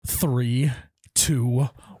3, 2,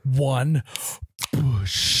 1.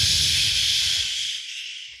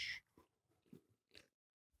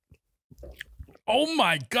 Oh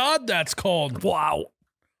my God, that's cold. Wow.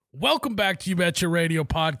 Welcome back to You Betcha Radio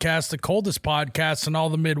Podcast, the coldest podcast in all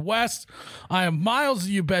the Midwest. I am Miles,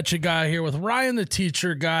 the You Betcha guy, here with Ryan, the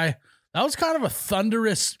teacher guy. That was kind of a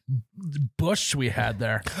thunderous bush we had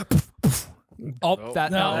there. Oh,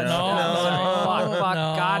 that No, God.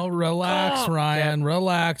 relax, Ryan,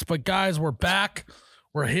 relax. But guys, we're back.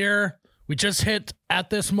 We're here. We just hit, at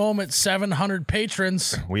this moment, 700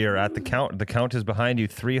 patrons. We are at the count. The count is behind you.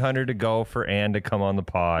 300 to go for Ann to come on the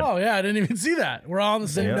pod. Oh, yeah, I didn't even see that. We're all on the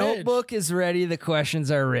same page. Notebook is ready. The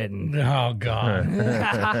questions are written. Oh, God.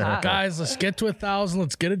 Guys, let's get to 1,000.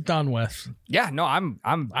 Let's get it done with. Yeah, no, I had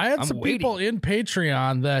I'm some waiting. people in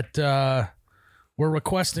Patreon that were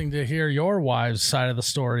requesting to hear your wives' side of the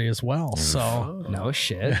story as well. So, No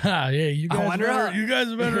shit. yeah, you guys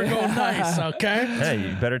better go nice, okay? Hey,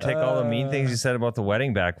 you better take all the mean things you said about the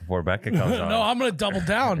wedding back before Becca comes on. No, I'm going to double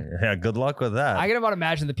down. Yeah, good luck with that. I can about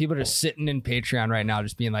imagine the people just sitting in Patreon right now,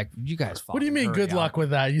 just being like, "You guys." What do you mean, hurry good up." luck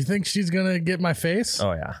with that? You think she's going to get my face?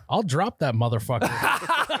 Oh, yeah. I'll drop that motherfucker.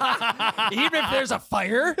 Even if there's a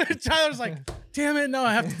fire. Tyler's like, damn it, no,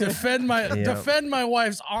 I have to defend my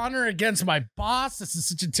wife's honor against my boss. This is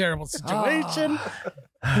such a terrible situation.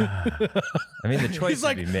 I mean, the choice He's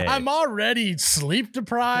like, would be made. I'm already sleep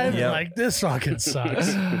deprived. Yep. Like, this fucking sucks.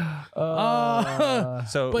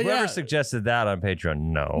 so but whoever yeah. suggested that on Patreon,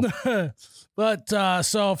 no. But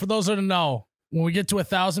so for those that don't know, when we get to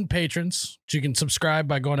 1,000 patrons, you can subscribe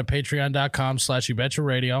by going to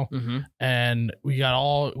patreon.com/YouBetchaRadio. Mm-hmm. And we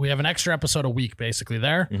have an extra episode a week basically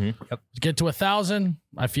there. Mhm. To get to 1,000,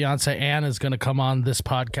 my fiance Ann is going to come on this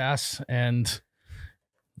podcast, and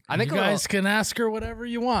I think you guys can ask her whatever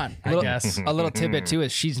you want, I guess. a little tidbit too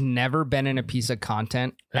is she's never been in a piece of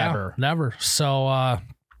content ever. Yeah, never. So,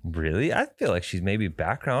 Really? I feel like she's maybe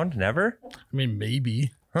background. Never? I mean,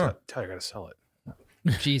 maybe. Huh. Tyler, gotta sell it.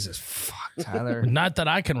 Jesus, fuck, Tyler. Not that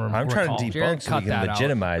I can remember. I'm trying to Jared, debunk so cut we can that out.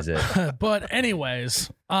 legitimize it. But anyways,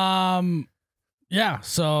 yeah,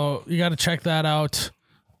 so you got to check that out.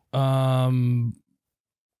 House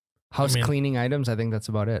I mean- cleaning items. I think that's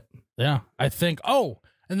about it. Yeah, I think. Oh,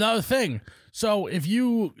 another thing. So if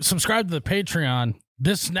you subscribe to the Patreon,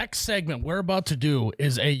 this next segment we're about to do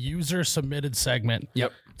is a user submitted segment.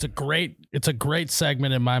 Yep. It's a great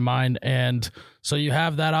segment in my mind, and so you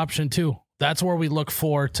have that option too. That's where we look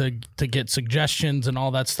for to get suggestions and all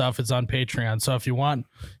that stuff. It's on Patreon. So if you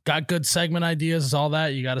got good segment ideas, all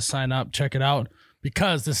that, you got to sign up, check it out,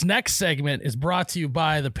 because this next segment is brought to you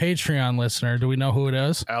by the Patreon listener. Do we know who it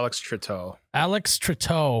is? Alex Trito. Alex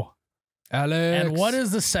Trito. Alex. And what is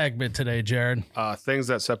the segment today, Jared? Things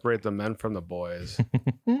that separate the men from the boys.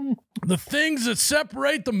 The things that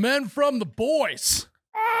separate the men from the boys.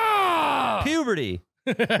 Puberty.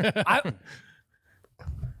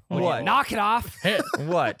 What? Knock it off. Hey,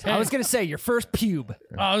 What? I was gonna say your first pube.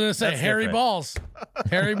 I was going to say That's hairy different. balls.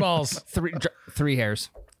 Hairy balls. Three hairs.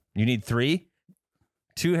 You need 3?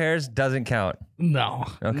 2 hairs doesn't count. No.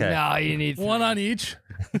 Okay. No, you need One on each.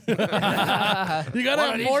 You got to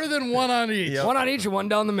have more than one on each. one on each and one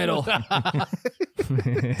down the middle. Just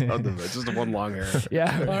the one long hair.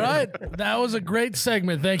 Yeah. All right. That was a great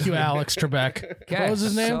segment. Thank you, Alex Trebek. What was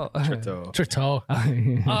his name? Trito.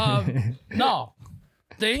 Trito. No.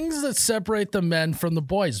 Things that separate the men from the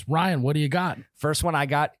boys. Ryan, what do you got? First one I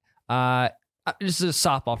got. This is a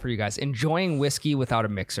softball for you guys. Enjoying whiskey without a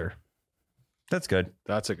mixer, That's good.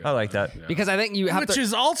 That's a good I like that. one, yeah. because I think you have Which to.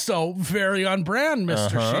 is also very on brand,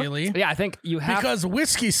 Mr. Shaley. Yeah, I think you have. Because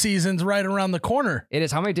whiskey season's right around the corner. It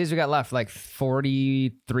is. How many days we got left? Like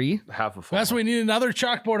 43? half a full. That's why we need another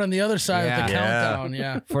chalkboard on the other side of the Yeah. countdown.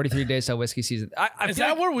 Yeah. 43 days till whiskey season. I Is feel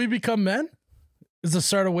that where we become men? Is the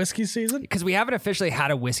start of whiskey season? because we haven't officially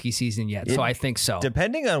had a whiskey season yet, so I think so.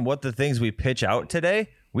 Depending on what the things we pitch out today,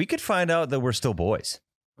 we could find out that we're still boys.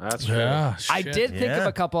 That's true. Yeah. I shit. did think of Yeah.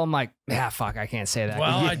 a couple. I'm like, fuck, I can't say that.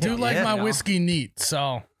 Well, I do like Yeah. my No. whiskey neat.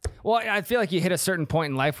 So Well, I feel like you hit a certain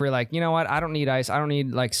point in life where you're like, you know what? I don't need ice. I don't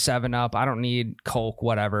need like 7-Up. I don't need Coke,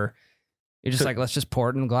 whatever. You're just like, let's just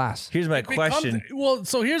pour it in the glass. Here's my question. Well,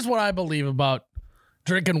 so here's what I believe about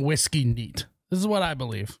drinking whiskey neat. This is what I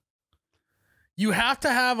believe. You have to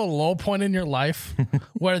have a low point in your life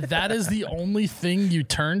where that is the only thing you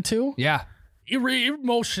turn to Yeah.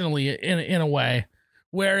 emotionally in a way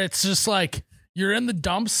where it's just like you're in the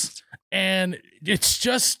dumps and it's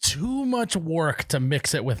just too much work to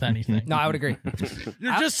mix it with anything. No, I would agree.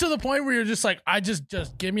 You're just to the point where you're just like, I just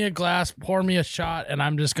give me a glass, pour me a shot, and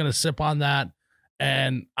I'm just gonna sip on that,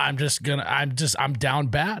 and I'm down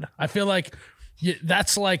bad. I feel like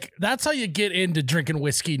That's how you get into drinking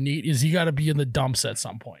whiskey neat. Is you got to be in the dumps at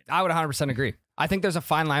some point. I would 100% agree. I think there's a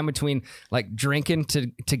fine line between like drinking to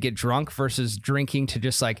get drunk versus drinking to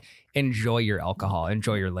just like enjoy your alcohol,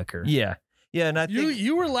 enjoy your liquor. Yeah. Yeah, and I think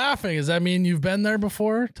You were laughing. Does that mean you've been there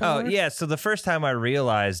before, Tyler? Oh, yeah. So the first time I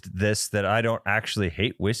realized this, that I don't actually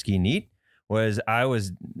hate whiskey neat, was I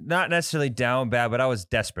was not necessarily down bad, but I was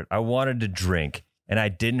desperate. I wanted to drink and I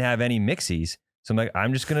didn't have any mixies. So I'm like,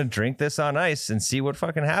 I'm just going to drink this on ice and see what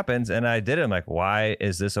fucking happens. And I did it. I'm like, why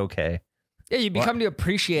is this okay? Yeah, you become to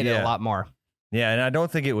appreciate it Yeah. a lot more. Yeah. And I don't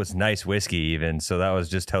think it was nice whiskey even. So that was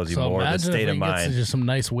just tells you So more of the imagine if state of he gets mind. just some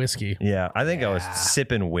nice whiskey. Yeah. I think I was Yeah.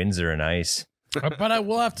 sipping Windsor and ice. But I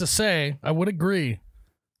will have to say, I would agree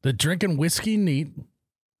that drinking whiskey neat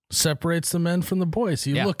separates the men from the boys.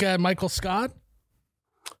 You Yeah. look at Michael Scott,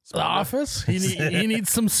 The Office. He needs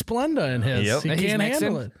some Splenda in his. Yep. He He's can't mixing?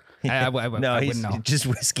 handle it. I No, wouldn't he's know. just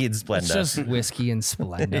whiskey and Splenda. It's just Whiskey and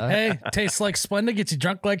Splenda. hey, tastes like Splenda, gets you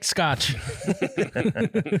drunk like Scotch.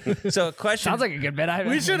 So a question. Sounds like a good bit.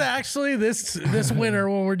 We should actually this winter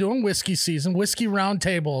when we're doing whiskey season, whiskey round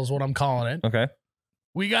table is what I'm calling it. Okay.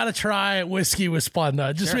 We got to try whiskey with Splenda.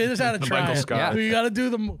 We just had to The try Michael it. Scott. We got to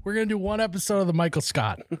do we're gonna do one episode of the Michael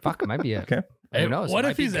Scott. Fuck, it might be it. Okay. Hey, Who knows? It what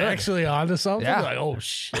might if be he's good. actually onto something? Yeah. Like, oh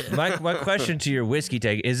shit. My question to your whiskey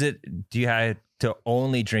take is: do you have to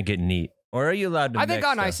only drink it neat, or are you allowed to? I think mix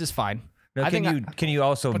on stuff? ice is fine. No, I can think you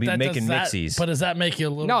also be that making does that- mixies? But does that make you a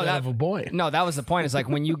little No, bit of a boy? No, that was the point. Is like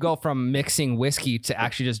when you go from mixing whiskey to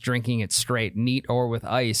actually just drinking it straight, neat or with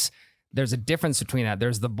ice, there's a difference between that.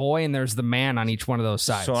 There's the boy and there's the man on each one of those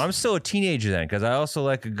sides. So I'm still a teenager then, because I also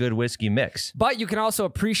like a good whiskey mix. But you can also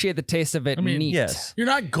appreciate the taste of it I mean, neat. Yes, You're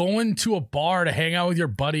not going to a bar to hang out with your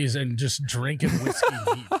buddies and just drinking whiskey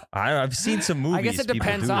neat. I've seen some movies. I guess it people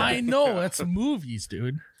depends do on- that. I know that's movies,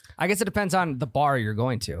 dude. I guess it depends on the bar you're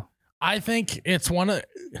going to. I think it's one of.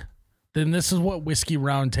 Then this is what whiskey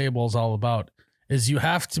round table is all about: is you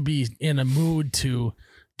have to be in a mood to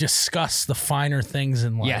discuss the finer things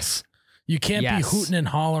in life. Yes. You can't Yes. be hooting and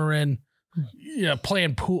hollering. Yeah,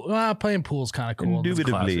 playing pool. Playing pool's kind of cool.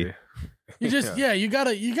 Indubitably. Classy. You just you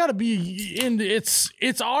gotta be in. It's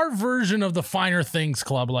our version of the finer things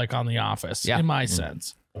club, like on The Office, Yeah. in my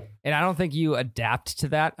sense. And I don't think you adapt to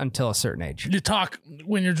that until a certain age. You talk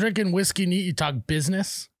when you're drinking whiskey neat. You talk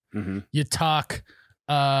business. Mm-hmm. You talk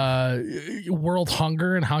world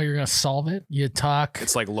hunger and how you're gonna solve it. You talk.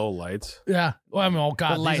 It's like low lights. Yeah. Well, I mean, oh The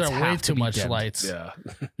god, these lights are way have to too be much dimmed. lights. Yeah.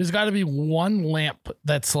 There's got to be one lamp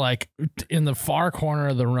that's like in the far corner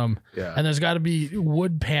of the room, Yeah. and there's got to be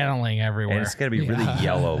wood paneling everywhere. And it's got to be really Yeah.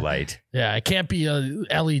 yellow light. Yeah, it can't be a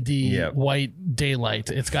LED Yep. white daylight.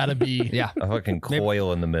 It's got to be Yeah. A fucking Maybe-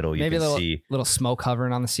 coil in the middle you Maybe a can little, see. little smoke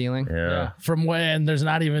hovering on the ceiling. Yeah. from when there's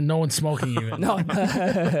not even no one smoking even. No.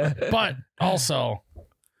 But also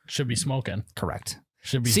should be smoking. Correct.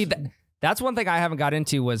 Should be. See, that's one thing I haven't got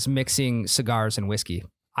into was mixing cigars and whiskey.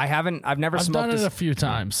 I've never I've smoked done it this. a few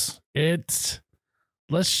times.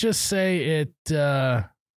 Let's just say it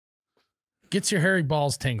gets your hairy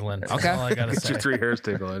balls tingling. That's Okay. all I gotta Get say. your 3 hairs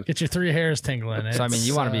tingling. Get your 3 hairs tingling. So I mean,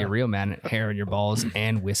 you want to be a It's, real man, hair in your balls,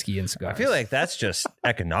 and whiskey and I cigars. feel like that's just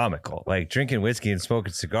economical. Like drinking whiskey and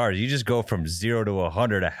smoking cigars, you just go from 0 to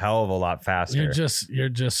 100 a hell of a lot faster.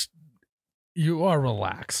 you are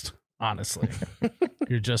relaxed. Honestly,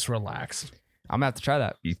 you're just relaxed. I'm gonna have to try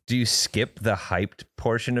that. Do you skip the hyped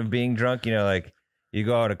portion of being drunk? You know, like you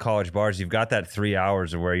go out to college bars, you've got that 3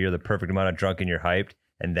 hours of where you're the perfect amount of drunk and you're hyped,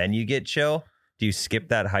 and then you get chill. Do you skip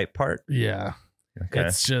that hype part? Yeah, Okay.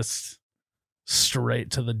 it's just straight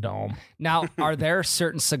to the dome. Now, are there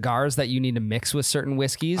certain cigars that you need to mix with certain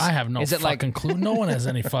whiskeys? I have no Is it like- fucking clue. No one has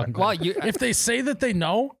any fucking clue. Well, you. if they say that they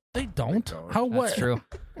know, they don't. don't. How what? That's true.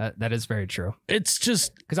 That is very true. It's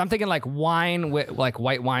just Because I'm thinking like wine with like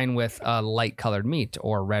white wine with light colored meat,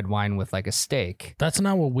 or red wine with like a steak. that's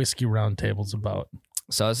not what whiskey round table's about.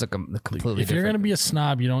 So it's like a completely If you're different. gonna be a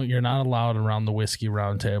snob, you're not allowed around the whiskey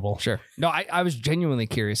round table. Sure. No, I was genuinely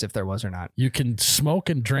curious if there was or not. You can smoke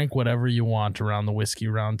and drink whatever you want around the whiskey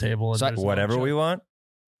round table. and So there's no Whatever we want.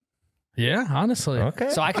 Yeah, honestly. Okay.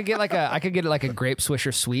 So I could get like a grape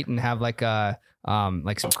Swisher Sweet and have like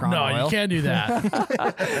some Crown No, Royal. you can't do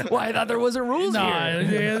that. Well, I thought there was a rules No,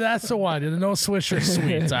 here. yeah, that's the one. No Swisher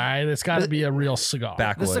Sweets, all right? It's got to be a real cigar. The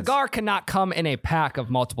Backwoods. cigar cannot come in a pack of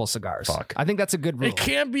multiple cigars. Fuck. I think that's a good rule. It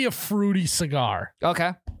can't be a fruity cigar.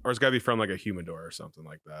 Okay. Or it's got to be from like a humidor or something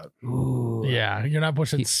like that. Ooh. Yeah, you're not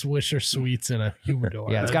pushing Swisher Sweets in a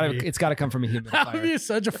humidor. Yeah, it's got to come from a human That would fire. be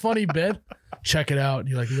such a funny bit. Check it out.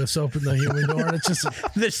 You like lifts open the humidor and it's just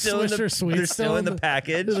They're still in the, Swisher Sweets they're still in the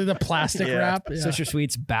package. the plastic Yeah. wrap. Yeah. Swisher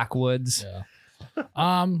Sweets backwoods.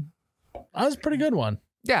 Yeah. That was a pretty good one.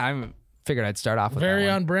 Yeah, I figured I'd start off with Very that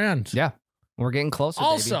one. on brand. Yeah, we're getting closer. baby.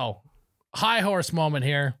 Also, high horse moment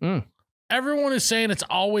here. Mm. Everyone is saying it's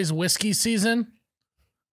always whiskey season.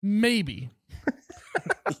 Maybe.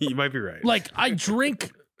 You might be right. Like, I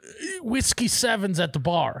drink whiskey sevens at the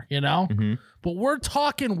bar, you know? Mhm. But we're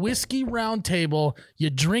talking whiskey round table. You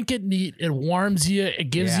drink it neat. It warms you. It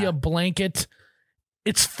gives Yeah. you a blanket.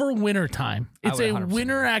 It's for winter time. I It's would a 100%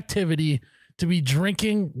 winter agree. activity to be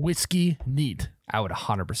drinking whiskey neat. I would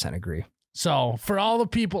 100% agree. So for all the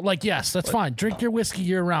people, like, yes, that's fine. Drink your whiskey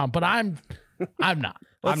year round, but I'm not.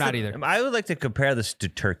 I'm not either. I would like to compare this to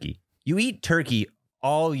turkey. You eat turkey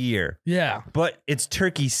all year, Yeah. but it's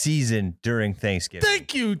turkey season during Thanksgiving.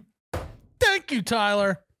 Thank you,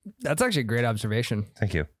 Tyler. That's actually a great observation.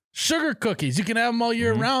 Thank you. Sugar cookies. You can have them all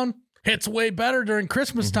year Mm-hmm. round. Hits way better during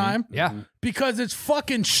Christmas time Yeah, because it's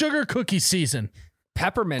fucking sugar cookie season.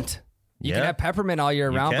 peppermint. You Yeah. can have peppermint all year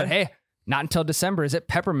You round, can. but hey, not until December is it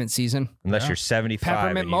peppermint season. Unless Yeah. you're 75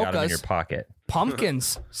 Peppermint and you got them in mochas. your pocket.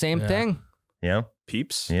 Pumpkins, same Yeah. thing. Yeah.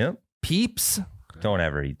 Peeps. Yeah. Peeps. Don't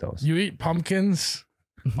ever eat those. You eat pumpkins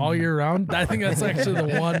all year round. I think that's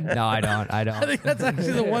actually the one. No, I don't. I don't. I think that's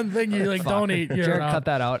actually the one thing you like don't eat year Jared, round. cut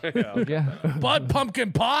that out. Yeah. But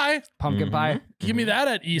pumpkin pie, Pumpkin pie. give me that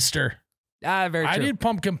at Easter. Very I true. need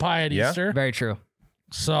pumpkin pie at Yeah. Easter. Very true.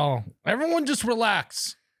 So everyone just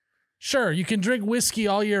relax. Sure, you can drink whiskey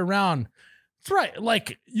all year round. That's right.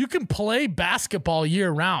 Like, you can play basketball year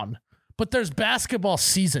round, but there's basketball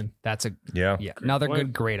season. That's a Yeah. another point.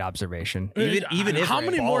 good, great observation. Even if how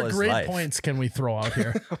many ball more is grade life. points can we throw out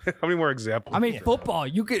here? How many more examples? I mean, football.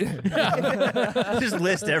 You could. Just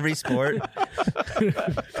list every sport.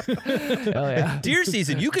 Hell yeah. Deer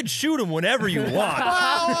season, you can shoot them whenever you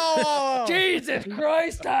want. Jesus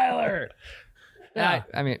Christ, Tyler. Yeah.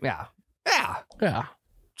 I mean, yeah. Yeah. Yeah.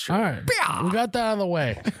 All right. Yeah. We got that out of the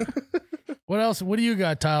way. What else? What do you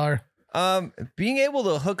got, Tyler? Being able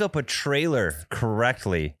to hook up a trailer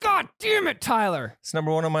correctly. God damn it, Tyler. It's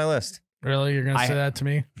number one on my list. Really? You're going to I- say that to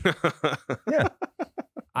me?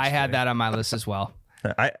 I had that on my list as well.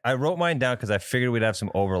 I wrote mine down because I figured we'd have some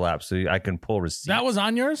overlap so I can pull receipts. That was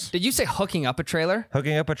on yours? Did you say hooking up a trailer?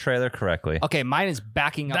 Hooking up a trailer correctly. Okay, mine is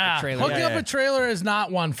backing up Nah, a trailer. hooking Yeah, up yeah. a trailer is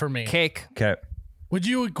not one for me. Cake. Okay. Would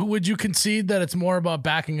you concede that it's more about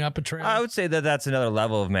backing up a trailer? I would say that that's another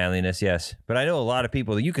level of manliness, yes. But I know a lot of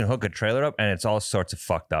people that you can hook a trailer up and it's all sorts of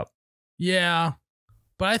fucked up. Yeah.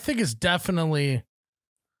 But I think it's definitely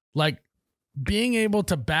like being able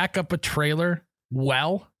to back up a trailer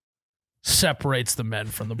well separates the men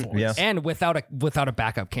from the boys. Yeah. And without a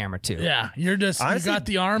backup camera too. Yeah. You're just Honestly- you got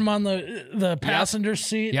the arm on the passenger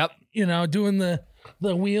seat. Yep. You know, doing the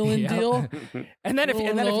wheeling Yep. deal. And then if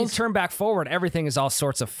you Those. turn back forward, everything is all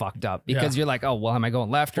sorts of fucked up because Yeah. you're like, oh well, am I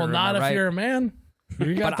going left or Well, am not I if right? you're a man.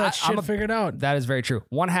 You got But that I'm shit a- figured out. That is very true.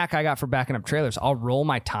 One hack I got for backing up trailers, I'll roll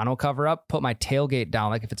my tonneau cover up, put my tailgate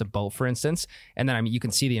down, like if it's a boat, for instance, and then you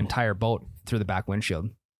can see the entire boat through the back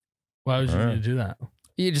windshield. Why would you Alright. need to do that?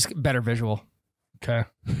 You just get better visual. Okay.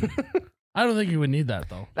 I don't think you would need that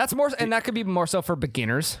though. That's more, and that could be more so for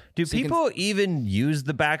beginners. Do So you can- people even use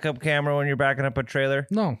the backup camera when you're backing up a trailer?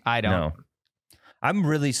 No. I don't. No. I'm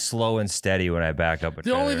really slow and steady when I back up a The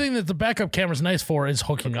trailer. only thing that the backup camera's nice for is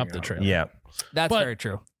hooking up the trailer. Yeah. That's But- very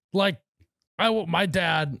true. Like my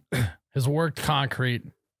dad has worked concrete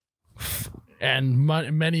and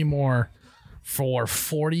many more for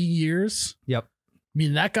 40 years. Yep. I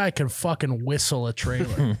mean, that guy can fucking whistle a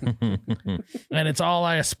trailer, and it's all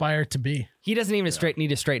I aspire to be. He doesn't even need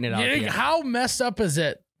to straighten it out. Yeah, yet. how messed up is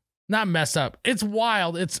it? Not messed up. It's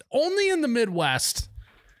wild. It's only in the Midwest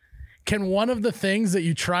can one of the things that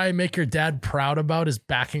you try and make your dad proud about is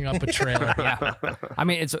backing up a trailer. Yeah. I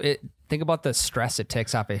mean, think about the stress it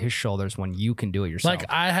takes off of his shoulders when you can do it yourself. Like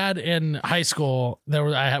I had in high school,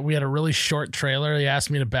 we had a really short trailer. He asked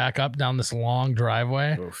me to back up down this long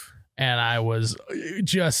driveway, Oof. and I was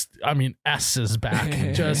S's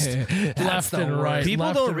back, just left the and right. worst. People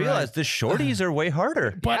left don't and realize right. the shorties are way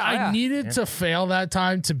harder. But Yeah, I yeah. needed to fail that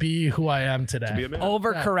time to be who I am today. To be a man.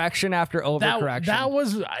 overcorrection after overcorrection. That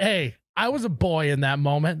was hey, I was a boy in that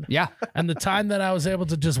moment. yeah. And the time that I was able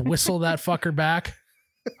to just whistle that fucker back,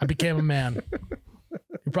 I became a man.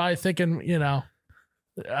 You're probably thinking,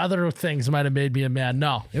 other things might have made me a man.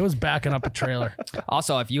 No, it was backing up a trailer.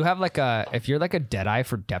 Also, if you're like a dead eye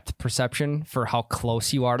for depth perception for how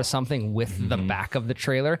close you are to something with the back of the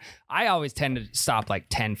trailer, I always tend to stop like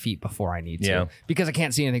 10 feet before I need to Yeah. because I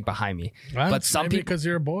can't see anything behind me. But some maybe people, because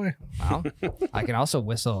you're a boy. well, I can also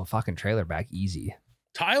whistle a fucking trailer back easy.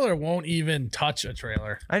 Tyler won't even touch a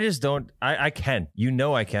trailer. I just don't. I can.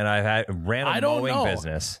 I can. I've ran a I don't mowing know.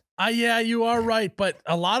 business. Yeah, you are right, but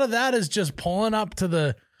a lot of that is just pulling up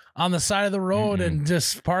to on the side of the road and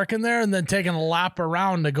just parking there and then taking a lap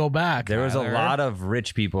around to go back. There was a Tyler. lot of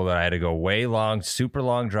rich people that I had to go way long, super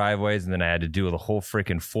long driveways, and then I had to do the whole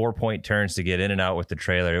freaking 4-point turns to get in and out with the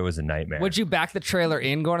trailer. It was a nightmare. Would you back the trailer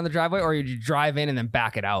in going to the driveway, or would you drive in and then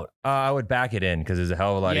back it out? I would back it in because it's a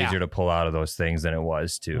hell of a lot Yeah. easier to pull out of those things than it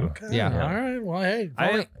was to. Yeah. All right. Well,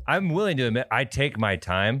 hey. I'm willing to admit I take my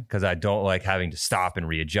time because I don't like having to stop and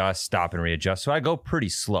readjust. So I go pretty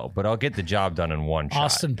slow, but I'll get the job done in one shot.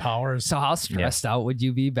 Austin Powers. So how stressed out would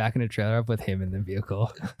you be backing a trailer up with him in the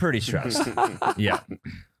vehicle? Pretty stressed. Yeah.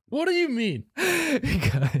 What do you mean?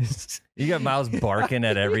 Because You got Miles barking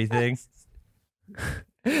at everything.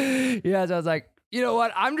 yeah, so I was like, you know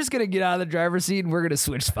what? I'm just gonna get out of the driver's seat and we're gonna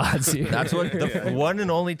switch spots here. That's what the one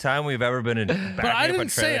and only time we've ever been in. But I didn't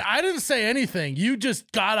say anything. You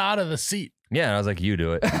just got out of the seat. Yeah, and I was like, you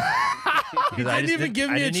do it. You didn't even give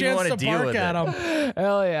me a chance to bark at him.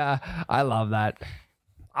 Hell yeah, I love that.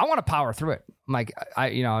 I want to power through it. I'm like,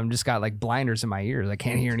 I'm just got like blinders in my ears. I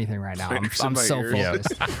can't hear anything right now. Blinders in I'm my so ears.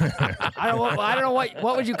 focused. I don't know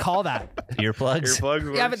what would you call that? Earplugs.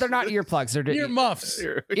 Earplugs. Yeah, but they're not earplugs. They're Ear muffs.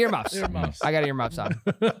 earmuffs. Earmuffs. I got earmuffs on.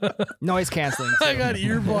 Noise canceling. I got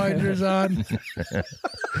ear blinders on.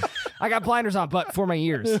 I got blinders on, but for my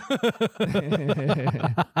ears.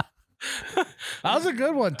 That was a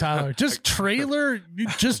good one, Tyler. Just trailer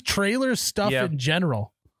stuff Yeah. in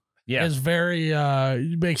general Yeah. is very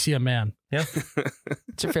makes you a man. Yeah.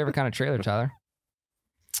 What's your favorite kind of trailer, Tyler?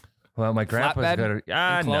 Well, my grandpa's Flatbed?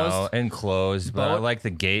 got enclosed, but I Boat? like the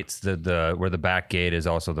gates. The where the back gate is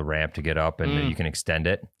also the ramp to get up, and you can extend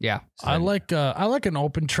it. Yeah. So I then- like an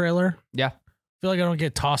open trailer. Yeah. I feel like I don't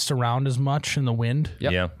get tossed around as much in the wind.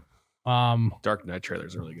 Yep. Yeah. Dark Knight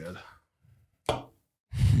trailers are really good.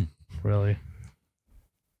 Really.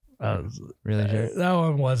 Really, Jared? That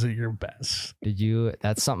one wasn't your best.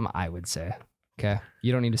 That's something I would say. Okay.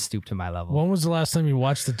 You don't need to stoop to my level. When was the last time you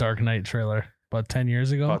watched the Dark Knight trailer? About 10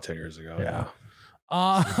 years ago? About 10 years ago. Yeah.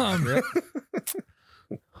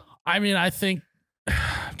 I mean, I think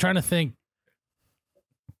I'm trying to think.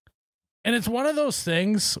 And it's one of those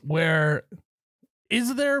things where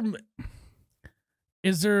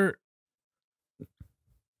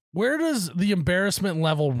where does the embarrassment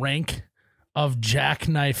level rank of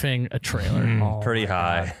jackknifing a trailer? Pretty my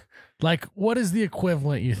high. God. Like, what is the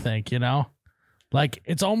equivalent, you think, Like,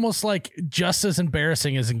 it's almost like just as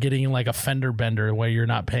embarrassing as in getting like a fender bender where you're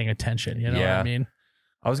not paying attention. You know what Yeah. I mean?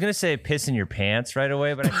 I was gonna say piss in your pants right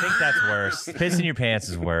away, but I think that's worse. Piss in your pants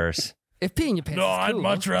is worse. If peeing your pants No, is I'd cool.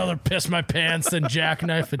 much rather piss my pants than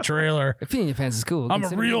jackknife a trailer. If peeing your pants is cool. I'm a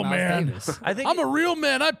consider real me Miles man. Davis. I think I'm a real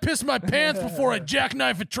man. I piss my pants before I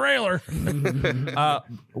jackknife a trailer. going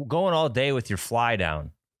all day with your fly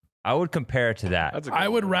down. I would compare it to that. That's a good I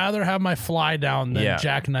would one. rather have my fly down than Yeah.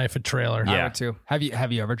 jackknife a trailer. I Yeah. would too. Have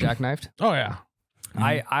you ever jackknifed? Oh yeah.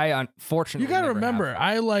 I unfortunately You got to never remember, have.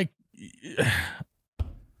 I like.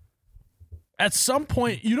 At some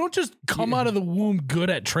point, you don't just come out of the womb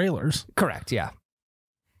good at trailers. Correct. Yeah.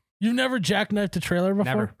 You've never jackknifed a trailer before?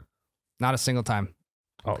 Never. Not a single time.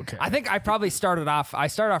 Oh, okay. I think I probably started off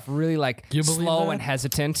really like Do you believe slow that? and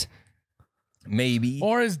hesitant. Maybe.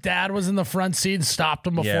 Or his dad was in the front seat and stopped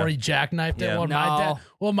him before Yeah. he jackknifed it.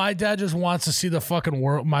 Yeah. My dad just wants to see the fucking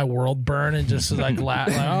my world burn and just is like, like,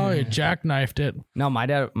 oh, you jackknifed it. No, my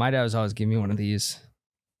dad was always giving me one of these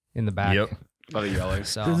in the back. Yep. A lot of yelling.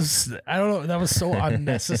 So I don't know. That was so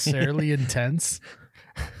unnecessarily intense.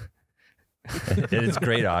 It's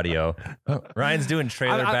great audio. Ryan's doing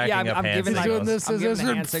trailer backing up I'm hand giving He's like- doing signals. this I'm as giving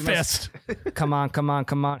the a hand signals. fist. come on.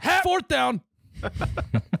 Fourth down.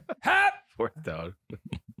 Fourth down.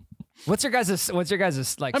 What's your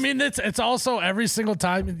guys' like? I mean, it's also every single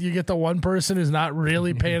time you get the one person who's not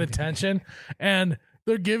really paying attention and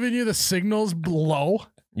they're giving you the signals below.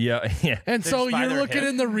 Yeah. And so you're looking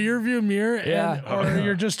in the rear view mirror and, Yeah. or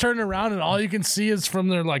you're just turning around and all you can see is from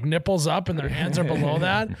their like nipples up and their hands are below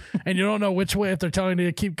that. And you don't know which way, if they're telling you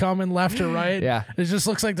to keep coming left or right. Yeah. It just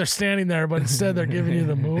looks like they're standing there, but instead they're giving you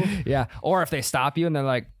the move. yeah. Or if they stop you and they're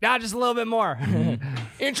like, just a little bit more.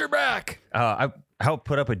 Inch your back. I helped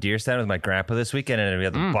put up a deer stand with my grandpa this weekend, and we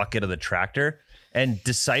had the bucket of the tractor. And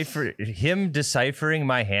deciphering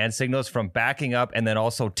my hand signals from backing up and then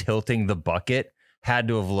also tilting the bucket had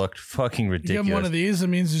to have looked fucking You ridiculous. give them one of these, it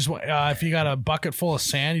means just if you got a bucket full of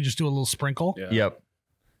sand, you just do a little sprinkle. Yeah. Yep.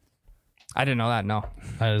 I didn't know that. No.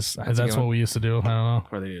 That's a good what one. we used to do. I don't know.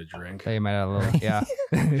 Or they need a drink. They might have a little, yeah.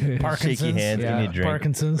 Parkinson's. Shaky hands. Yeah. Give me a drink.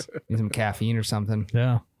 Parkinson's. Need some caffeine or something.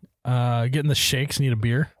 Yeah. Getting the shakes, need a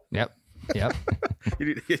beer. Yep. Yep.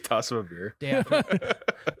 You toss him a beer. Day after,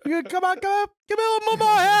 Come on, give me a little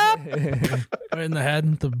more help. Right in the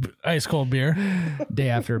head, the ice cold beer. day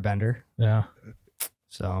after a bender. Yeah,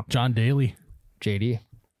 So John Daly JD.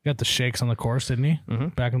 got the shakes on the course, didn't he?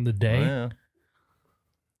 Mhm. Back in the day. Yeah.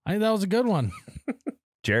 I think that was a good one.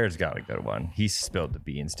 Jared's got a good one. He spilled the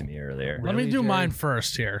beans to me earlier. Let me Really, do Jared? mine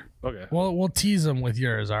first here. Okay. We'll tease him with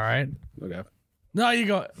yours. All right. Okay. No, you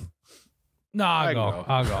go. No, I'll I go. can go.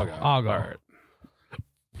 I'll go. Okay. I'll go. All right.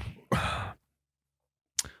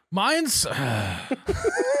 Mine's God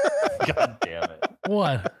damn it.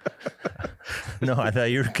 what? No, I thought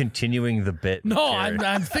you were continuing the bit. No, Jared.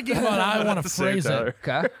 I'm thinking about how I want At to the same phrase time. it.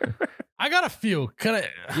 Okay. I got a few. Can I?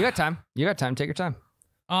 You got time. You got time. Take your time.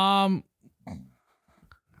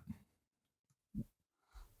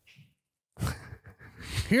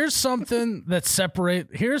 Here's something that separates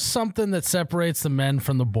the men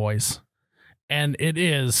from the boys. And it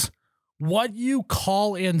is what you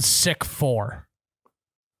call in sick for.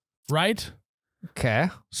 Right? Okay.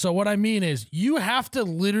 So what I mean is you have to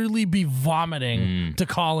literally be vomiting to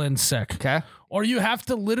call in sick. Okay. Or you have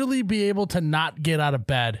to literally be able to not get out of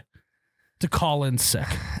bed to call in sick.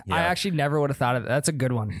 Yeah. I actually never would have thought of it. That's a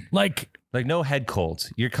good one. Like, Like no head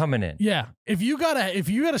colds. You're coming in. yeah, if you got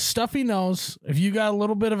a stuffy nose, if you got a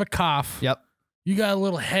little bit of a cough, Yep. you got a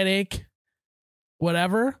little headache,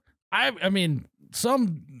 whatever. I mean,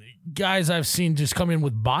 some guys I've seen just come in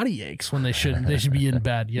with body aches when they should be in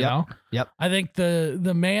bed, you Yep. know? Yep. I think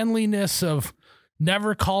the manliness of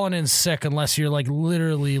never calling in sick unless you're like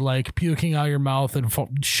literally like puking out your mouth and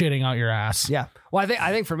shitting out your ass. Yeah. Well,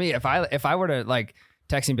 I think for me, if I were to like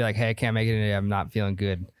text and be like, "Hey, I can't make it today. I'm not feeling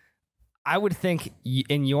good," I would think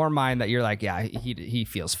in your mind that you're like, "Yeah, he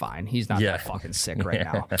feels fine. He's not Yeah. that fucking sick right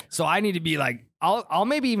now." So I need to be like, I'll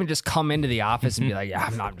maybe even just come into the office and be like, "Yeah,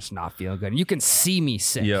 I'm just not feeling good." And you can see me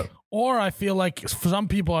sick. Yep. Or I feel like some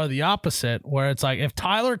people are the opposite, where it's like if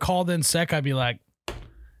Tyler called in sick, I'd be like,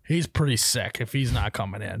 he's pretty sick if he's not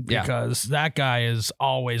coming in Yeah. because that guy is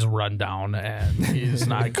always run down and he's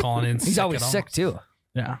not calling in sick. He's always at all. sick too.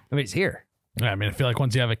 Yeah. I mean, he's here. I mean, I feel like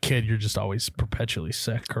once you have a kid, you're just always perpetually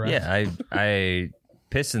sick, correct? Yeah, I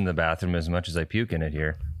piss in the bathroom as much as I puke in it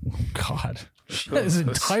here. God. That is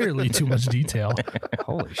entirely too much detail.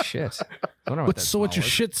 Holy shit. I wonder what that So what's your smell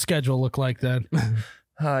is. shit schedule look like then?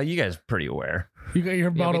 You guys are pretty aware. You're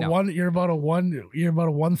about we a know. one. You're about a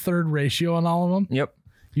 1/3 ratio on all of them. Yep.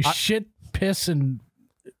 You shit, piss, and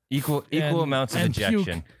Equal And- amounts of and puke.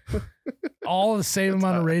 ejection. all the same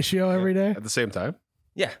amount of ratio every day. At the same time.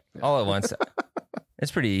 Yeah, all at once.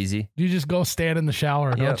 It's pretty easy. You just go stand in the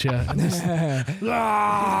shower, don't you? And just-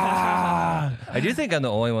 Ah! I do think I'm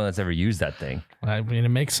the only one that's ever used that thing. I mean, it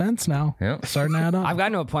makes sense now. Yeah. Starting to add up. I've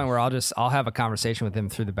gotten to a point where I'll have a conversation with him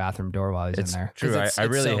through the bathroom door while he's It's in there. 'Cause true. I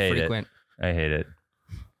really so hate it. frequent. I hate it.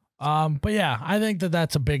 But yeah, I think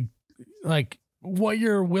that's a big, like, what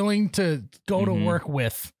you're willing to go to Mhm. work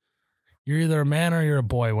with. You're either a man or you're a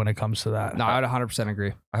boy when it comes to that. No, I would 100%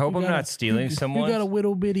 agree. I hope You I'm got a- not stealing You someone. got a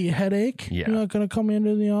little bitty headache. Yeah. You're not gonna come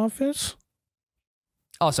into the office.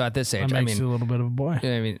 Also, at this age, That I makes mean, you a little bit of a boy.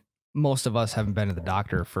 I mean, most of us haven't been to the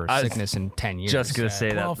doctor for I was sickness in 10 years. Just gonna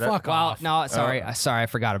say Well, that. fuck well, off. no, sorry, I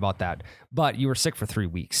forgot about that. But you were sick for 3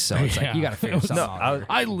 weeks, so it's like you Yeah. got to figure It was- something No, out. I was- here.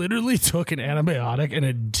 I literally took an antibiotic and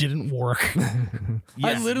it didn't work. I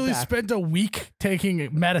Yes, literally exactly. spent a week taking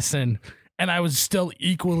medicine and I was still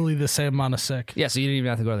equally the same amount of sick. Yeah, so you didn't even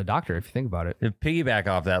have to go to the doctor if you think about it. To piggyback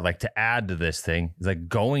off that, like to add to this thing, is like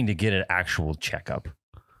going to get an actual checkup.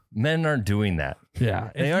 Men aren't doing that. Yeah.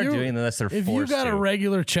 They aren't doing it unless they're If you forced got to. a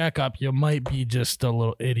regular checkup, you might be just a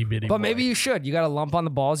little itty bitty. But boy. maybe you should. You got a lump on the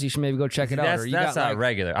balls. You should maybe go check it out. That's Or you that's got not like,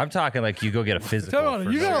 regular. I'm talking like you go get a physical. Tell me,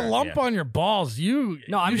 for you got a sure. lump Yeah. on your balls. No,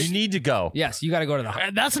 I'm You just need to go. yes. You got to go to the.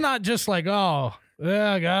 And that's not just like, oh,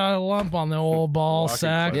 yeah, I got a lump on the old ball Walking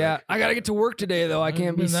sack. clinic. Yeah, I got to get to work today though. I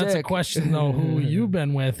can't be And that's sick. a question though. Who you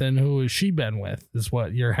been with and who has she been with is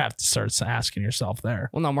what you have to start asking yourself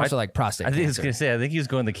there. Well, no, more so like prostate. I think I was cancer. gonna say. I think he was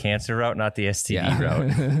going the cancer route, not the STD Yeah.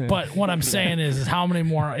 route. But what I'm saying is how many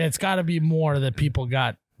more? It's got to be more that people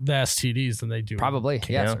got the STDs than they do. Probably.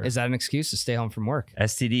 Yes. cancer. Is that an excuse to stay home from work?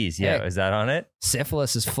 STDs. Yeah, Hey. is that on it?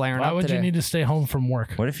 Syphilis is flaring Why up would today. you need to stay home from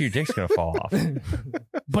work? What if your dick's gonna fall off? You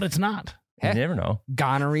But it's not. Hey. never know.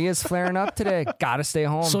 Gonorrhea is flaring up today. Gotta stay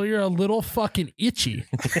home. So you're a little fucking itchy.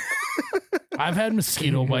 I've had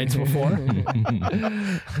mosquito bites before.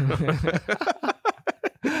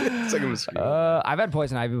 It's like a mosquito. I've had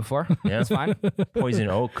poison ivy before. Yeah, It's fine. Poison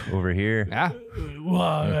oak over here. Yeah.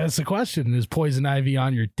 Well, that's the question. Is poison ivy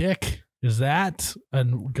on your dick? Is that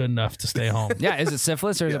good enough to stay home? Yeah. Is it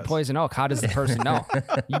syphilis or is it Yes. poison oak? How does the person know?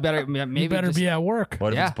 You better maybe you better just- be at work.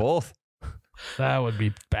 What if Yeah. it's both? That would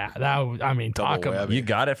be bad. I mean, Double talk about whammy. You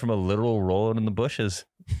got it from a literal rolling in the bushes.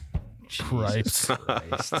 Christ.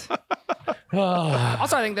 Christ. Oh,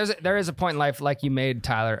 Also, I think there is a point in life like you made,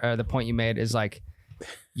 Tyler, or the point you made is like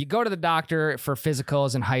you go to the doctor for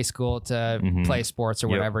physicals in high school to play sports or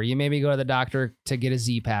Yep. whatever. You maybe go to the doctor to get a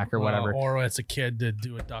Z-Pack or whatever. Or as a kid to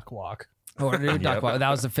do a duck walk. Or to do a duck walk. That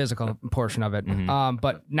was the physical portion of it.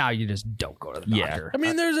 But now you just don't go to the Yeah. doctor. I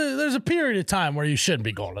mean, there's a period of time where you shouldn't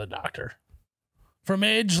be going to the doctor. From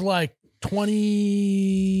age like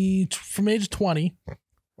 20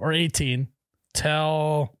 or 18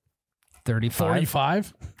 till 35.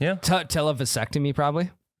 45. Till a vasectomy,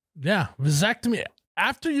 probably. Yeah, vasectomy.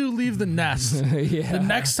 After you leave the nest, Yeah. the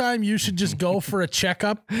next time you should just go for a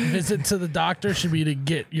checkup, visit to the doctor should be to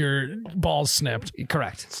get your balls snipped.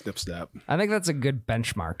 Correct. Snip snap. I think that's a good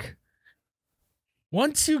benchmark.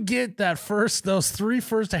 Once you get those 3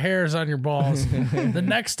 first hairs on your balls, the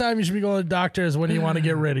next time you should be going to the doctor is when you want to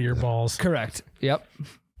get rid of your balls. Correct. Yep.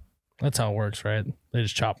 That's how it works, right? They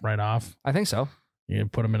just chop 'em right off. I think so. You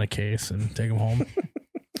put them in a case and take them home.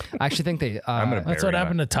 I actually think they. gonna That's Bury what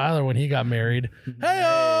happened to Tyler when he got married. Hey,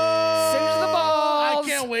 Singe the balls. I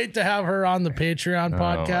can't wait to have her on the Patreon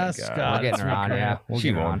podcast. God. God, We're getting it's her on, great. yeah. We'll She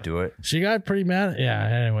get her on. won't do it. She got pretty mad. Yeah,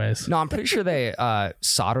 anyways. No, I'm pretty sure they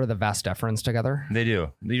solder the vas deferens together. They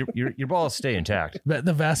do. Your balls stay intact.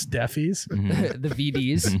 The Vas Deffies. The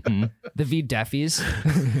VDs, the V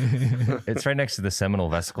Deffies, It's right next to the seminal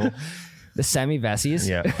vesicle. the semi Vessies.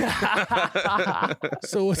 Yeah.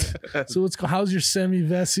 How's your semi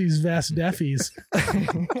Vessies Vas Deffies?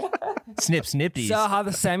 Snip snippies. So how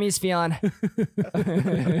the semis feeling?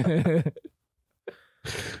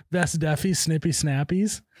 Vas Deffies, Snippy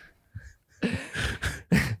Snappies.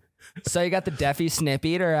 So you got the Deffy Snip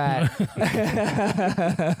Eater at.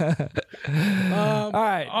 All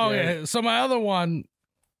right. Okay, so my other one.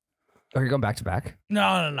 Oh, you're going back to back. No.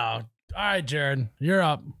 All right, Jared, you're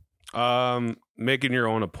up. Making your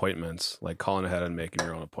own appointments, like calling ahead and making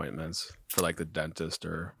your own appointments for like the dentist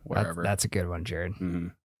or whatever. That's a good one, Jared.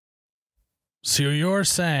 Mhm. So you're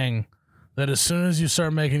saying that as soon as you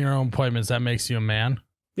start making your own appointments, that makes you a man?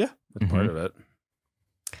 Yeah, that's part of it.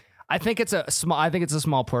 I think it's a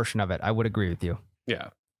small portion of it. I would agree with you. Yeah.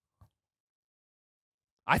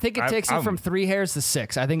 I think it takes you I'm- from 3 hairs to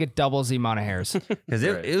 6. I think it doubles the amount of hairs. Because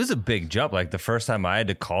Right. it was a big jump. Like the first time I had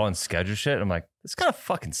to call and schedule shit, I'm like, this kind of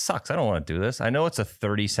fucking sucks. I don't want to do this. I know it's a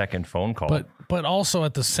 30-second phone call. But also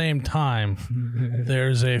at the same time,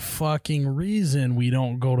 there's a fucking reason we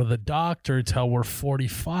don't go to the doctor till we're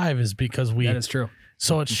 45 is because we. That is true.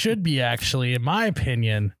 So it should be actually, in my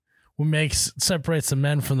opinion, what separates the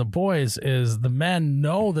men from the boys is the men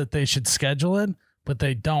know that they should schedule it, but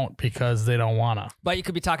they don't because they don't wanna. But you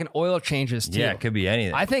could be talking oil changes too. yeah, it could be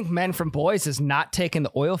anything. I think men from boys is not taking the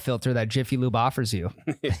oil filter that Jiffy Lube offers you.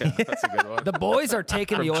 Yeah, that's a good one. The boys are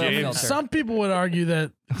taking the oil James. filter. Some people would argue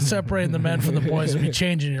that separating the men from the boys would be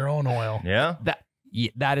changing your own oil. yeah.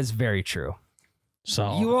 That is very true.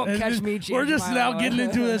 So You won't and catch just- me We're changing just my now oil. getting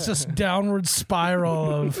into this just downward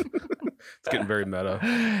spiral of. It's getting very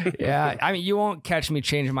meta. Yeah, I mean, you won't catch me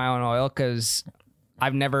changing my own oil because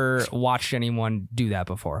I've never watched anyone do that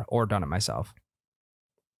before or done it myself.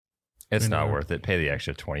 It's You not know. worth it. Pay the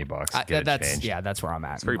extra $20. Get it That's changed. yeah, that's where I'm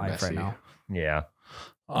at It's in very life right messy. now. Yeah.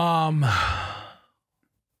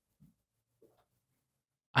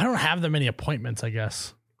 I don't have that many appointments, I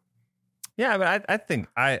guess. Yeah, but I think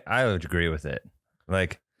I would agree with it.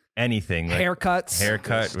 Like anything. Like Haircuts,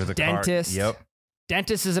 haircut with a Dentist. Car. Yep.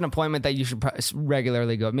 Dentist is an appointment that you should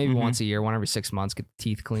regularly go. Maybe once a year, one every 6 months, get the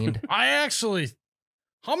teeth cleaned.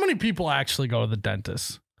 How many people actually go to the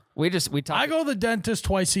dentist? we I talk. go to the dentist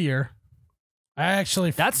twice a year. I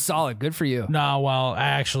actually. That's solid. Good for you. No, well, I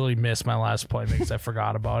actually missed my last appointment because I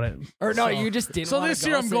forgot about it. Or no, So- you just didn't. So wanna this go,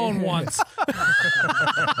 year I'm so going you- once.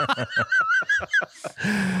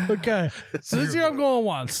 Okay. So this year I'm going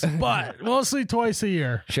once, but mostly twice a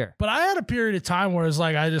year. Sure. But I had a period of time where it's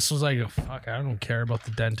like I just was like, fuck, I don't care about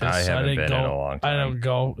the dentist. I So haven't didn't been go. in a long I time. don't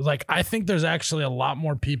go. Like I think there's actually a lot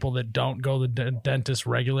more people that don't go to the dentist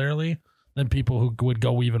regularly than people who would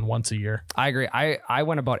go even once a year. I agree. I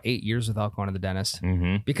went about 8 years without going to the dentist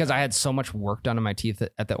Mm-hmm. because I had so much work done on my teeth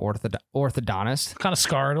at the orthodontist. Kind of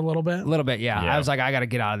scarred a little bit. A little bit, yeah. Yeah. I was like, I got to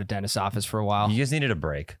get out of the dentist office for a while. You just needed a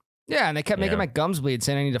break. Yeah, and they kept making Yeah. my gums bleed,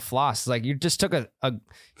 saying I need to floss. It's like you just took you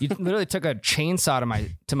literally took a chainsaw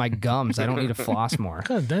to my gums. I don't need to floss more. What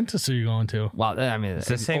kind of dentist are you going to? Well, I mean, It's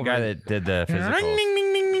the same guy that did the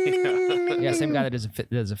physical. yeah, same guy that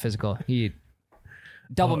does a physical. He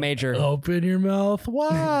double major. Open your mouth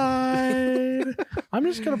wide. I'm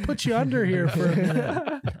just gonna put you under here for a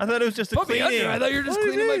minute. I thought it was just a Put me cleaning. under. I thought you were just What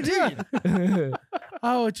do you cleaning my mean? teeth.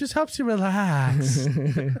 Oh, it just helps you relax.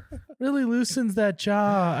 Really loosens that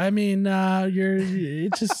jaw. I mean, you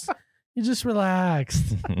just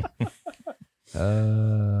relaxed.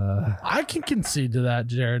 I can concede to that,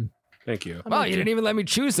 Jared. Thank you. Well, you didn't even let me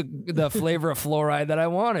choose the flavor of fluoride that I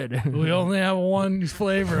wanted. We only have one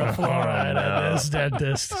flavor of fluoride at this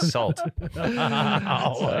dentist. Salt. Oh, my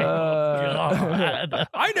God.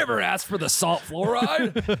 I never asked for the salt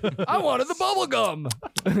fluoride. I wanted the bubble gum.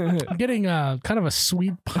 I'm getting kind of a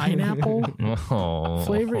sweet pineapple Oh.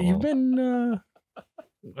 flavor. You've been,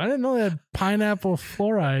 I didn't know they had pineapple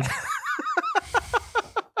fluoride.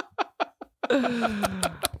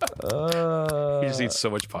 He just eats so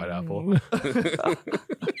much pineapple.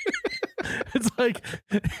 It's like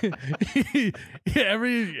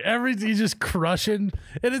he's just crushing,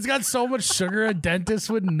 and it's got so much sugar. A dentist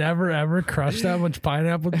would never ever crush that much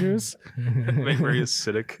pineapple juice. Make very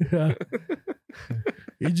acidic. Yeah.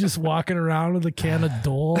 He's just walking around with a can of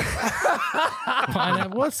Dole.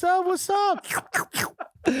 Pineapple. What's up? What's up?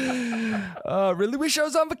 Really wish I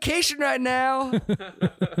was on vacation right now.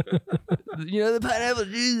 You know, the pineapple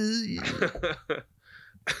juice.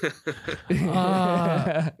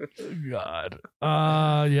 God.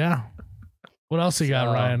 Yeah. What else you got,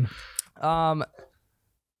 Ryan?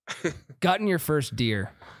 Gutting your first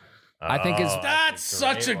deer. I think is That's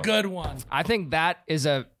such a good one. I think that's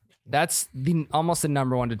the almost the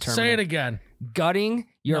number one determinant. Say it again. Gutting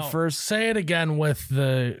your No, first. Say it again with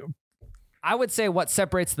the. I would say what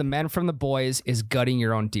separates the men from the boys is gutting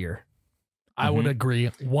your own deer. I would agree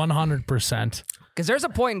 100%. Because there's a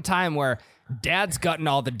point in time where dad's gutting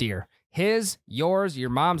all the deer. His, yours, your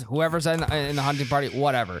mom's, whoever's in the hunting party,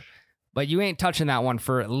 whatever. But you ain't touching that one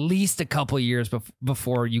for at least a couple of years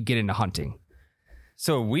before you get into hunting.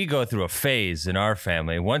 So we go through a phase in our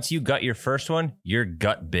family. Once you gut your first one, you're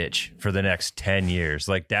gut bitch for the next 10 years.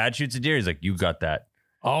 Like dad shoots a deer, he's like, you got that.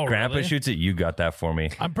 Oh, Grandpa really? shoots it, you got that for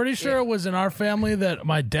me. I'm pretty sure it was in our family that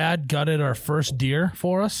my dad gutted our first deer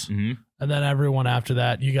for us. Mhm. And then everyone after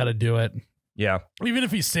that, you got to do it. Yeah. Even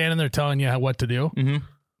if he's standing there telling you what to do. Mhm.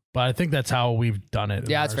 But I think that's how we've done it.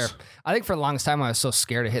 Yeah, that's fair. I think for the longest time I was so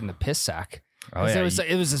scared of hitting the piss sack. Oh, yeah.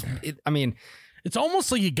 It was just, I mean, It's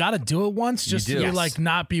almost like you got to do it once just You to do. Yes. like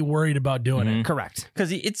not be worried about doing it. correct.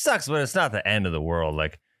 Because it sucks, but it's not the end of the world.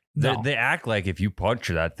 Like No. they act like if you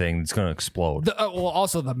puncture that thing, it's going to explode. Well,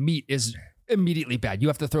 also the meat is immediately bad. You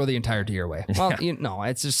have to throw the entire deer away. Well, no,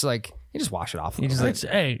 it's just like you just wash it off. a little bit.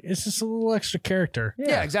 It's just a little extra character.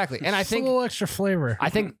 Yeah, exactly. And I Just a think little extra flavor. I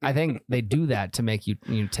think they do that to make you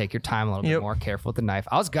take your time a little bit more careful with the knife.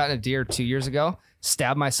 I was gutting a deer 2 years ago,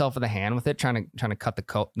 stabbed myself in the hand with it, trying to cut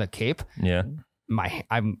the cape. Yeah.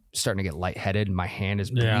 I'm starting to get lightheaded. My hand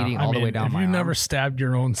is bleeding all the way down If my you arm. never stabbed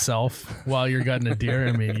your own self while you're gutting a deer,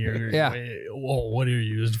 I mean, you're what are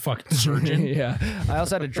you, a fucking surgeon? Yeah. I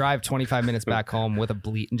also had to drive 25 minutes back home with a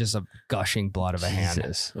bleed and just a gushing blood of a hand.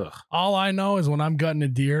 Jesus. All I know is when I'm gutting a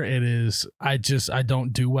deer, I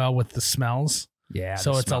don't do well with the smells. Yeah.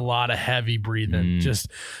 So the it's smell. a lot of heavy breathing.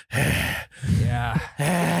 Just Yeah.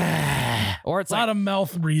 Or it's a lot like, of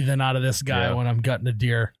mouth breathing out of this guy Yeah. when I'm gutting a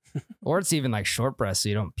deer. or it's even like short breath so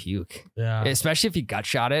you don't puke. Yeah. Especially if you gut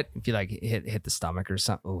shot it, if you like hit the stomach or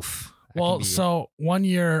something. Oof. That can Well, be- so one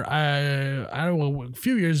year, I don't know, a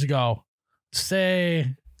few years ago,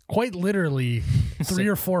 say quite literally 3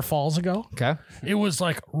 or 4 falls ago, okay. it was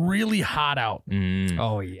like really hot out.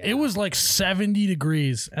 Oh yeah. It was like 70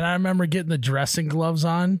 degrees. And I remember getting the dressing gloves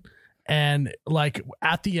on. And like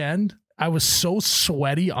at the end, I was so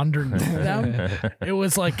sweaty underneath them. It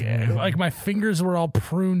was like my fingers were all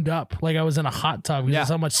pruned up. Like I was in a hot tub because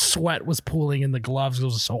Yeah. how much sweat was pooling in the gloves. It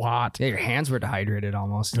was so hot. Yeah, your hands were dehydrated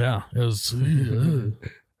almost. Yeah. It was.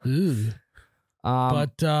 Ugh.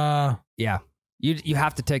 But Yeah. You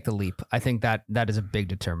have to take the leap. I think that is a big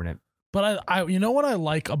determinant. But I you know what I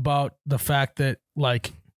like about the fact that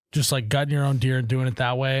like just like gutting your own deer and doing it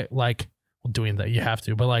that way, like well, doing that you have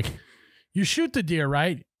to, but like you shoot the deer,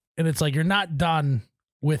 right? And it's like you're not done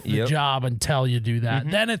with the job until you do that.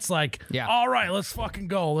 Then it's like, Yeah. all right, let's fucking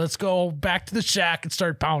go. Let's go back to the shack and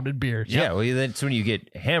start pounding beers. Yeah, well, that's when you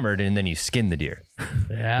get hammered and then you skin the deer.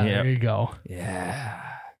 Yeah, there you go. Yeah.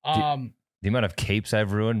 The amount of capes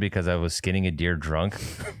I've ruined because I was skinning a deer drunk.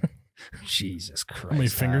 Jesus Christ. How many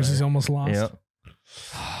fingers he's almost lost? Yeah.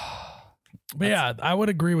 But yeah, I would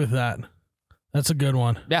agree with that. That's a good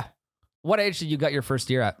one. Yeah. What age did you gut your first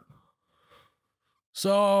deer at?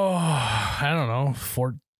 So I don't know,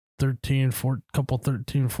 13,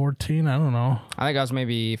 14. I don't know. I think I was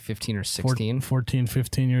maybe 15 or 16. 14,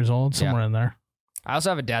 15 years old, somewhere in there. I also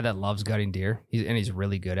have a dad that loves gutting deer. He's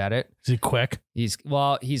really good at it. Is he quick? He's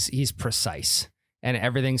precise and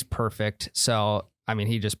everything's perfect. So, I mean,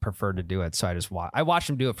 he just preferred to do it. So I watched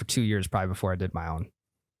him do it for 2 years probably before I did my own.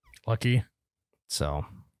 Lucky. So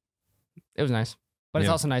it was nice. But it's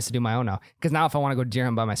Yeah. also nice to do my own now. Because now if I want to go deer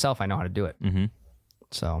hunt by myself, I know how to do it. Mm-hmm.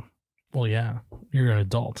 So Well, yeah, you're an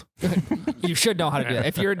adult. you should know how to do it.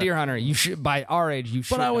 If you're a deer hunter, you should, by our age, you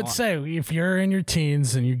should. But I would say if you're in your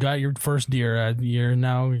teens and you got your first deer, you're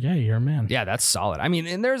now, you're a man. yeah, that's solid. I mean,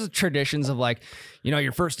 and there's traditions of like,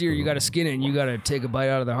 your first deer, you got to skin it and you got to take a bite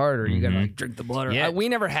out of the heart or you got to like drink the blood. Or, Yeah. we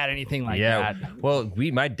never had anything like Yeah. that. Well,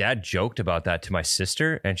 my dad joked about that to my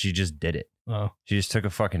sister, and she just did it. Oh. She just took a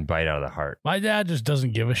fucking bite out of the heart. My dad just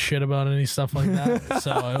doesn't give a shit about any stuff like that.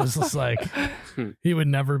 So it was just like, he would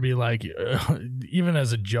never be like, even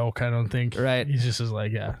as a joke, I don't think. Right. He just is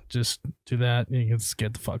like, yeah, just do that. And you can just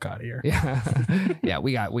get the fuck out of here. Yeah. Yeah,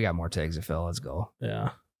 we got more tags to fill. Let's go. Yeah.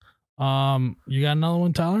 You got another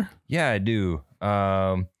one, Tyler? Yeah, I do.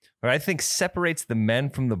 What I think separates the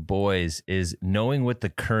men from the boys is knowing what the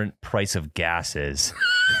current price of gas is.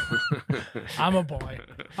 I'm a boy.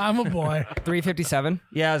 I'm a boy. 357.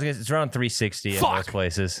 Yeah, I was gonna, it's around 360 in Fuck. most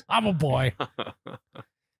places. I'm a boy.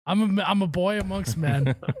 I'm a boy amongst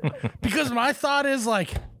men. Because my thought is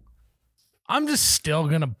like, I'm just still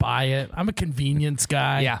gonna buy it. I'm a convenience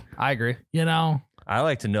guy. Yeah, I agree. You know? I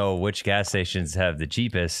like to know which gas stations have the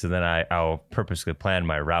cheapest, and then I'll purposely plan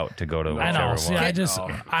my route to go to I whichever know. one. See, I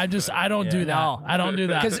don't do that. No. I don't do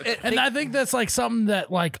that. 'Cause And I think that's like something that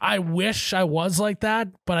like I wish I was like that,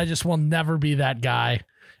 but I just will never be that guy.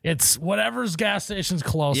 It's whatever's gas station's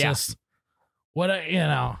closest.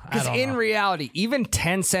 I Because don't in know. reality, even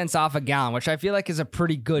 10 cents off a gallon, which I feel like is a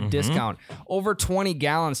pretty good discount, over 20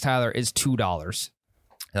 gallons, Tyler, is $2.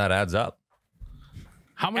 That adds up.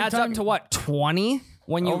 How many Adds up times to what, 20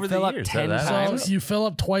 when you Over the fill up years, 10 that times? So you fill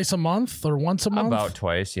up twice a month or once a month? About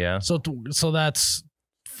twice, yeah. So that's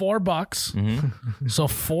 $4. Mm-hmm. So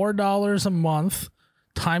 $4 a month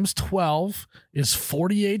times 12 is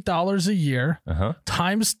 $48 a year. Uh-huh.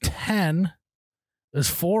 Times 10 is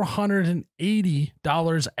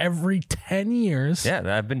 $480 every 10 years. Yeah,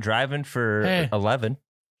 I've been driving for Hey. 11.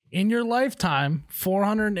 In your lifetime,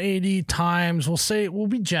 480 times, we'll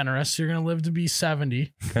be generous. You're going to live to be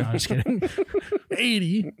 70. No, I'm just kidding.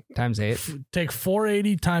 80. Times 8. Take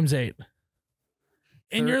 480 times 8.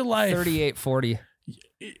 In your life. 38.40.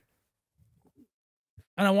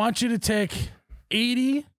 And I want you to take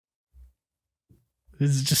 80.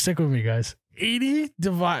 Just stick with me, guys. 80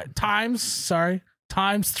 times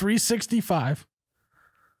 365.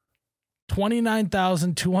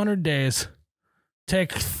 29,200 days.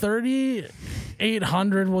 Take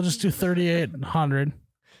 3,800. We'll just do 3,800.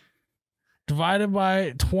 Divided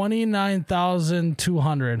by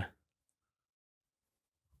 29,200.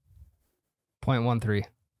 0.13.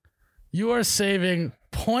 You are saving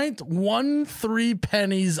 0.13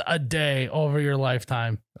 pennies a day over your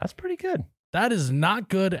lifetime. That's pretty good. That is not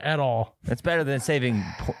good at all. That's better than saving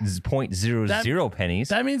 0.00 pennies.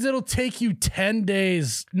 That means it'll take you 9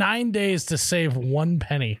 days to save 1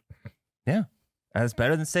 penny. Yeah. That's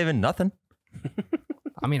better than saving nothing.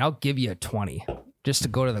 I mean, I'll give you a 20 just to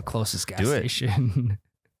go to the closest gas Do it. station.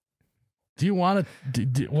 Do you want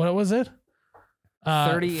to? What was it?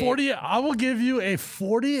 38. 40. I will give you a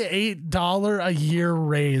 $48 a year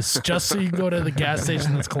raise just so you can go to the gas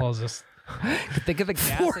station that's closest. Think of the gas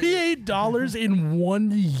station. $48 in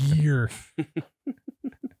 1 year.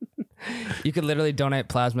 You could literally donate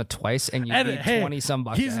plasma twice and you And need hey, 20 some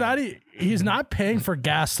bucks. He's a head. not. He's not paying for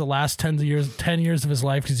gas the last 10 years of his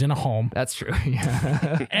life. He's in a home, That's true.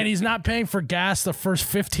 Yeah. and he's not paying for gas the first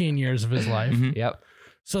 15 years of his life. Yep.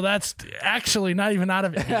 So that's actually not even out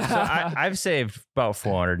of it. So I've saved about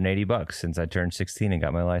 $480 since I turned 16 and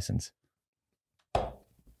got my license.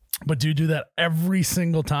 But do you do that every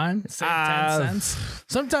single time? Save 10 cents?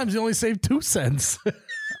 Sometimes you only save 2 cents.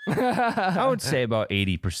 I would say about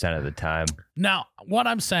 80% of the time. Now, what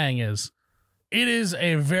I'm saying is, it is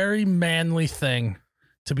a very manly thing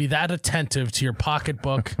to be that attentive to your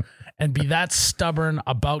pocketbook and be that stubborn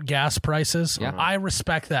about gas prices. Yeah. I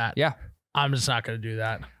respect that. Yeah. I'm just not going to do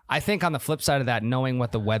that. I think on the flip side of that, knowing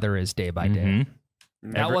what the weather is day by day. Mhm.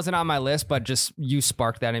 That wasn't on my list, but just you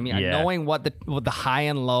sparked that in me. Yeah. Knowing what the high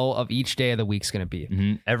and low of each day of the week's going to be.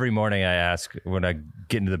 Mhm. Every morning I ask, when I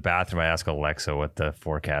get into the bathroom, I ask Alexa what the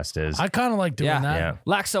forecast is. I kind of like doing Yeah. that. Yeah.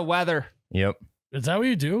 Lexa weather. Yep. Is that what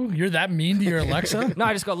you do? You're that mean to your Alexa? No,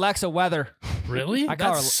 I just go Lexa weather. Really? I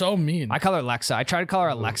call That's her- so mean. I call her Lexa. I try to call her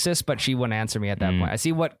Alexis, but she wouldn't answer me at that point. I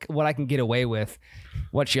see what I can get away with,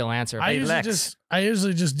 what she'll answer. I Hey, usually Lex.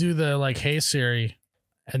 just do the like, hey Siri,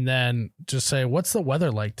 and then just say, "What's the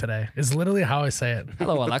weather like today?" Is literally how I say it.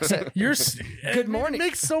 Hello, Alexa. Good morning. It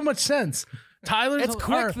makes so much sense. Tyler's It's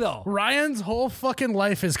quick, though. Ryan's whole fucking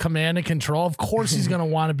life is command and control. Of course, he's gonna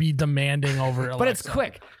want to be demanding over Alexa. But it's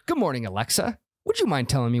quick. Good morning, Alexa. Would you mind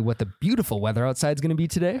telling me what the beautiful weather outside is going to be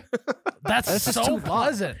today? That's just so too long.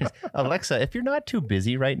 pleasant. Alexa, if you're not too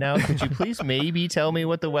busy right now, could you please maybe tell me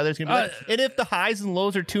what the weather's gonna be like? And if the highs and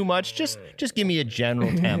lows are too much, just give me a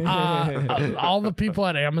general temp. All the people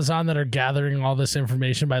at Amazon that are gathering all this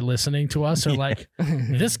information by listening to us are like,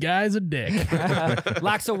 "This guy's a dick."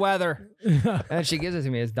 Alexa, weather. And she gives it to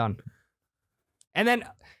me. It's done. And then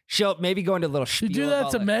she'll maybe go into a little spiel. You do that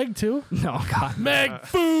about, to like, Meg too? No, God. Meg,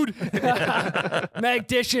 food. Meg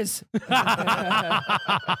dishes.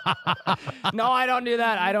 No, I don't do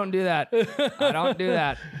that. I don't do that. I don't do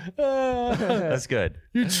that. That's good.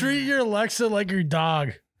 You treat your Alexa like your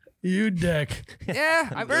dog. You dick.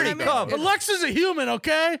 Yeah, Bernie, come. it- Alexa's a human,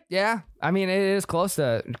 okay? yeah, I mean, it is close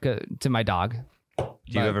to my dog. Do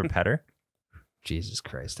you ever pet her? Jesus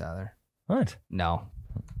Christ, Tyler. What? No.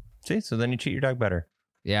 See, so then you treat your dog better.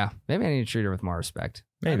 Yeah, maybe I need to treat her with more respect.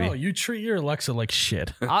 Maybe. No, you treat your Alexa like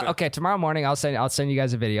shit. Okay, tomorrow morning I'll send you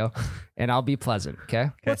guys a video, and I'll be pleasant.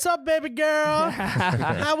 Okay. What's up, baby girl?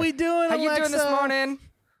 How we doing, How you doing this morning?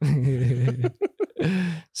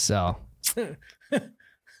 So,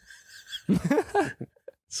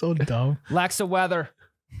 So dumb. Alexa weather,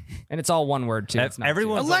 and it's all one word too. It's not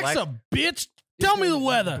Everyone- Alexa, bitch, tell me the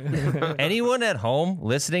weather. Anyone at home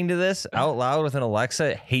listening to this out loud with an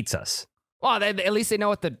Alexa hates us. Well, at least they know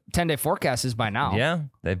what the 10-day forecast is by now. Yeah,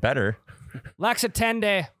 they better. Alexa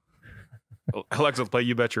 10-day. Alexa, play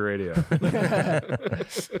You Bet Your Radio.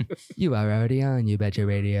 You are already on You Bet Your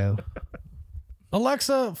Radio.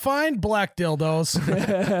 Alexa, find black dildos.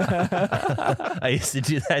 I used to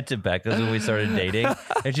do that to Becca when we started dating.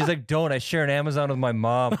 And she's like, don't, I share an Amazon with my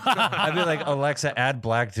mom. I'd be like, Alexa, add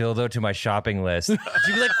black dildo to my shopping list.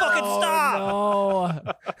 She'd be like, fucking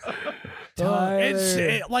stop. No.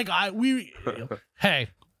 Hey,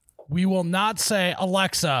 we will not say,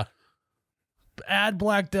 Alexa, add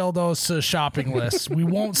black dildos to the shopping list. We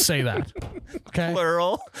won't say that. Okay.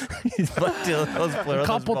 Plural. Black dildos, plural.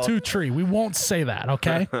 Couple two tree. We won't say that.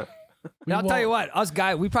 Okay. Now, I'll tell you what, us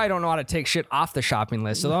guys, we probably don't know how to take shit off the shopping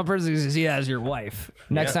list. So the only person who's see that is your wife.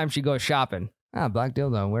 Next time she goes shopping, black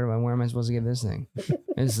dildo. Where am I supposed to get this thing?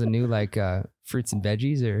 Is the new fruits and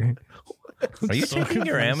veggies or? Are you taking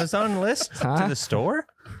your Amazon list to the store?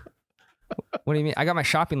 What do you mean? I got my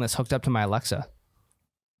shopping list hooked up to my Alexa.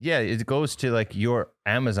 Yeah, it goes to like your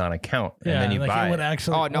Amazon account and Yeah, then you like buy it would it.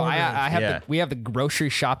 actually. Oh no, I have Yeah. we have the grocery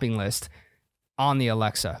shopping list on the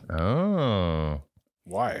Alexa Oh.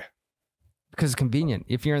 Why? because it's convenient.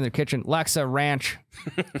 If you're in the kitchen, Alexa ranch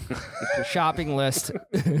shopping list.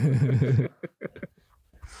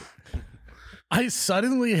 I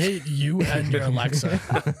suddenly hate you and your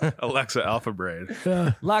Alexa. Alexa Alpha Brain.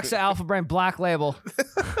 Alexa Alpha Brain Black Label.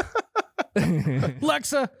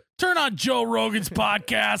 Alexa, turn on Joe Rogan's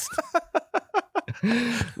podcast.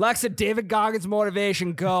 Alexa David Goggins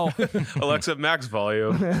Motivation Go. Alexa Max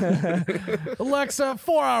Volume. Alexa,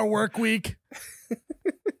 4-hour work week.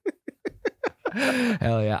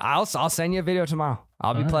 Hell yeah! I'll send you a video tomorrow.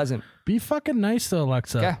 I'll be pleasant. Be fucking nice to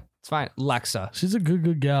Alexa. Okay, it's fine. Alexa, She's a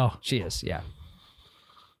good gal. she is. Yeah.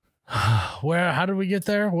 How did we get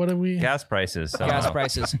there? What did we? Gas prices. Gas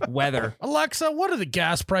prices, weather. Alexa, what are the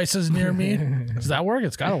gas prices near me? Does that work?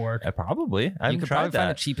 It's got to work. Probably. I You haven't could tried probably find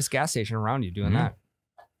the that. cheapest gas station around you doing that.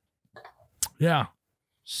 Yeah.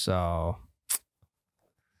 So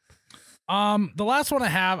The last one I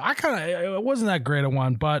have, it wasn't that great a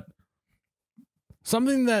one, but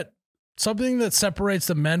something that separates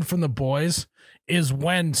the men from the boys is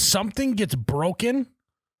when something gets broken,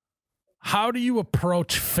 how do you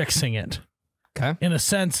approach fixing it? okay. In a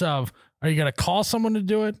sense of, are you going to call someone to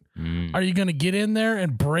do it? Are you going to get in there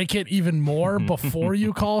and break it even more before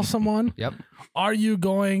you call someone? Yep. Are you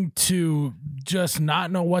going to just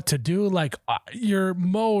not know what to do? Like your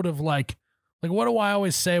mode of like what do I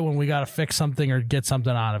always say when we got to fix something or get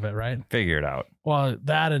something out of it, right? Figure it out. Well,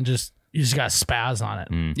 that and you just got to spaz on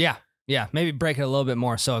it. Yeah. Yeah. Maybe break it a little bit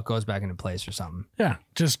more so it goes back into place or something. Yeah,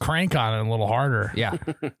 just crank on it a little harder, Yeah.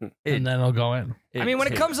 and then it'll go in. I mean, when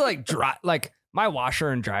it comes to like my washer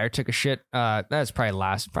and dryer took a shit. That's probably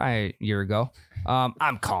a year ago.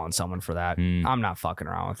 I'm calling someone for that. I'm not fucking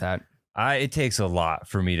around with that. It takes a lot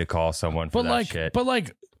for me to call someone for that shit.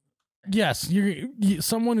 Yes, you're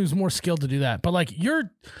someone who's more skilled to do that. But like you're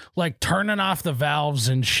like turning off the valves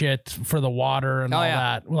and shit for the water and all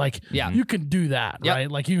that. Like you can do that, right?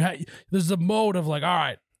 Like there's the mode of like, all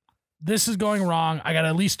right, this is going wrong. I got to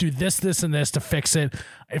at least do this, this, and this to fix it.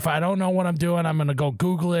 if I don't know what I'm doing, I'm gonna go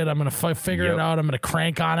Google it. I'm gonna figure Yep. it out. I'm gonna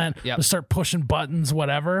crank on it. Yep. Just start pushing buttons,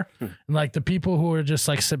 whatever. And like the people who are just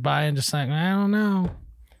like sit by and just like, I don't know.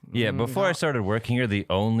 Yeah, before I started working here, the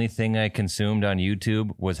only thing I consumed on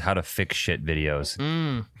YouTube was how to fix shit videos.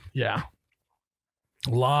 Yeah. A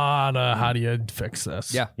lot of how do you fix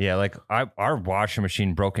this? Yeah. Yeah, like our washing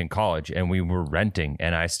machine broke in college and we were renting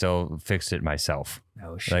and I still fixed it myself.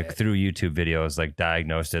 Oh shit. Like through YouTube videos, like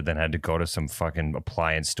diagnosed it, then had to go to some fucking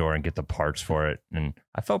appliance store and get the parts for it. And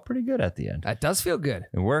I felt pretty good at the end. That does feel good.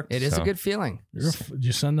 It worked. It is so a good feeling. Did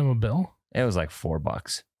you send them a bill? It was like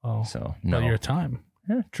 $4. Oh, So no. no. Your time.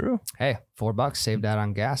 Yeah, true. Hey, $4 saved that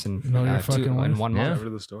on gas and No, you're fucking in lying. 1 Yeah. month. Over to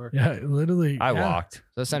the store. Yeah, literally. I yeah. walked.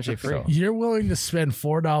 So essentially free. So- You're willing to spend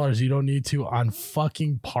 $4 you don't need to on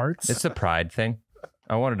fucking parts? It's a pride thing.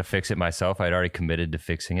 I wanted to fix it myself. I'd already committed to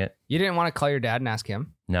fixing it. You didn't want to call your dad and ask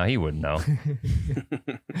him? No, he wouldn't know.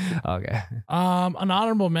 Okay. An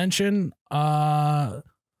honorable mention,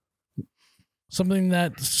 something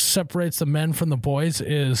that separates the men from the boys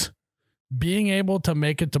is being able to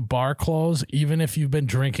make it to bar close, even if you've been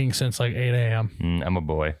drinking since like 8 a.m. I'm a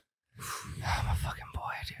boy. I'm a fucking boy,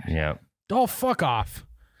 dude. Yeah. Oh, fuck off.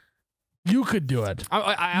 You could do it.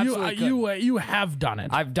 I absolutely could. You have done it.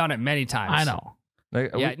 I've done it many times. I know.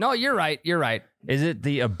 Like, Yeah, no, you're right. You're right. is it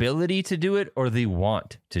the ability to do it or the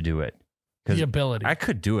want to do it? The ability. I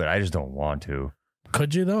could do it. I just don't want to.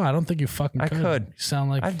 Could you though? I don't think you fucking I could. could. You sound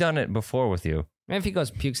like I've done it before with you. Maybe if he goes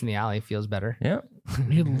pukes in the alley, feels better. Yeah.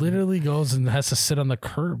 he literally goes and has to sit on the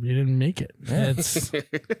curb. You didn't make it. It's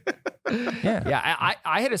Yeah. Yeah,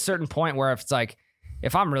 I hit a certain point where if it's like,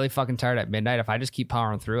 if I'm really fucking tired at midnight, if I just keep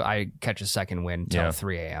powering through, I catch a second wind till Yeah.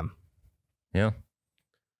 3 a.m. Yeah.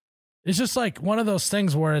 It's just like one of those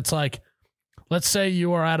things where it's like, let's say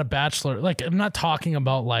you are at a bachelor. Like, I'm not talking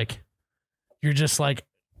about like you're just like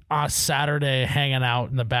on a Saturday hanging out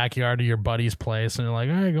in the backyard of your buddy's place and you're like,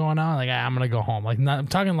 hey, going on? Like, I'm going to go home. Like, I'm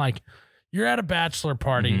talking like you're at a bachelor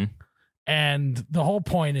party Mhm. and the whole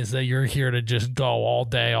point is that you're here to just go all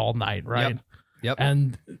day, all night, right? Yep.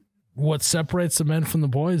 And what separates the men from the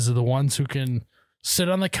boys are the ones who can sit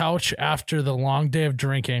on the couch after the long day of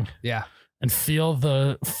drinking Yeah. and feel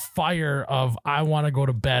the fire of I want to go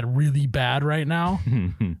to bed really bad right now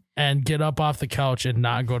and get up off the couch and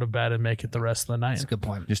not go to bed and make it the rest of the night. That's a good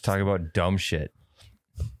point. Just talk about dumb shit.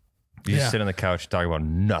 You Yeah. just sit on the couch and talk about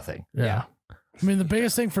nothing. Yeah. I mean, the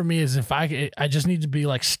biggest thing for me is if I just need to be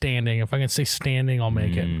like standing. If I can stay standing, I'll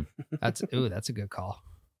make it. Mm. That's a good call.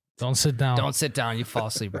 Don't sit down. Don't sit down. You fall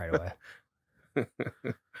asleep right away.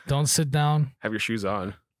 Don't sit down. Have your shoes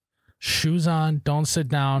on. Shoes on. Don't sit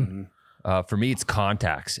down. For me, it's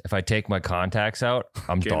contacts. If I take my contacts out,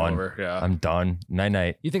 I'm Game done. over. Yeah. I'm done. Night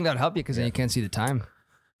night. You think that would help you because then you can't see the time.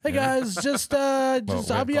 Hey guys, just we I'll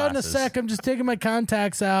have be out in a glasses. sec. I'm just taking my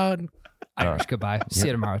contacts out. Irish goodbye. See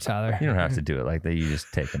you tomorrow, Tyler. You don't have to do it like that. You just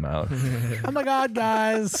take them out. Oh my god,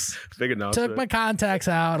 guys! Big announcement. Took my contacts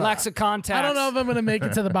out. Alexa contacts. I don't know if I'm gonna make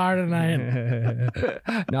it to the bar tonight.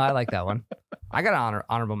 No, I like that one. I got an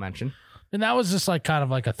honorable mention. And that was just like kind of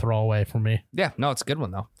like a throwaway for me. Yeah, no, it's a good one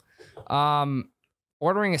though.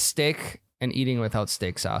 Ordering a steak and eating without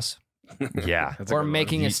steak sauce, Yeah. That's a or good one.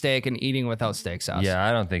 making a steak and eating without steak sauce. Yeah,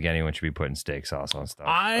 I don't think anyone should be putting steak sauce on stuff.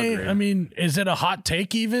 I mean, is it a hot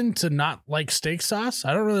take even to not like steak sauce?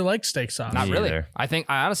 I don't really like steak sauce. Not Me really. either. I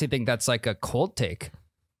honestly think that's like a cold take.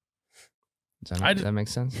 Does that make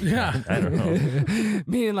sense? Yeah. I don't know.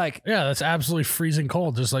 Meaning like, Yeah, that's absolutely freezing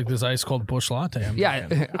cold, just like this ice cold bush latte. I'm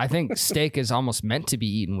drinking. yeah, I think steak is almost meant to be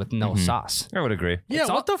eaten with no sauce. I would agree. Yeah,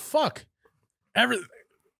 what the fuck?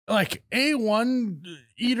 Like A1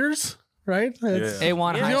 eaters, right? It's- Yeah.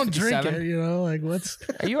 A1 You Heinz don't drink 57. it, you know, like what's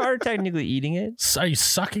You are technically eating it. are you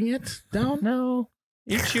sucking it down? No.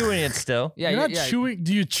 You're chewing it still. Yeah, You're not yeah. chewing.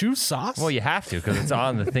 Do you chew sauce? Well, you have to because it's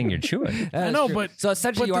on the thing you're chewing. That I is know, true. but so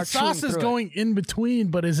essentially you the are sauce chewing is through it. going in between,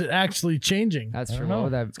 but is it actually changing? That's I true. don't know. What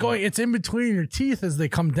would that- It's going. It's in between your teeth as they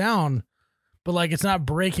come down, but like it's not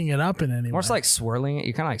breaking it up in any way. More so like swirling it.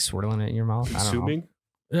 You're kind of like swirling it in your mouth. I don't know. Consuming.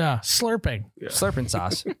 yeah, slurping. Yeah. Slurping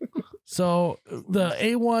sauce. So the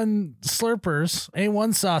A1 slurpers,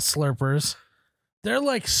 A1 sauce slurpers, they're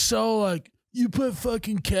like so like you put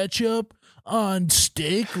fucking ketchup on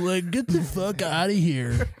steak. Like get the fuck out of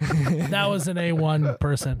here. That was an A1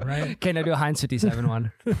 person, right? Okay, now do a Heinz 57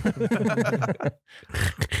 one.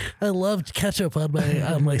 I love ketchup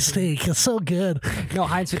on my steak. It's so good. No,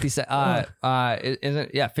 Heinz 57.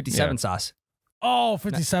 Isn't yeah 57 Yeah. sauce. Oh,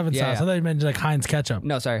 57 Yeah, sauce. yeah. I thought you meant like Heinz ketchup.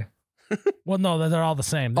 No, sorry. Well, no, they're all the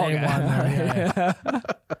same. The Okay. A1.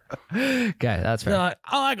 Yeah. Okay, that's They're fair. like,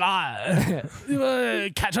 oh my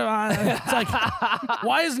god, ketchup on. It's like,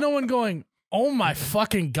 why is no one going? Oh my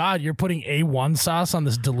fucking God, you're putting A1 sauce on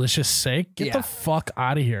this delicious steak? Get Yeah. the fuck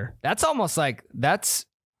out of here. That's almost like that's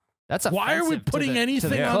Why are we offensive to putting the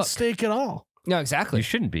anything on cook. steak at all? No, You exactly.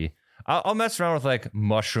 shouldn't be. I'll mess around with like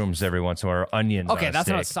mushrooms every once in a while, or onions. Okay, on a that's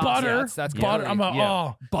steak. not sauce. Butter, Yeah, that's butter. I'm a, Yeah.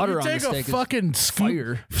 oh, Butter you on the take steak a is fucking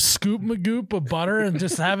scoop magoop of butter and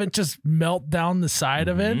just have it just melt down the side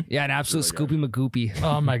of it. Yeah, an absolute scoopy magoopy.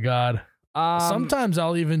 Oh my God. Sometimes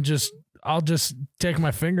I'll just take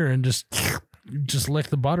my finger and just lick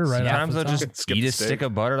the butter right Sometimes off I'll the just top. Skip eat the a steak. stick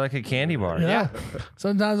of butter like a candy bar. Yeah.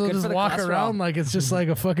 Sometimes I'll Good just for the walk cholesterol. around like it's just like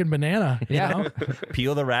a fucking banana. You Yeah. know?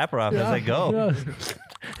 Peel the wrapper off as I go.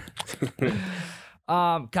 Yeah.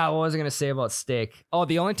 God, what was I gonna say about steak? Oh,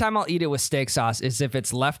 the only time I'll eat it with steak sauce is if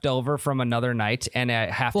it's left over from another night and I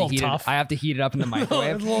have to Little heat tough. it. I have to heat it up in the It's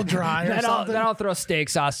microwave. a little dry or then something. I'll throw steak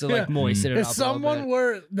sauce to like Yeah. moisten it If up. someone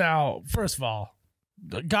were now, first of all,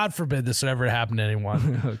 God forbid this would ever happen to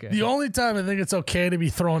anyone. okay. The only time I think it's okay to be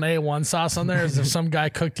throwing A1 sauce on there is if some guy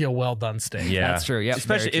cooked you a well done steak. Yeah, That's true. Yep,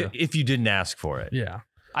 especially very true. if you didn't ask for it. Yeah.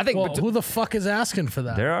 I think Well, who the fuck is asking for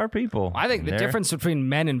that? There are people. I think the there. difference between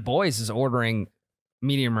men and boys is ordering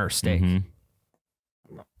medium rare steak. Mhm.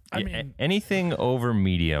 I Yeah, mean, anything over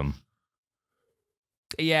medium.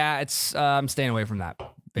 Yeah, it's I'm staying away from that.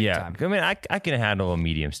 Big Yeah, time. I mean, I can handle a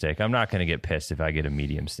medium steak. I'm not going to get pissed if I get a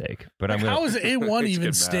medium steak, but I'm going how is A1 Makes even you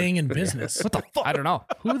mad. staying in business? What the fuck? I don't know.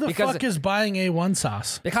 Who the Because- fuck is buying A1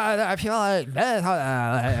 sauce? Because I feel like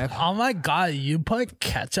Oh my God, you put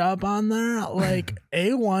ketchup on there? Like,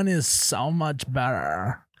 A1 is so much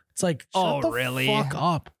better. It's like, shut Oh, the really? fuck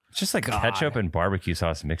up. It's just like ketchup and barbecue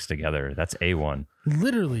sauce mixed together. That's A1.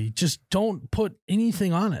 Literally, just don't put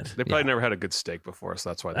anything on it. They probably never had a good steak before, so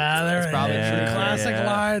that's why. They do There that. it probably is. true. Classic Yeah.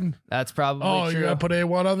 line. that's probably Oh, true. you gotta put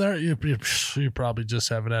A1 on there? You probably just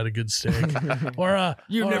haven't had a good steak. Or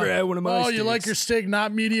You've or, never had one of my Oh, you like steaks. your steak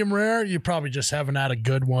not medium rare? You probably just haven't had a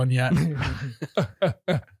good one yet.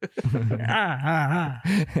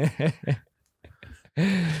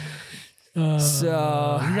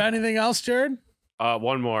 So- you got anything else, Jared?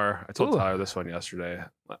 One more. I told Ooh. Tyler this one yesterday.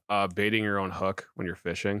 Baiting your own hook when you're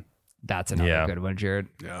fishing. That's another Yeah. good one, Jared.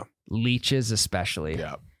 Yeah. Leeches, especially.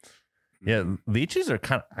 Yeah. Yeah, leeches are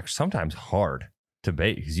kind of sometimes hard to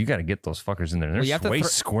bait because you got to get those fuckers in there. They're Well, you have to way thro-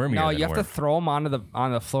 squirmier. No, than you have to we're- throw them on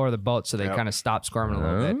the floor of the boat so they Yep. kind of stop squirming a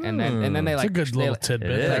little bit, and then they It's like a good they, little like-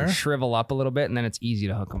 tidbit it is. there. like shrivel up a little bit, and then it's easy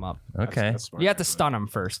to hook them up. Okay. That's smart. You have to stun them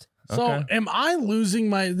first. So, Okay. am I losing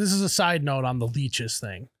my? This is a side note on the leeches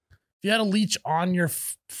thing. If you had a leech on your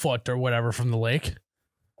foot or whatever from the lake,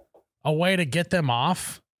 a way to get them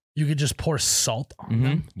off, you could just pour salt on Mhm.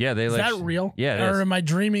 them. Yeah, they Is like. that real? Yeah, it or is. am I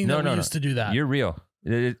dreaming No, that no, we no. used to do that? You're real.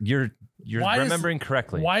 You're Why is- remembering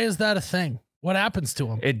correctly. Why is that a thing? What happens to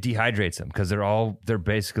them? It dehydrates them because they're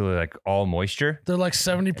basically like all moisture. They're like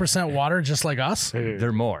 70% water, just like us.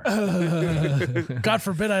 They're more. God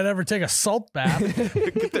forbid I'd ever take a salt bath.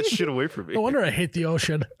 Get that shit away from me. No wonder I hate the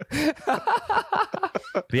ocean.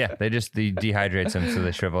 But yeah, they dehydrates them so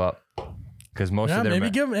they shrivel up. Because most Yeah, of their maybe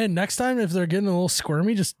give them. And next time, if they're getting a little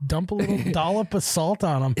squirmy, just dump a little dollop of salt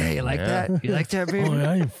on them. Hey, you like Yeah. that? You like that, baby? Oh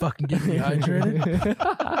yeah, you fucking get dehydrated.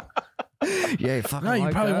 Yeah, you fucking No, you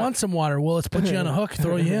like probably that? want some water. Well, let's put you on a hook,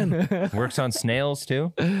 throw you in. works on snails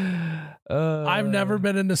too. I've never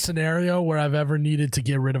been in a scenario where I've ever needed to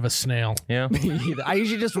get rid of a snail. Yeah. I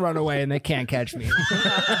usually just run away and they can't catch me.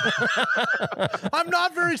 I'm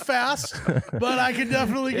not very fast, but I can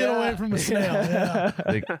definitely get away from a snail. Yeah.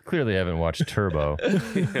 They clearly haven't watched Turbo.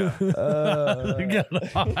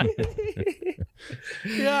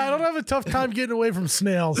 Yeah, I don't have a tough time getting away from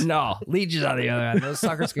snails. No, leeches on the other end. Those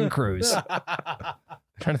suckers can cruise.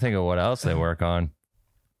 Trying to think of what else they work on.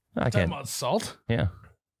 I Talking can't. about salt. Yeah.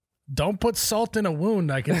 Don't put salt in a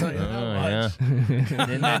wound. I can tell you that Oh, much. yeah.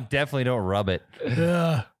 And then definitely don't rub it.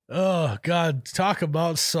 Yeah. Oh God, talk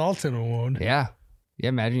about salt in a wound. Yeah. Yeah,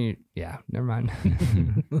 imagine you. Yeah, never mind.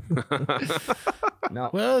 No.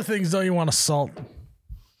 What other things don't you want to salt?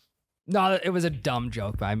 No, it was a dumb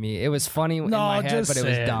joke by me. It was funny in No, my head, just but it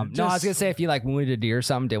was say it. dumb. No, I was Just- going to say if you like wounded a deer or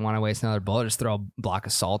something, didn't want to waste another bullet, just throw a block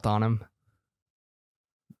of salt on him.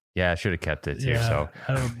 Yeah, I should have kept it too. Yeah. So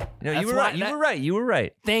I don't- no, That's you were why right. You that- were right. You were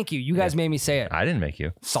right. Thank you. You guys made me say it. I didn't make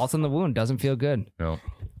you. Salt in the wound doesn't feel good. No.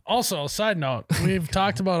 Also, side note, we've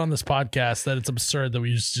talked about on this podcast that it's absurd that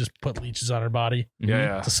we just put leeches on our body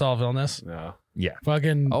Yeah, to solve illness. yeah. Yeah.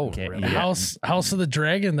 Fucking Oh, Okay, really? yeah. House of the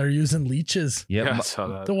Dragon, they're using leeches. Yep. Yeah, I saw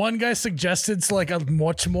that. The one guy suggested like a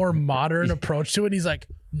much more modern approach to it. He's like,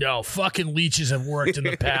 No, fucking leeches have worked in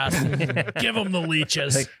the past. Give them the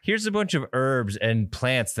leeches. Like, here's a bunch of herbs and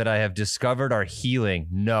plants that I have discovered are healing.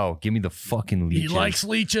 No, give me the fucking He leeches. likes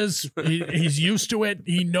leeches. He's used to it.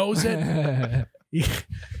 He knows it. He-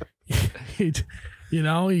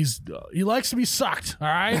 he likes to be sucked. All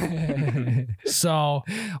right. So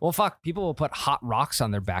Well, fuck. People will put hot rocks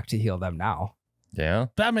on their back to heal them now. Yeah.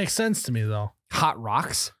 that makes sense to me, though. Hot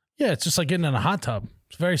rocks? Yeah, it's just like getting in a hot tub.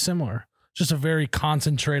 It's very similar. Just a very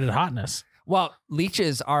concentrated hotness. Well,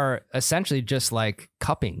 leeches are essentially just like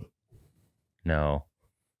cupping No.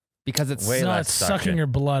 because it's Way No, less it's suction. sucking your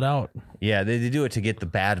blood out. Yeah, they do it to get the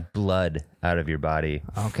bad blood out of your body.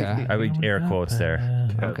 okay. I would air quotes there.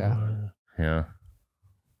 Okay. Yeah.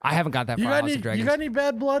 I haven't got that You far. got House any? of Dragons. You got any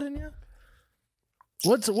bad blood in you?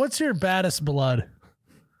 What's your baddest blood?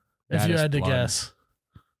 If you Baddest had to blood. guess.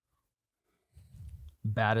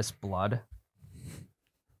 Baddest blood?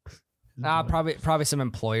 Probably some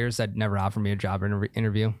employers that never offered me a job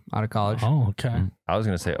interview out of college. Oh, okay. I was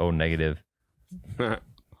going to say O negative.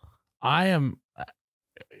 I am.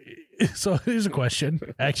 So here's a question,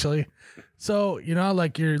 actually. So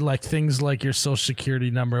like your like things like your social security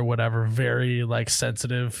number, whatever, very like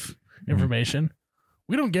sensitive information.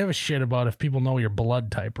 We don't give a shit about if people know your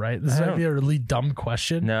blood type, right? This I might be a really dumb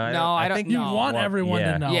question. No, I don't- You No. want everyone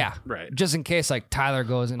yeah. to know. Yeah. Right. Just in case like Tyler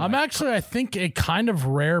goes and I'm actually, I think, a kind of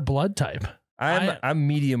rare blood type. I'm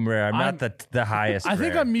medium rare. I'm not the highest. I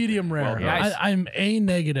think rare. I'm medium rare. Well, nice. I'm A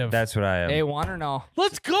negative. That's what I am. A1 or no?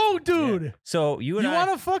 Let's go, dude. So you and You I,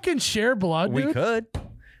 want to fucking share blood, we dude? could.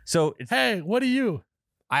 So it's, Hey, what are you?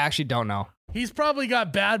 I actually don't know. He's probably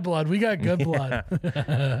got bad blood. We got good blood.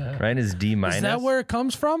 Ryan is D minus. Is that where it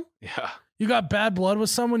comes from? Yeah. You got bad blood with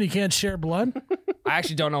someone, you can't share blood? I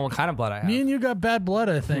actually don't know what kind of blood I have. Me and you got bad blood,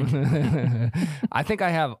 I think. I think I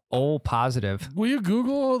have O positive. Will you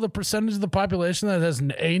Google the percentage of the population that has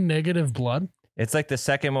A negative blood? It's like the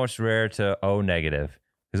second most rare to O negative.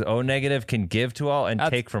 Because O negative can give to all and That's-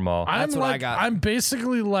 take from all. That's what I got. I'm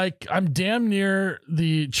basically like, I'm damn near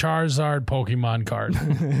the Charizard Pokemon card.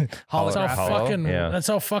 That's how Hollow? fucking, Yeah. that's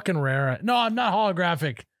how fucking rare. No, I'm not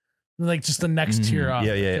holographic. Like just the next tier up.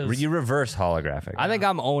 Yeah, yeah. 'cause You reverse holographic. I think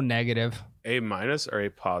I'm O negative. A minus or A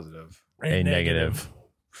positive? A negative.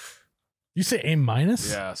 You say A minus?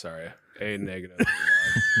 Yeah, sorry. A negative.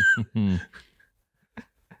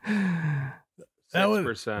 That would-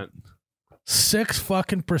 6%. 6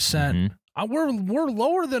 fucking percent. We're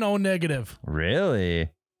lower than O negative. Really?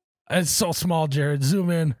 It's so small, Jared. Zoom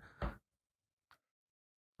in.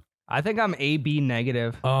 I think I'm AB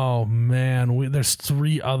negative. Oh man, there's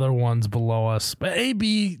 3 other ones below us. But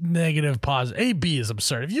AB negative positive. AB is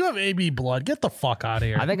absurd. If you have AB blood, get the fuck out of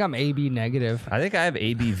here. I think I'm AB negative. I think I have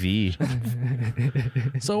ABV.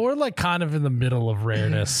 So we're like kind of in the middle of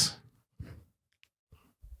rareness.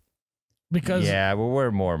 Because Yeah, well, we're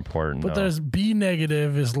more important. but though. there's B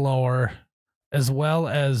negative is lower, as well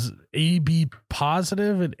as AB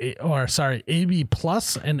positive and AB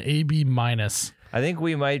plus and AB minus. I think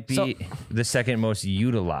we might be So- the second most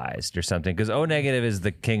utilized or something because O negative is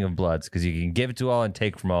the king of bloods because you can give to all and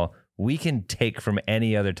take from all. We can take from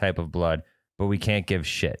any other type of blood, but we can't give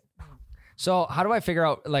shit. So how do I figure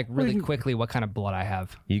out like really quickly what kind of blood I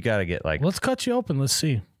have? You got to get like, Let's cut you open. Let's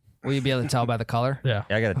see. Will you be able to tell by the color? Yeah,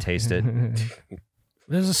 I got to taste it.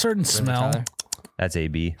 there's a certain smell. Tyler? That's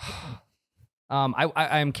AB.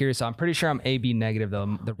 I am curious. I'm pretty sure I'm AB negative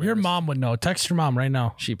though. The Your rarest. mom would know. Text your mom right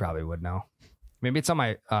now. She probably would know. Maybe it's on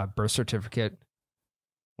my birth certificate.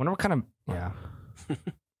 Wonder what kind of yeah.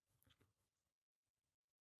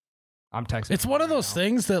 I'm texting. It's one of those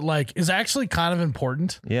things that like is actually kind of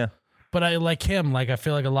important. Yeah. But I like him. Like I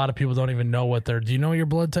feel like a lot of people don't even know what do you know what your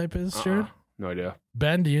blood type is, Jared? No idea.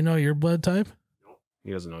 Ben, do you know your blood type?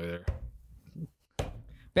 He doesn't know either.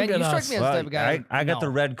 Ben, Look you at strike us. me as the Well, type of guy. I got the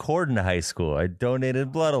red cord in high school. I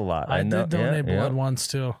donated blood a lot. I know, did donate yeah, blood yeah. once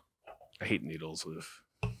too. I hate needles. With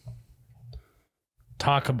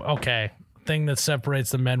Talk about okay. Thing that separates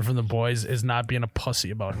the men from the boys is not being a pussy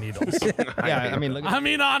about needles. Yeah, I mean, look I at,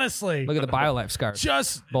 mean, honestly, look at the BioLife scars.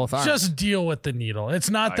 just Both arms. just deal with the needle. It's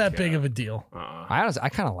not I that big can't. of a deal. I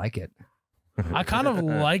kind of like it. I kind of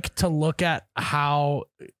like to look at how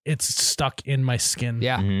it's stuck in my skin.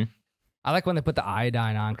 Yeah, Mhm. I like when they put the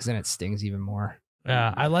iodine on because then it stings even more.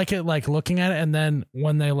 Yeah, I like it like looking at it and then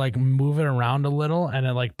when they like move it around a little and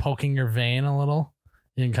it like poking your vein a little,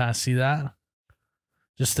 you can kind of see that.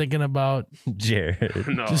 Just thinking about Jared. no, just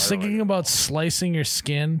I don't thinking like about slicing your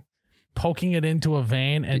skin, poking it into a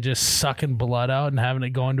vein and just sucking blood out and having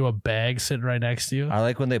it go into a bag sitting right next to you. I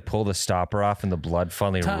like when they pull the stopper off and the blood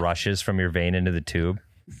finally Ti- rushes from your vein into the tube.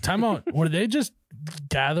 Time out. Were they just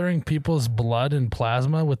gathering people's blood and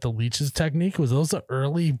plasma with the leeches technique? Was those the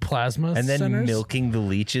early plasma And then centers? milking the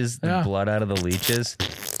leeches, the Yeah. blood out of the leeches.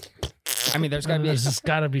 I mean, there's got to be. There's just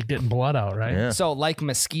got to be getting blood out, right? Yeah. So, like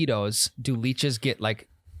mosquitoes, do leeches get like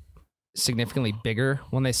significantly bigger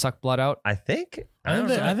when they suck blood out? I think.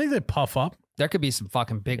 I think they puff up. There could be some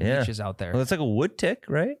fucking big Yeah. leeches out there. Well, it's like a wood tick,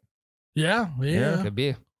 right? Yeah. Could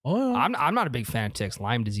be. Oh, yeah. I'm not a big fan of ticks,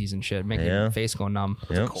 Lyme disease and shit, making Yeah. your face go numb.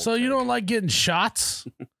 Yeah. So you don't like getting shots,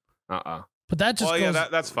 Uh-uh. but that just Well, goes. yeah,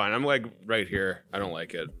 that's fine. I'm like right here. I don't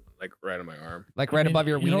like it. Like right on my arm. Like right above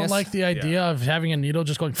your You weenus. don't like the idea of having a needle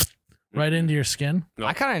just going right into your skin. No.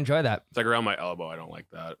 I kind of enjoy that. It's like around my elbow. I don't like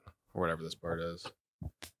that. Or whatever this part is.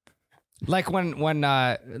 Like when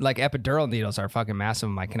like epidural needles are fucking massive.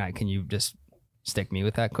 I'm like, can you just stick me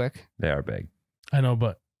with that quick? They are big. I know,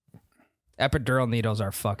 but Epidural needles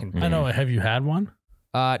are fucking. I know. Have you had one?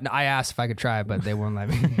 No, I asked if I could try, but they wouldn't let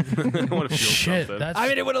me. I want to feel Shit, something. that's I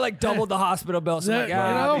mean, it would have like doubled the hospital bill. So That- like, you know,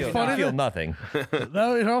 I'll be funny I feel fine. nothing.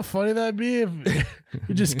 no, you know how funny that'd be if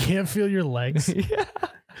you just can't feel your legs.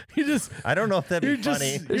 You just I don't know if that'd you're be just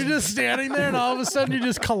funny. you're just standing there and all of a sudden you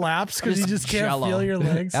just collapse because you just can't jello. feel your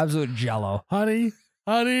legs. Absolute jello. honey.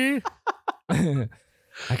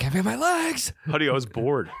 I can't feel my legs. Honey, I was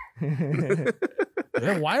bored.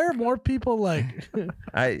 Yeah, why are more people like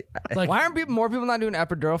I like Why aren't more people not doing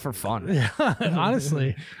epidural for fun?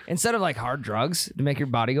 honestly Instead of like hard drugs to make your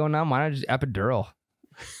body go numb, why not just epidural?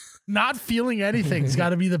 not feeling anything's got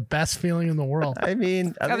to be the best feeling in the world. I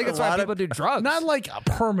mean, I think that's why people do drugs. Not like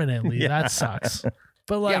permanently. That sucks.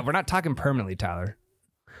 But like Yeah, we're not talking permanently, Tyler.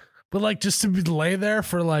 but like just to be lay there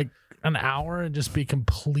for like an hour and just be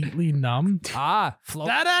completely numb. Float.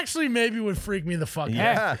 That actually maybe would freak me the fuck out.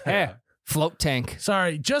 Yeah. Hey, float tank.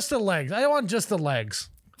 Sorry, just the legs. I want just the legs.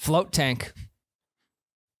 Float tank.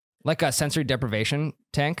 Like a sensory deprivation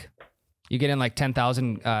tank. You get in like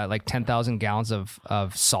 10,000 gallons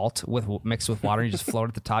of salt mixed with water and you just float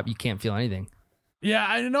at the top. You can't feel anything. Yeah,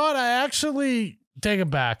 I you know what? I actually take it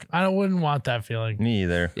back. I wouldn't want that feeling. Me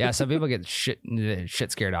either. Yeah, some people get shit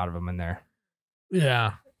scared out of them in there.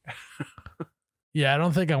 Yeah. Yeah, I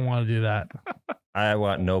don't think I want to do that. I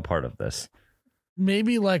want no part of this.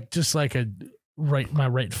 Maybe like just like my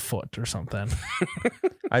right foot or something.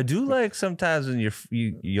 I do like sometimes when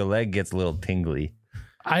your leg gets a little tingly.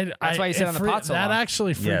 That's why you sit on the pot so That long.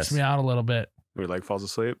 actually freaks Yes. me out a little bit. Your leg falls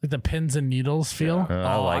asleep. Like the pins and needles feel.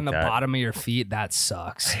 I like on the that. bottom of your feet, that I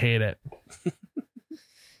sucks. hate it.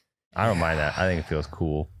 I don't mind that. I think it feels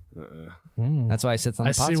cool. Mm. That's why he sits on the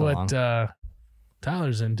I pot see so what long.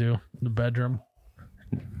 Tyler's into in the bedroom.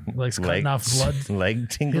 He likes cutting off blood. Leg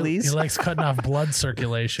He tinglies. likes cutting off blood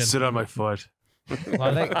circulation. Sit on my foot. A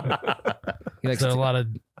lot of, He likes is there a lot of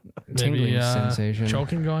tingling maybe sensation.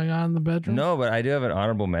 choking going on in the bedroom? No, but I do have an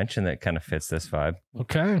honorable mention that kind of fits this vibe.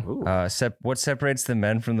 Okay. What separates the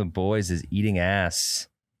men from the boys is eating ass.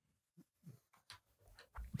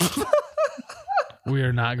 We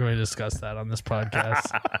are not going to discuss that on this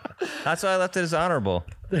podcast. That's why I left it as honorable.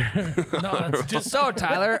 No, that's just So,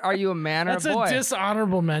 Tyler, are you a man or that's a boy? a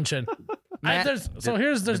dishonorable mention. There's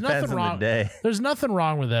Depends nothing on the wrong. day. There's nothing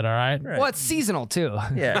wrong with it. All right. Well, it's seasonal too.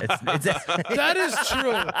 Yeah, it's That is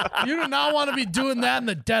true. You do not want to be doing that in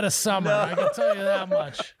the dead of summer. I can tell you that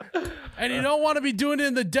much. And you don't want to be doing it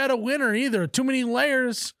in the dead of winter either. Too many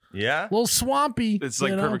layers. yeah. A little swampy. It's like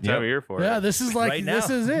you know? perfect time of year for it. Yeah, this is like Right this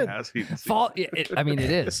now. is it. Ass eating season. Fall. I mean, it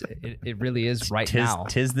is. It really is right now.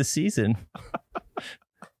 Tis the season.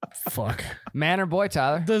 Fuck. Man or boy,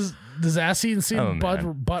 Tyler? Does ass eating scene Oh,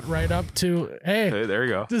 man. butt right up to hey? Hey, there you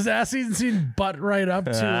go. Does ass eating scene butt right up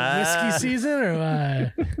to whiskey season or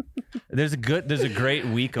what? There's a great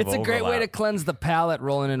week of It's a great way to overlap. cleanse the palate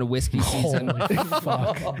rolling into whiskey season. Holy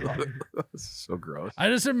fuck. This is so gross. I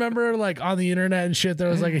just remember like on the internet and shit, there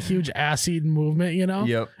was like a huge ass eating movement, you know?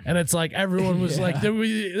 Yep. And it's like everyone was like, there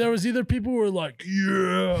was either people who were like,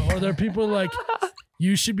 yeah, or there are people like,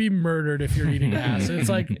 you should be murdered if you're eating ass. And it's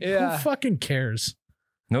like, Yeah. who fucking cares?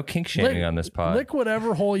 No kink shaming Lick- on this pod. Lick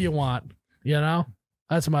whatever hole you want, you know?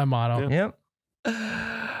 That's my motto. Yep.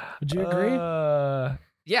 Would you agree?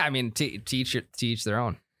 Yeah, I mean, to each their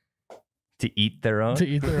own. To eat their own. To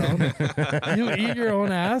eat their own. You eat your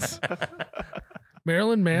own ass?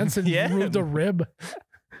 Marilyn Manson Yeah. removed a rib.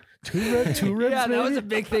 Two ribs, Yeah, that was maybe? a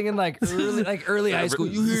big thing in like early high school.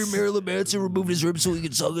 You hear Marilyn Manson removed his ribs so he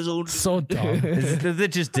could suck his own. So dumb. That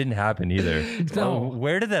just didn't happen either. No. Oh,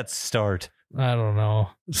 where did that start? I don't know.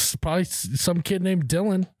 It's probably some kid named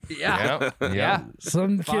Dylan. Yeah, Yep. yeah.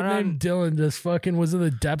 Some kid Fun on- named Dylan just fucking was in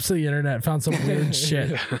the depths of the internet, found some weird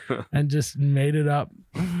shit, and just made it up.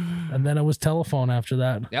 And then it was telephone after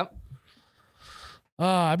that. Yep.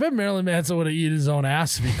 I bet Marilyn Manson would have eaten his own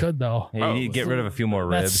ass if he could, though. Hey, you need to get rid of a few more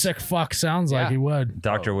That ribs. sick fuck sounds like Yeah. he would.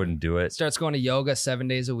 Doctor wouldn't do it. Starts going to yoga 7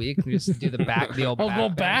 days a week. Just do the old I'll back go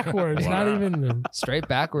bend. backwards, not even. Straight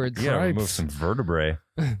backwards. Yeah, remove Cripes. some vertebrae.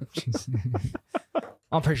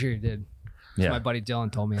 I'm pretty sure you did. Yeah. My buddy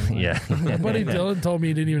Dylan told me. Anyway. Yeah. My buddy Dylan told me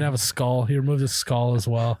he didn't even have a skull. He removed his skull as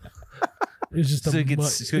well. It was just So he could, mu-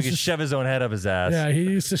 so he it's could just- shove his own head up his ass. Yeah, he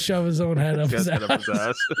used to shove his own head up Gets his head up his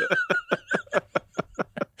ass. ass.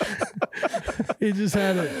 He just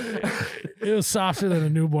had it. It was softer than a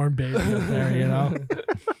newborn baby up there, you know.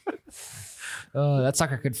 Oh, that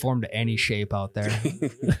sucker could form to any shape out there.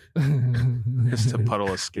 Just a puddle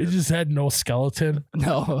of He skin. just had no skeleton.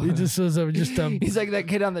 No. He just was just a. He's like that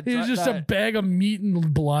kid on the. He was just a bag of meat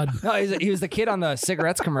and blood. No, he was the kid on the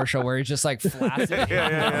cigarettes commercial where he's just like flaccid.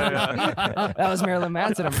 Yeah. That was Marilyn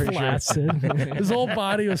Manson, I'm pretty sure. Flaccid. His whole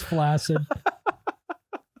body was flaccid.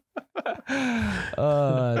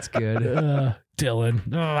 Oh, that's good. Dylan.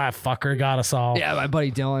 Oh, that fucker got us all. Yeah, my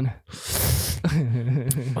buddy Dylan.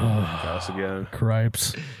 Us again.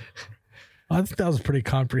 Cripes. I think that was a pretty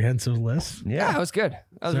comprehensive list. Yeah, that was good. That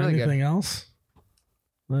was Is there really anything good. else?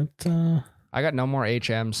 That I got no more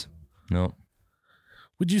HMs. No.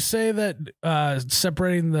 would you say that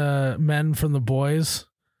separating the men from the boys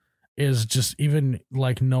is just even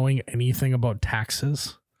like knowing anything about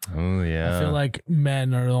taxes? Oh, yeah. I feel like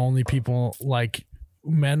men are the only people, like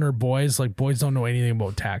men or boys, like boys don't know anything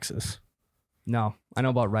about taxes. No, I know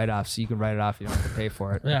about write-offs. You can write it off. You don't have to pay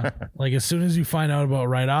for it. Yeah. Like as soon as you find out about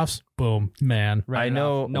write-offs, boom, man. Write I it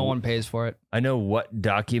know- off. No one pays for it. I know what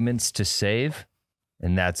documents to save,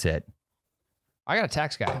 and that's it. I got a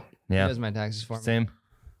tax guy. He Yeah. does my taxes for me. Same.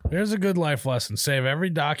 Here's a good life lesson. Save every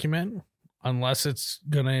document unless it's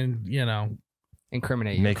gonna,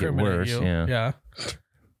 Incriminate you. Make it incriminate worse. you. Yeah. Yeah.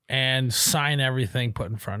 And sign everything put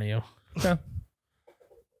in front of you. Yeah.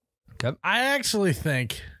 Yep. I actually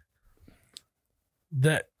think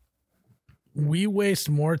that we waste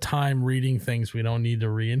more time reading things we don't need to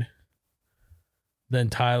read than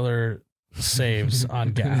Tyler saves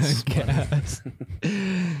on gas. Gas.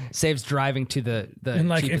 Saves driving to the And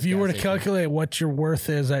like if cheapest you were to gas station. calculate what your worth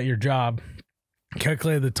is at your job,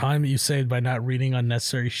 calculate the time that you saved by not reading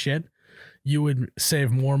unnecessary shit, you would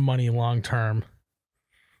save more money long term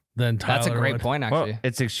than Tyler. That's a great would. point, actually. Well,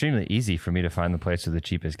 it's extremely easy for me to find the place with the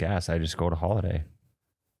cheapest gas. I just go to Holiday.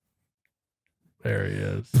 There he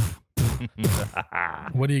is.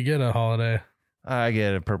 What do you get at Holiday? I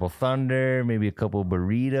get a Purple Thunder, maybe a couple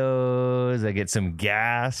burritos. I get some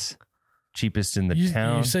gas. Cheapest in the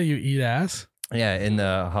town. You say you eat ass? Yeah, in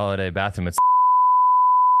the Holiday bathroom. It's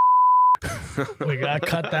We gotta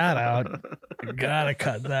cut that out. We gotta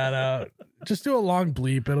cut that out. Just do a long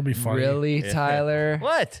bleep. It'll be funny. Really, Yeah. Tyler?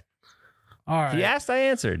 what? All right. He asked, I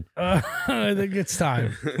answered. I think it's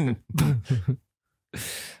time.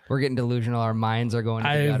 We're getting delusional. Our minds are going to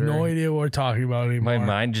I the have gutter. no idea what we're talking about anymore. My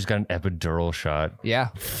mind just got an epidural shot. Yeah.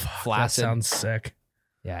 That Flaccid. sounds sick.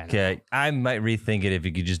 Yeah. I know. Okay, I might rethink it if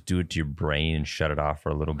you could just do it to your brain and shut it off for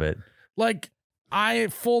a little bit. Like, I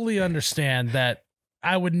fully understand that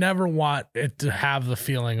I would never want it to have the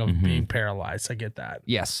feeling of Mhm. being paralyzed. I get that.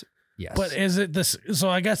 Yes. Yes. But is it this? So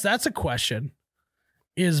I guess that's a question.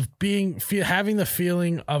 Is having the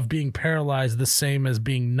feeling of being paralyzed the same as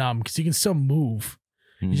being numb? Because you can still move,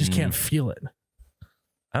 you just Mhm. can't feel it.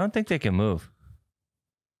 I don't think they can move.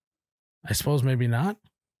 I suppose maybe not.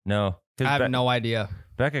 No. 'Cause I have no idea.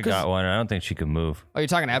 Becca got one. I don't think she could move. Oh, you're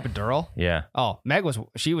talking epidural? Yeah. Oh, Meg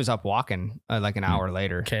was up walking like an hour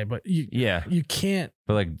later. Okay, but you Yeah. can't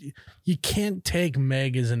But like, you can't take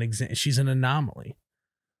Meg as an example. She's an anomaly.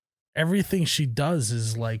 Everything she does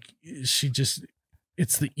is like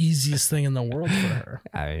it's the easiest thing in the world for her.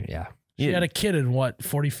 Yeah. She Yeah. had a kid in what,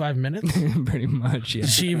 45 minutes? Pretty much. Yeah.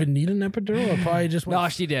 Did she even need an epidural? Or probably just went, No,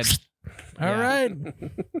 she did. all yeah. right.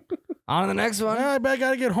 On to the next one. Well, I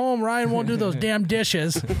gotta get home. Ryan won't do those damn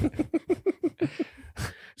dishes.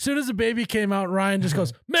 As soon as the baby came out, Ryan just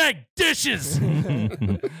goes, Meg, dishes.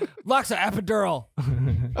 Luxa epidural.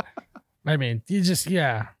 I mean, you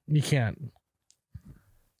can't.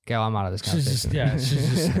 Okay, well, I'm out of this She's conversation. just,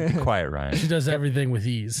 she's just, quiet, Ryan. she does everything with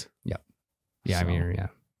ease. Yeah, I So- mean, yeah.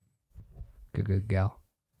 Good gal.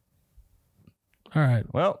 All right.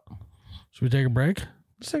 Well, Should we take a break?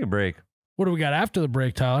 let's take a break. What do we got after the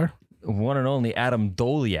break, Tyler? One and only Adam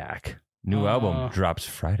Doliak. New album drops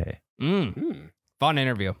Friday. Fun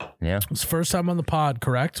interview. Yeah. It's the first time on the pod,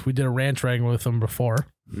 correct? We did a ranch wrangle with him before.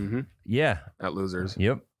 Mm-hmm. Yeah. At Losers.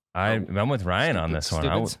 Yep. I'm with Ryan on this one.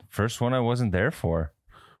 Stupids. First one I wasn't there for.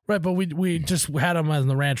 Right, but we just had him as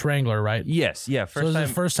the ranch wrangler, right? Yes. Yeah. So First this time. is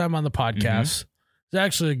the first time on the podcast. He's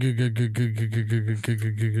actually a good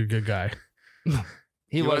guy.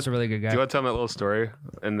 He You was a really good Do you guy. want to tell me that little story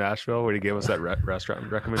in Nashville where he gave us that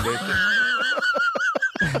restaurant recommendation?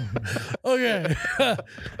 Okay.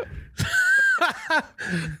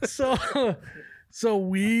 So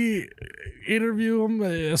we interview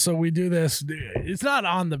him. So we do this. It's not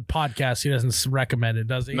on the podcast. He doesn't recommend it,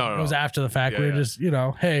 does he? No. It was after the fact. Yeah, we were yeah.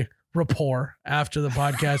 just, hey, rapport after the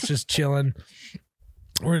podcast, just chilling.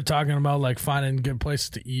 We're talking about like finding good places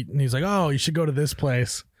to eat. And he's like, oh, you should go to this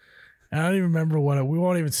place. And I don't even remember we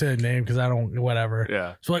won't even say the name because I don't, whatever.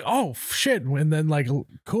 Yeah. So like, oh shit. And then like,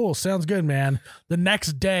 cool, sounds good, man. The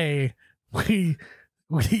next day we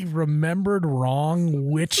remembered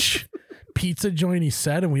wrong which pizza joint he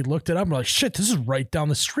said, and we looked it up and we're like, shit, this is right down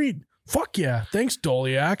the street. Fuck yeah. Thanks,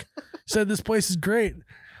 Doliak. Said this place is great.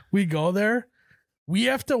 We go there. We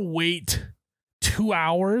have to wait 2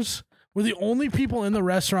 hours. We're the only people in the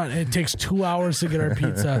restaurant, and it takes 2 hours to get our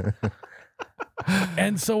pizza.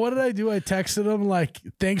 And so what did I do? I texted him like,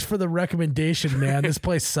 thanks for the recommendation, man. This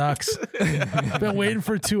place sucks. Been waiting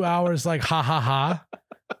for 2 hours, like, ha ha ha.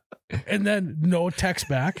 And then no text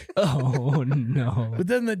back. Oh no. But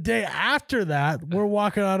then the day after that, we're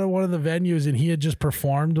walking out of one of the venues, and he had just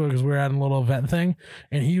performed because we were at a little event thing,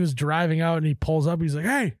 and he was driving out, and he pulls up. He's like,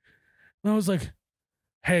 hey. And I was like,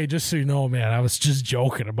 hey, just so you know, man, I was just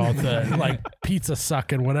joking about the like pizza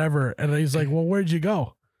sucking, whatever. And he's like, well, where'd you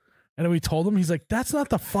go? And then we told him, he's like, that's not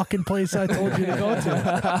the fucking place I told you to go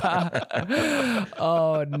to.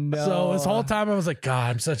 Oh no. So this whole time I was like,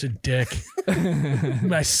 God, I'm such a dick.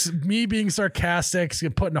 Me being sarcastic,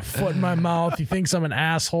 putting a foot in my mouth. He thinks I'm an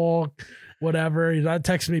asshole, whatever. He's not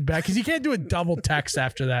texting me back because you can't do a double text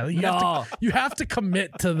after that. You have to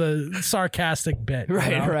commit to the sarcastic bit. you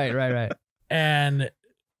know? Right. And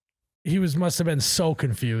he must have been so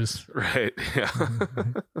confused. Right. Yeah.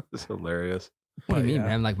 It's hilarious. What do you mean, yeah.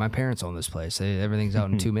 man? Like my parents own this place. Everything's out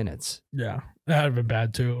in 2 minutes. Yeah, that'd have been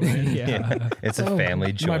bad too. Right? Yeah. It's a Oh,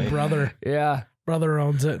 family joint. My Yeah. brother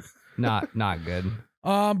owns it. Not good.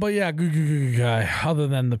 But yeah, good guy. Other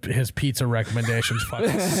than his pizza recommendations,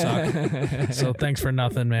 fucking suck. So thanks for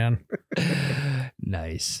nothing, man.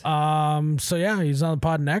 Nice. So yeah, he's on the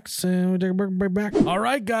pod next, and we take a break back. All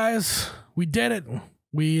right, guys, we did it.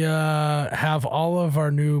 We have all of our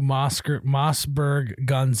new Mossberg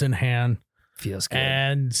guns in hand, Feels good.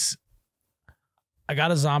 and I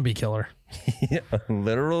got a zombie killer.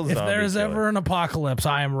 Literal If zombie there's killer. ever an apocalypse,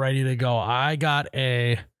 I am ready to go. I got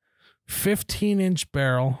a 15-inch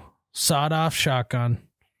barrel sawed-off shotgun,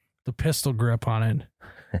 the pistol grip on it,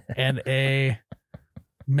 and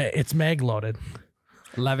it's mag loaded.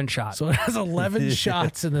 11 shots. So it has 11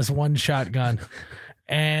 shots in this one shotgun,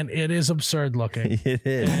 and it is absurd looking. It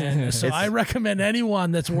is. And so I recommend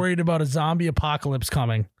anyone that's worried about a zombie apocalypse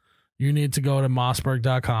coming, you need to go to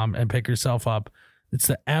mossberg.com and pick yourself up. It's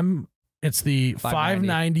the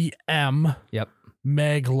 590M Yep.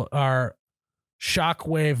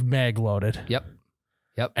 shockwave mag loaded. Yep.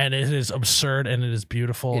 And it is absurd, and it is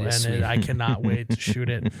beautiful, It is and sweet. I cannot wait to shoot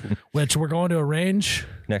it. Which we're going to a range.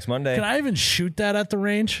 Next Monday. Can I even shoot that at the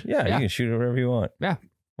range? Yeah, Yeah. you can shoot it wherever you want. Yeah.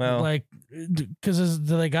 Well, Like, because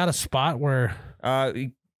do they got a spot where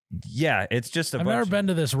yeah, it's just a I've bunch. never been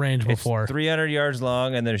to this range It's before? 300 yards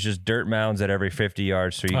long, and there's just dirt mounds at every 50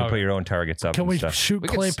 yards, so you can Okay. put your own targets up Can and we stuff. shoot We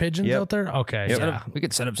could clay s- pigeons Yep. out there? Okay, Yep. yeah. We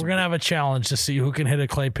could set up some We're gonna have a challenge to see who can hit a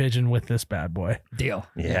clay pigeon with this bad boy. deal.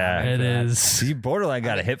 Yeah. It is. You borderline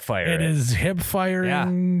got a hip fire. It is hip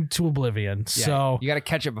firing to oblivion. Yeah, So, you got to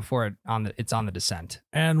catch it before it's on the descent.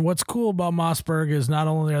 and what's cool about Mossberg is not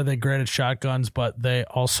only are they great at shotguns, but they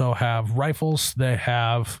also have rifles. They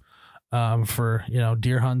have for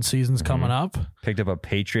deer hunt seasons coming up. Picked up a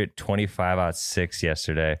Patriot 25-06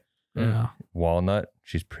 yesterday. Yeah, Walnut.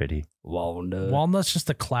 She's pretty. Walnut's just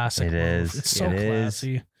a classic. It move. is. It's so It is.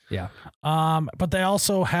 classy. Yeah. But they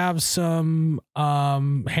also have some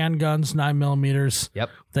handguns, 9mm. Yep.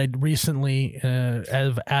 They recently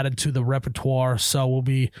have added to the repertoire, so we'll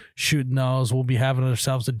be shooting those. We'll be having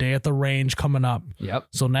ourselves a day at the range coming up. Yep.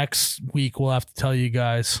 So next week we'll have to tell you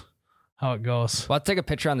guys how it goes. Well, I'll take a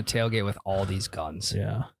picture on the tailgate with all these guns.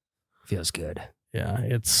 Yeah, Feels good. yeah,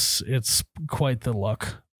 it's quite the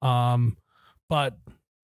look. But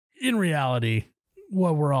in reality,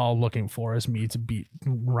 what we're all looking for is me to beat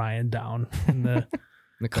Ryan down in the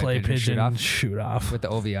The clay pigeon shoot shoot off. with the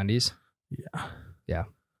OV undies.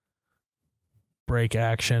 Break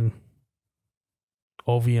action.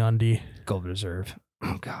 Oviundi, Gold Reserve.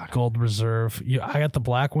 Oh God. Gold Reserve. I got the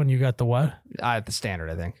black one. You got the what? The standard,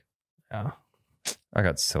 I think. Yeah. I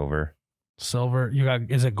got silver. Silver. You got,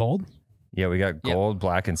 is it gold? Yeah, we got gold,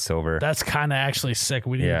 black, and silver. That's kind of actually sick.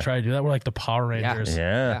 We need to try to do that. We're like the Power Rangers.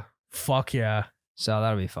 Yeah. Fuck yeah. So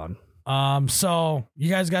that'll be fun. So you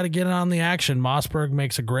guys got to get in on the action. Mossberg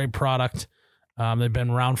makes a great product. They've been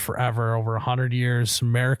around forever, over 100 years.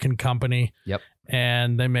 American company. Yep.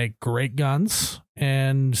 And they make great guns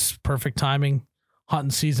and perfect timing.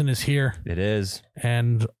 Hunting season is here. It is.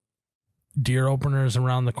 And deer openers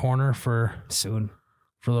around the corner for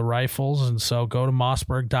the rifles. And so go to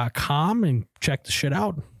mossberg.com and check the shit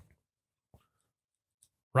out.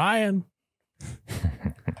 Ryan.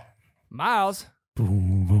 Miles.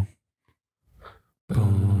 Boom, boom.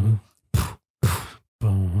 Boom. Boom.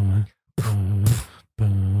 Boom. Boom.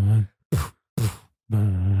 Boom.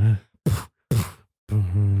 Boom.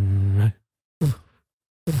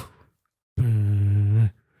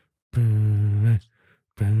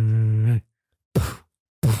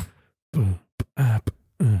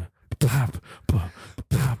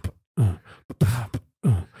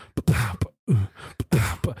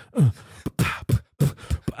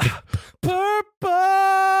 Purple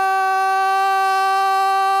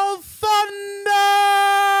Thunder!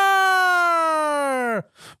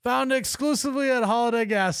 Found exclusively at Holiday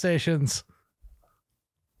gas stations.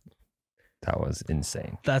 That was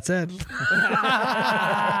insane. That's it.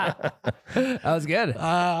 That was good.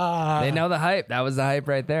 They know the hype. That was the hype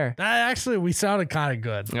right there. Actually, we sounded kind of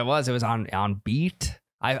good. It was. It was on beat.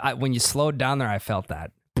 I when you slowed down there, I felt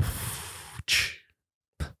that.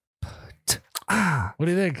 What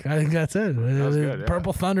do you think? I think that's it. was good, yeah.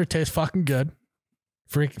 Purple Thunder tastes fucking good.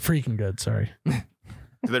 Freaking good. Sorry. Did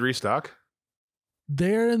they restock?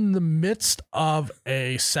 They're in the midst of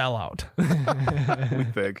a sellout. We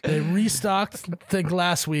think. They restocked, I think,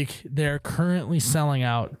 last week. They're currently selling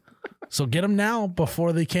out. So get them now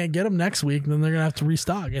before they can't get them next week. Then they're going to have to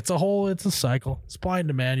restock. It's a cycle. Supply and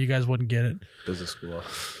demand. You guys wouldn't get it. Business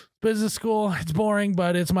school. It's boring,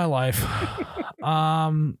 but it's my life.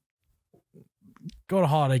 Go to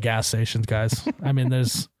Holiday gas stations, guys. I mean,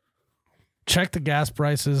 check the gas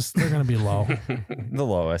prices. They're going to be low. The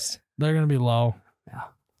lowest. They're going to be low. Yeah.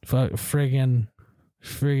 Friggin'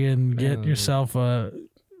 get yourself a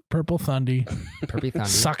Purple Thundy. Purple Thundy.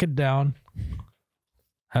 Suck it down.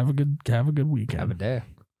 Have a good weekend. Have a day.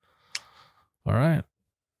 All right.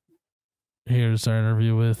 Here's our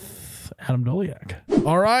interview with Adam Doliak.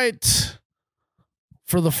 All right.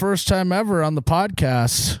 For the first time ever on the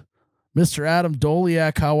podcast, Mr. Adam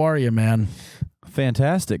Doliak, how are you, man?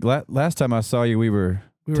 Fantastic. Last time I saw you, we were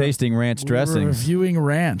tasting ranch dressings. We were reviewing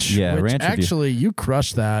ranch. Yeah, which ranch review. actually, you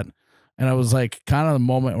crushed that. And I was like, kind of the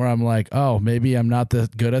moment where I'm like, oh, maybe I'm not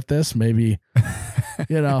that good at this. Maybe,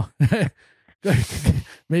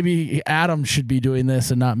 maybe Adam should be doing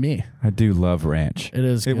this and not me. I do love ranch. It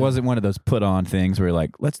is. It good. wasn't one of those put on things where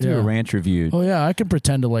like, let's do a ranch review. Oh yeah, I can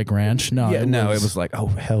pretend to like ranch. No, it was like, oh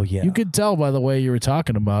hell yeah. You could tell by the way you were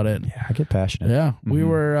talking about it. Yeah, I get passionate. Yeah, we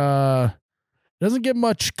were. Doesn't get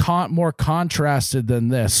much more contrasted than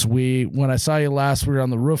this. When I saw you last, we were on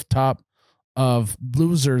the rooftop of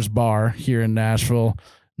Losers Bar here in Nashville.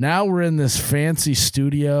 Now we're in this fancy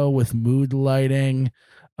studio with mood lighting.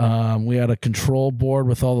 We had a control board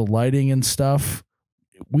with all the lighting and stuff.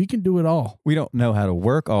 We can do it all. We don't know how to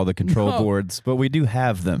work all the control boards, but we do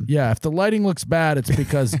have them. Yeah, if the lighting looks bad, it's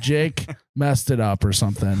because Jake messed it up or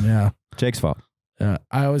something. Yeah. Jake's fault.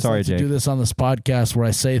 I always like to do this on this podcast where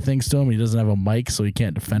I say things to him. He doesn't have a mic, so he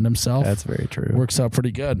can't defend himself. That's very true. Works out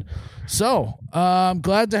pretty good. So I'm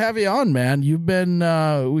glad to have you on, man. You've been,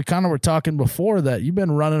 we kind of were talking before that you've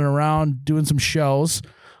been running around doing some shows.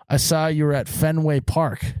 I saw you were at Fenway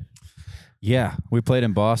Park. Yeah, we played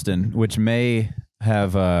in Boston, which may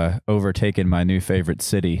have overtaken my new favorite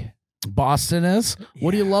city. Boston is? What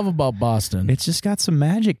do you love about Boston? It's just got some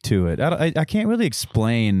magic to it. I can't really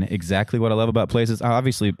explain exactly what I love about places.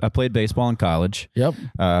 Obviously, I played baseball in college. Yep.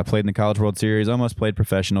 Played in the College World Series, almost played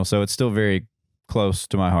professional, so it's still very close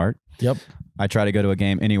to my heart. Yep. I try to go to a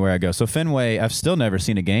game anywhere I go. So Fenway, I've still never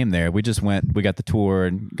seen a game there. We just went, we got the tour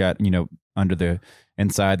and got,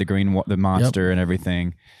 inside the monster and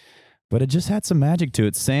everything. But it just had some magic to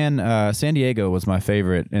it. San Diego was my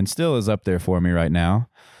favorite and still is up there for me right now.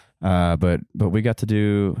 But we got to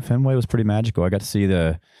do, Fenway was pretty magical. I got to see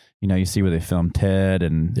you see where they filmed Ted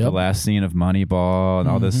and the last scene of Moneyball and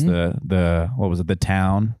all this, the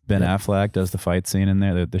Town. Ben Affleck does the fight scene in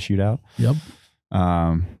there, the shootout. Yep.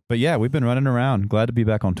 But yeah, we've been running around. Glad to be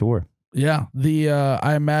back on tour. Yeah.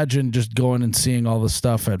 I imagine just going and seeing all the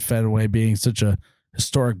stuff at Fenway being such a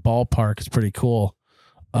historic ballpark is pretty cool.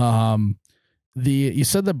 You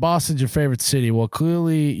said that Boston's your favorite city. Well,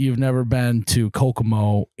 clearly you've never been to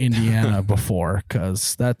Kokomo, Indiana before,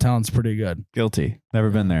 because that town's pretty good. Guilty. Never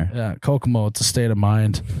been there. Yeah, Kokomo, it's a state of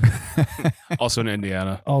mind. Also in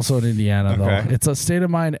Indiana. Also in Indiana, though. Okay. It's a state of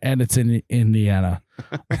mind, and it's in Indiana.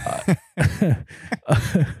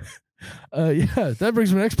 Yeah, that brings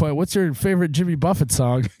me to the next point. What's your favorite Jimmy Buffett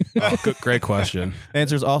song? Oh, great question.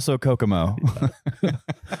 Answer's also Kokomo.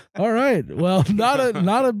 All right. Well, not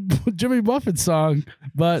a Jimmy Buffett song,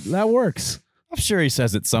 but that works. I'm sure he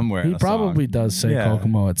says it somewhere. He in the probably song. does say Yeah.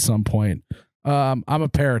 Kokomo at some point. I'm a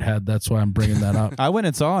parrot head. That's why I'm bringing that up. I went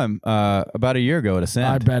and saw him about a year ago at Ascend.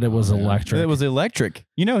 I bet it was electric. It was electric.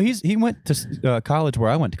 You know, he went to college where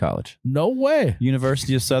I went to college, No way.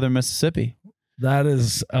 University of Southern Mississippi. That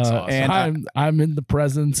is, awesome. And I'm in the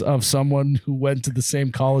presence of someone who went to the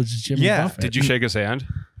same college as Jimmy Yeah. Buffett. Did you shake his hand?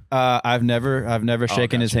 I've never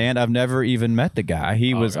shaken his gotcha. hand. I've never even met the guy.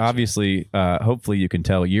 He was gotcha. obviously, hopefully you can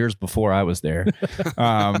tell, years before I was there.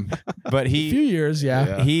 But A few years,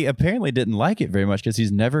 yeah. he apparently didn't like it very much because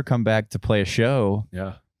he's never come back to play a show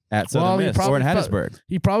Yeah. at Southern Well, he Miss or probably in felt- Hattiesburg.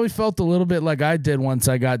 He probably felt a little bit like I did once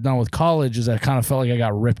I got done with college, is I kind of felt like I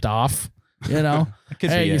got ripped off. You know, Could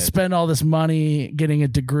hey, be you it. spend all this money getting a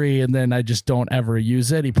degree and then I just don't ever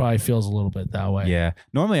use it. He probably feels a little bit that way. Yeah.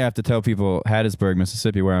 Normally I have to tell people Hattiesburg,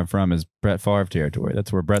 Mississippi, where I'm from, is Brett Favre territory.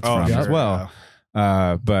 That's where Brett's from as sure, well.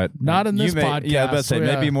 But Not in you this Yeah, I was about to podcast, say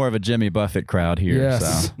maybe more of a Jimmy Buffett crowd here.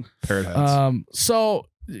 Yes. So. Parrot heads. So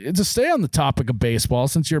to stay on the topic of baseball,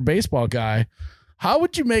 since you're a baseball guy, how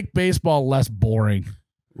would you make baseball less boring?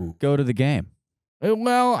 Go to the game.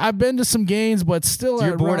 Well, I've been to some games, but still,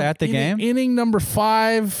 You're bored around at the game? Inning number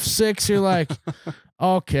 5, 6, you're like,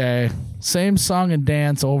 okay, same song and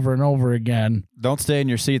dance over and over again. Don't stay in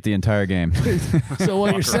your seat the entire game. So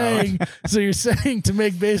what you're saying? So you're saying to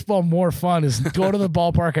make baseball more fun is go to the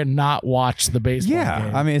ballpark and not watch the baseball Yeah,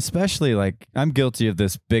 game. I mean, especially like I'm guilty of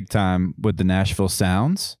this big time with the Nashville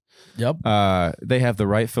Sounds. Yep. They have the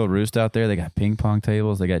right field roost out there. They got ping pong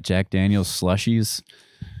tables. They got Jack Daniel's slushies.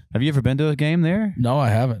 Have you ever been to a game there? No, I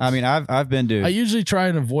haven't. I mean, I've been to. I usually try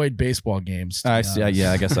and avoid baseball games. to I be see. honest.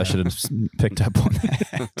 Yeah, I guess I should have picked up on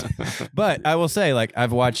that. But I will say, like,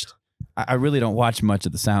 I've watched. I really don't watch much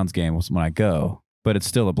of the Sounds games when I go, but it's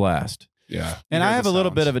still a blast. Yeah. And I have a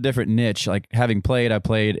little bit of a different niche. Like having played, I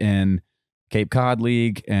played in Cape Cod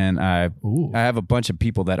League, and I Ooh. have a bunch of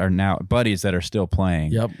people that are now buddies that are still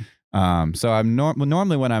playing. Yep. So I'm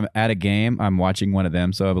normally when I'm at a game, I'm watching one of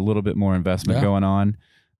them. So I have a little bit more investment Yeah. going on.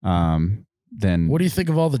 Then What do you think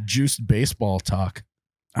of all the juiced baseball talk?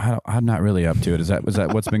 I'm not really up to it. Was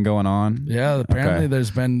that what's been going on? Yeah, apparently Okay.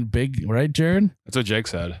 there's been big, right, Jared? That's what Jake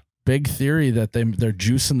said. Big theory that they're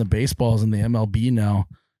juicing the baseballs in the MLB now,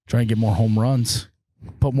 trying to get more home runs,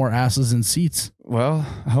 put more asses in seats. Well,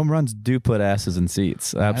 home runs do put asses in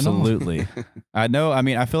seats. Absolutely. I know. I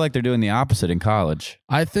mean, I feel like they're doing the opposite in college.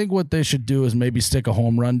 I think what they should do is maybe stick a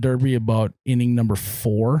home run derby about inning number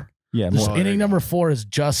 4. Yeah, Just more, inning number 4 is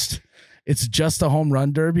just a home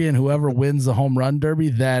run derby, and whoever wins the home run derby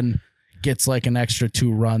then gets like an extra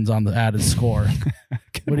 2 runs on the added score.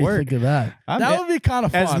 What do you work. think of that? I'm That in- would be kind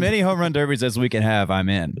of fun. as many home run derbies as we can have. I'm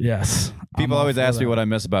in. Yes. People I'm all always for ask me that. what I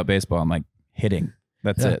miss about baseball. I'm like hitting.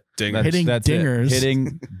 That's Yeah. it. Dingers. Hitting that's it. dingers.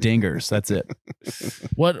 Hitting dingers. That's it.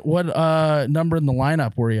 What number in the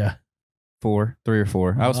lineup were you? 3 or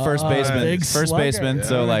 4. I was first baseman. Big First slugger. baseman. There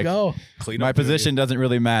So we like go. Clean my up duty. position doesn't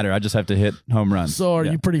really matter. I just have to hit home runs. So are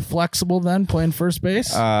Yeah. you pretty flexible then playing first base?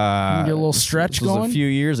 You get a little stretch this was going? a few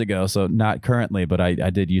years ago, so not currently, but I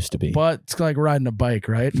did used to be. But it's like riding a bike,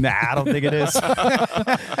 right? Nah, I don't think it is.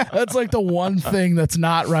 That's like the one thing that's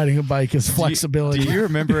not riding a bike is flexibility. Do you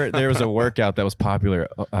remember there was a workout that was popular?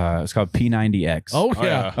 It's called P90X. Oh, Oh, yeah.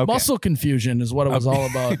 yeah. Okay. Muscle confusion is what it was all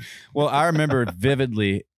about. Well, I remember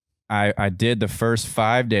vividly. I did the first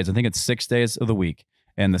 5 days. I think it's 6 days of the week,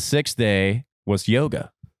 and the 6th day was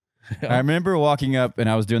yoga. I remember walking up and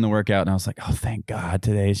I was doing the workout, and I was like, "Oh, thank God,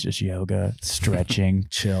 today's just yoga, stretching.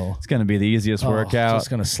 Chill. It's gonna be the easiest Oh, workout." Just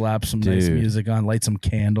gonna slap some nice Dude. music on, light some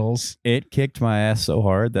candles. It kicked my ass so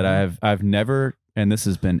hard that I've never, and this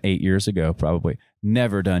has been 8 years ago, probably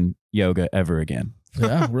never done yoga ever again.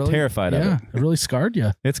 Yeah, really. Terrified of yeah, it. it really scarred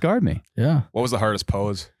you. It scarred me. Yeah. What was the hardest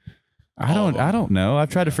pose? I don't know. I've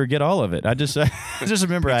tried to forget all of it. I just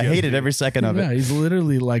remember I hated every second of Yeah, it. he's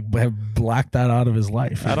literally like have blacked that out of his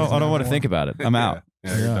life. I don't want to think about it. I'm out.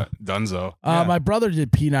 Yeah, Yeah. Dunzo. My brother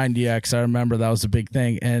did P90X. I remember that was a big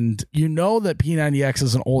thing. And you know that P90X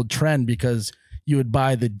is an old trend because you would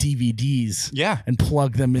buy the DVDs Yeah. and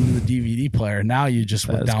plug them into the DVD player. Now you just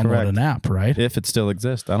would That is download correct. an app, right? If it still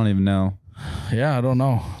exists. I don't even know. Yeah, I don't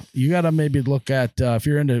know. You got to maybe look at if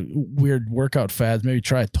you're into weird workout fads, maybe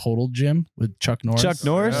try a Total Gym with Chuck Norris. Chuck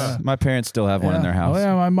Norris? Yeah. My parents still have one in their house. Oh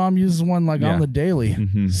yeah, my mom uses one like Yeah. on the daily.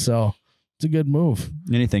 Mhm. So it's a good move.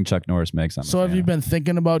 Anything Chuck Norris makes, I'm a So have fan you of. been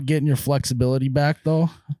thinking about getting your flexibility back though?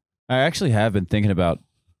 I actually have been thinking about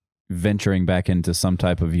venturing back into some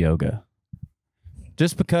type of yoga.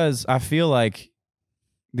 Just because I feel like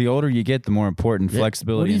the older you get, the more important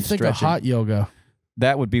flexibility What do you and think stretching. of hot yoga?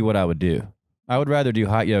 That would be what I would do. I would rather do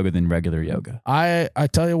hot yoga than regular yoga. I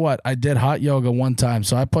tell you what, I did hot yoga one time.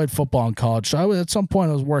 So I played football in college. So at some point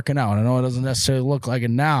I was working out. I know it doesn't necessarily look like it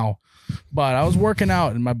now, but I was working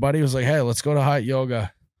out and my buddy was like, "Hey, let's go to hot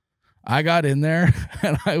yoga." I got in there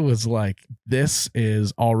and I was like, "This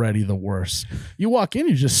is already the worst." You walk in,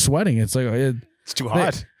 you're just sweating. It's like It's too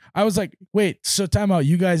hot. I was like, "Wait, so time out.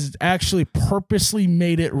 You guys actually purposely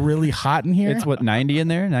made it really hot in here?" It's what, 90 in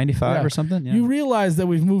there? 95 Yeah. or something? Yeah. You realize that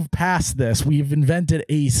we've moved past this. We've invented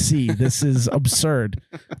AC. This is absurd.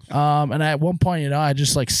 And at one point, I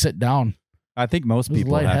just like sit down. I think most It was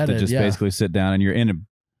people have to lightheaded, just yeah. basically sit down and you're in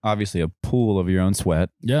obviously a pool of your own sweat.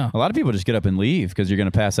 Yeah. A lot of people just get up and leave because you're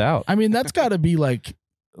going to pass out. I mean, that's got to be like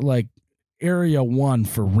area 1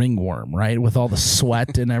 for ringworm, right? With all the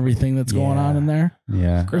sweat and everything that's going on in there.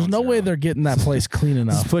 Yeah. There's no way they're getting that place clean It's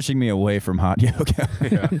enough. pushing me away from hot yoga.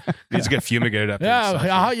 Yeah. Needs to get fumigated after. Yeah, each session.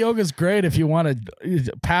 hot yoga's great if you want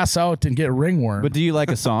to pass out and get ringworm. But do you like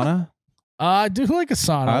a sauna? I do like a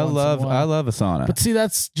sauna. I once in a while. love a sauna. But see,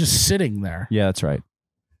 that's just sitting there. Yeah, that's right.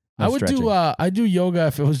 I would do I do yoga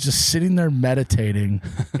if it was just sitting there meditating,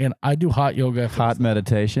 and I do hot yoga. If hot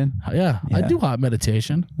meditation. yeah, I Yeah. do hot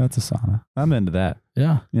meditation. That's a sauna. I'm into that.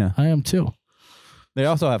 Yeah, Yeah. I am too. They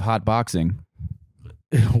also have hot boxing,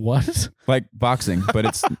 What? like boxing, but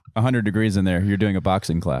it's 100 degrees in there. You're doing a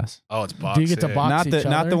boxing class. Oh, it's Do boxing. you get to box Not each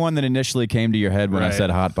the other? one that initially came to your head when I Right.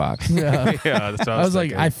 said hot box. Yeah. Yeah, that's what I was like,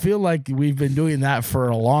 thinking. I feel like we've been doing that for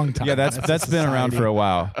a long time. Yeah, that's been around for a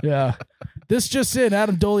while. Yeah. This just in,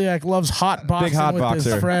 Adam Doliak loves hot boxing hot with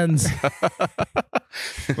boxer. his friends.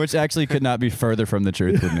 Which actually could not be further from the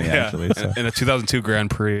truth with me, Yeah. actually. So. in a 2002 Grand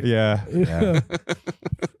Prix. Yeah. Yeah.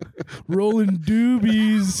 Rolling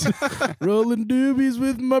doobies. Rolling doobies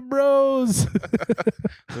with my bros.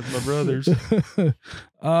 With my brothers.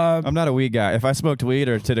 I'm not a weed guy. If I smoked weed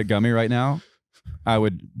or did a gummy right now, I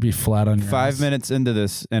would, Be flat on your 5 ass. minutes into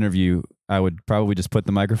this interview, I would probably just put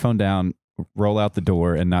the microphone down, roll out the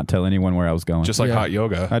door, and not tell anyone where I was going. Just like Yeah. hot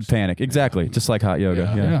yoga. I'd panic. Exactly. Just like hot yoga.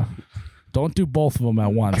 Yeah. Yeah. Yeah. Don't do both of them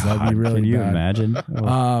at once. That'd be really Can you bad.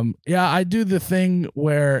 imagine? Yeah, I do the thing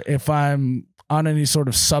where if I'm on any sort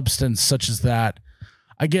of substance such as that,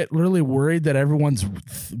 I get really worried that everyone's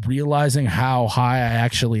realizing how high I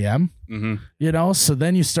actually am. Mm-hmm. You know, so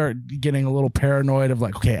then you start getting a little paranoid of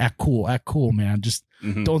like, okay, act cool, man. Just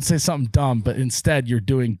Mm-hmm. don't say something dumb, but instead you're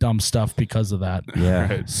doing dumb stuff because of that. Yeah.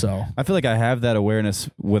 Right. So I feel like I have that awareness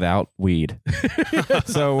without weed.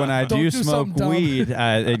 So when I Don't do do smoke something dumb. weed,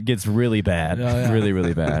 it gets really bad. Yeah, yeah. Really,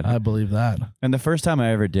 really bad. I believe that. And the first time I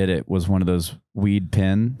ever did it was one of those weed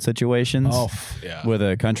pen situations Oh, Yeah. with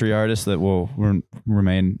a country artist that will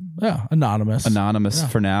remain yeah, anonymous. anonymous Yeah.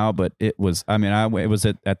 for now. But it was, I mean, it was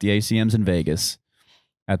at the ACMs in Vegas.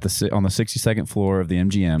 On the 62nd floor of the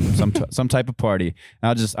MGM, some type of party.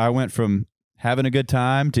 I went from having a good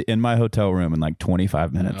time to in my hotel room in like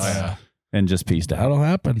 25 minutes. Oh, yeah. And just pieced out. That'll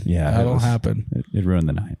happen. Yeah, it that'll was- happen. It ruined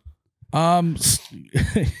the night.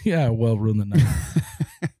 Yeah, well, ruin the night.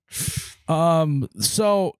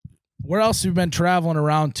 So where else have you been traveling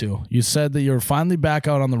around to? You said that you're finally back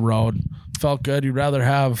out on the road. Felt good. You'd rather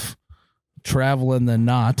have traveling than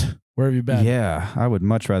not. Where have you been? Yeah, I would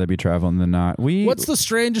much rather be traveling than not. What's the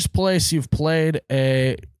strangest place you've played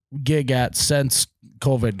a gig at since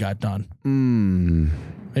COVID got done?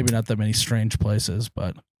 Maybe not that many strange places,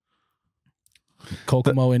 but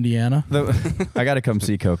Kokomo, Indiana. I got to come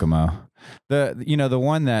see Kokomo. The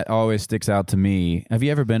one that always sticks out to me. Have you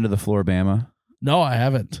ever been to the Floribama? No, I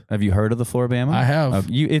haven't. Have you heard of the Floribama? I have.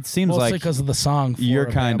 It seems Mostly like because of the song. your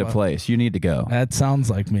kind of Floribama. place. You need to go. That sounds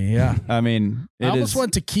like me. Yeah. I mean, I almost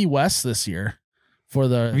went to Key West this year for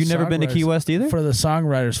the. Have you never been to Key West either? For the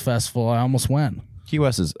Songwriters Festival, I almost went. Key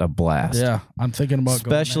West is a blast. Yeah, I'm thinking about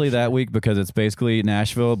especially going next that week because it's basically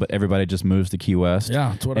Nashville, but everybody just moves to Key West. year. Yeah,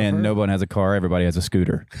 that's what I've And heard. no one has a car. Everybody has a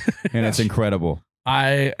scooter, and it's incredible.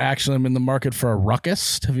 I actually am in the market for a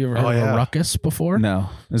Ruckus. Have you ever heard of yeah. a Ruckus before? No,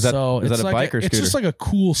 is that it's a like bike or It's scooter? just like a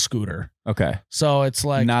cool scooter. Okay, So it's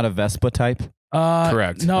like not a Vespa type.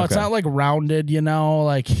 Correct. No, it's Okay. not like rounded. You know,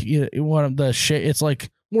 like one of the shape. It's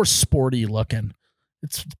like more sporty looking.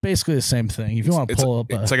 It's basically the same thing. If you want to pull up,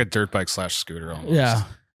 It's like a dirt bike / scooter almost. yeah.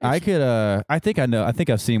 I could. I think I know. I think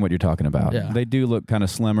I've seen what you're talking about. Yeah. They do look kind of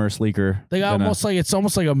slimmer, sleeker. They got than almost like it's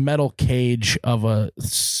almost like a metal cage of a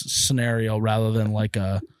scenario rather than like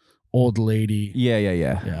a old lady. Yeah.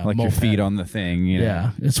 Yeah, Like your moped. feet on the thing. You know?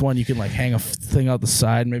 Yeah, it's one you can like hang a thing out the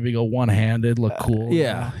side, maybe go one-handed, look cool.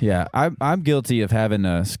 Yeah. I'm guilty of having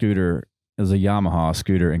a scooter as a Yamaha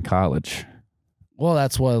scooter in college. Well,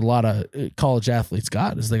 that's what a lot of college athletes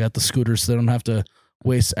got is they got the scooters so they don't have to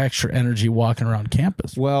waste extra energy walking around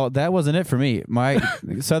campus. Well, that wasn't it for me. My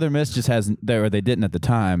Southern Miss just has, or they didn't at the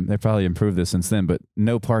time. They probably improved this since then, but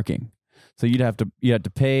no parking. So you have to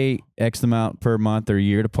pay X amount per month or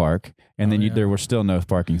year to park, and then there were still no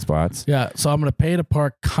parking spots. Yeah, so I'm going to pay to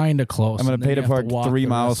park kind of close. I'm going to pay to park 3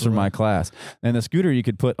 miles from my class. And the scooter you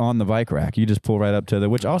could put on the bike rack. You just pull right up to the,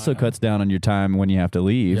 which also cuts down on your time when you have to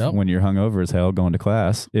leave, when you're hungover as hell going to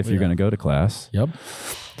class, if you're going to go to class. Yep.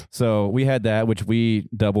 So we had that, which we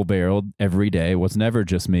double barreled every day. It was never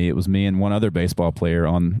just me. It was me and one other baseball player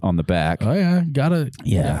on the back. Oh, yeah. Gotta.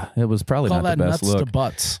 Yeah. It was probably Call not the that best nuts look. to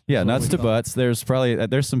butts. Yeah, nuts to butts. There's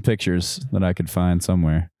some pictures that I could find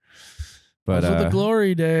somewhere. But Those are the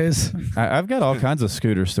glory days. I've got all kinds of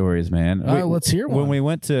scooter stories, man. All right, let's hear one. When we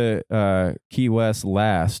went to Key West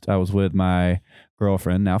last, I was with my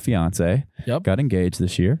girlfriend, now fiance. Yep. Got engaged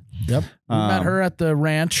this year. Yep. You met her at the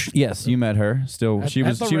ranch. Yes, you met her. Still, she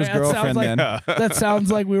was girlfriend then. That sounds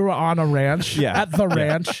like we were on a ranch. Yeah. At the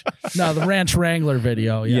ranch. No, the Ranch Wrangler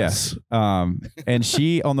video. Yes. And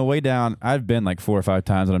she, on the way down, I've been like 4 or 5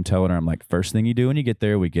 times, and I'm telling her, I'm like, first thing you do when you get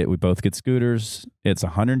there, we both get scooters. It's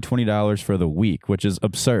 $120 for the week, which is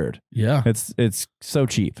absurd. Yeah. It's so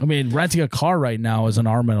cheap. I mean, renting a car right now is an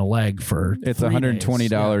arm and a leg for It's 3 $120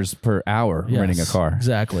 days. per hour Yes, renting a car.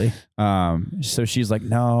 Exactly. So she's like,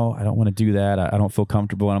 no, I don't want to do that. I don't feel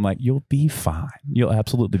comfortable. And I'm like, you'll be fine. You'll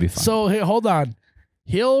absolutely be fine. So, hey, hold on.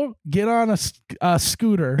 He'll get on a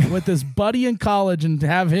scooter with his buddy in college and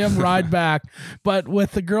have him ride back. But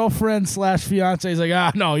with the girlfriend / fiance, he's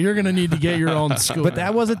like, no, you're going to need to get your own scooter. But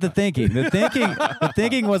that wasn't the thinking. The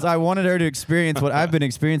thinking was I wanted her to experience what I've been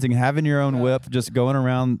experiencing, having your own whip, just going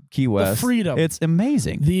around Key West. The freedom. It's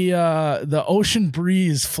amazing. The ocean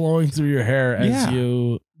breeze flowing through your hair as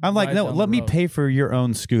you... I'm like, no, let me pay for your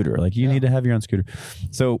own scooter. Like, you need to have your own scooter.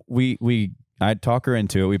 So I'd talk her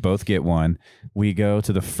into it. We both get one. We go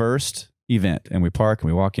to the first event and we park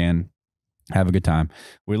and we walk in, have a good time.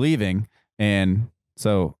 We're leaving. And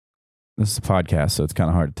so this is a podcast, so it's kind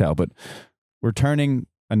of hard to tell, but we're turning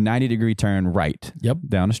a 90-degree turn right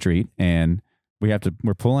down the street. And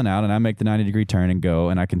we're pulling out, and I make the 90-degree turn and go,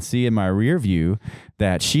 and I can see in my rear view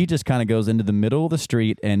that she just kind of goes into the middle of the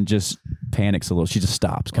street and just panics a little. She just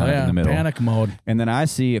stops kind of in the middle. Panic mode. And then I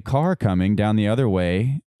see a car coming down the other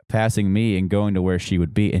way, passing me and going to where she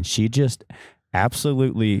would be, and she just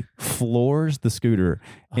absolutely floors the scooter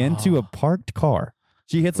into a parked car.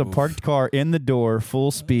 She hits a parked car in the door, full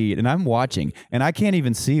speed, and I'm watching, and I can't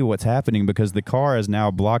even see what's happening because the car has now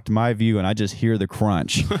blocked my view, and I just hear the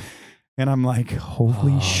crunch. And I'm like,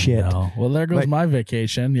 holy shit. No. Well, there goes my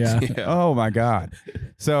vacation. Yeah. Oh, my God.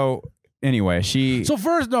 So anyway, So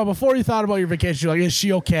first, before you thought about your vacation, you're like, is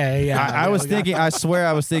she okay? Yeah. I was thinking, I swear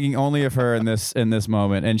I was thinking only of her in this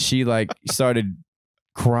moment. And she like started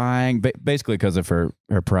crying, basically because of her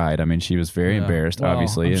pride. I mean, she was very embarrassed, Well,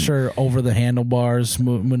 obviously. I'm sure over the handlebars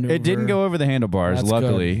maneuver. It didn't go over the handlebars, That's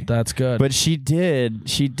luckily. good. That's good. But she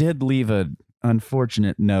did leave an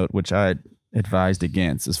unfortunate note, which I advised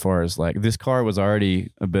against, as far as like, this car was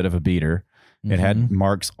already a bit of a beater. It had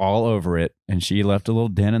marks all over it, and she left a little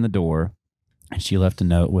dent in the door, and she left a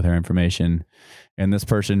note with her information, and this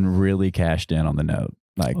person really cashed in on the note.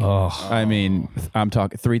 Like, I mean, I'm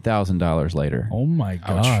talking $3,000 later. Oh my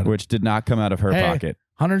God. Which did not come out of her pocket.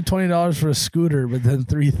 $120 for a scooter, but then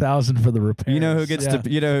 $3,000 for the repairs. You know who gets to?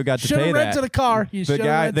 You know who got to Should've pay that? rented a car.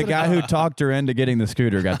 The guy who talked her into getting the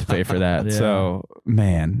scooter got to pay for that. Yeah. So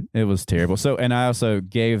man, it was terrible. So, and I also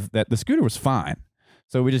gave that the scooter was fine.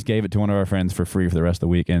 So we just gave it to one of our friends for free for the rest of the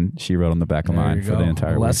week, and she rode on the back of mine for the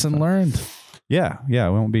entire week. Lesson learned. Yeah, we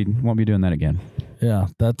won't be doing that again. Yeah,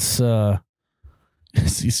 that's.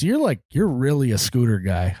 So you're really a scooter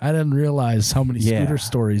guy. I didn't realize how many scooter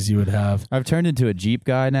stories you would have. I've turned into a Jeep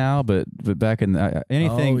guy now, but back in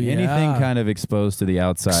anything kind of exposed to the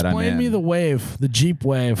outside. Explain me the Jeep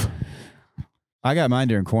Wave. I got mine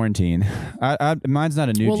during quarantine. Mine's not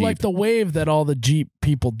a new Jeep. Well, like the wave that all the Jeep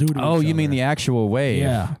people do to each you mean other. the actual wave?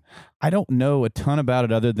 Yeah. I don't know a ton about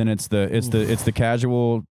it other than it's the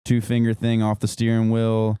casual 2-finger thing off the steering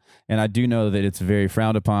wheel, and I do know that it's very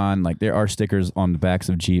frowned upon. Like, there are stickers on the backs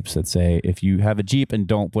of Jeeps that say, if you have a Jeep and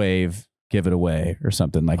don't wave, give it away or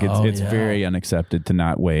something. Like, it's very unaccepted to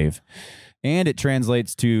not wave. And it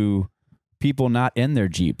translates to people not in their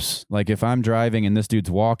Jeeps. Like if I'm driving and this dude's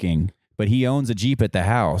walking, but he owns a Jeep at the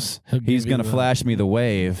house, he's going to flash me the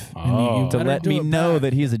wave Oh. to let me know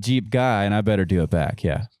that he's a Jeep guy, and I better do it back.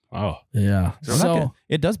 Yeah. Oh, Yeah. So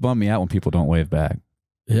It does bum me out when people don't wave back.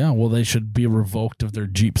 yeah, well, they should be revoked of their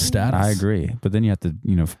Jeep status. I agree. But then you have to,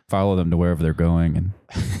 follow them to wherever they're going, and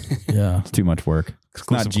Yeah. it's too much work. It's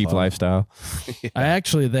not Exclusive Jeep club. lifestyle.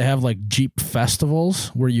 They have like Jeep festivals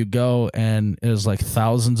where you go and it's like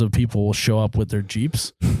thousands of people will show up with their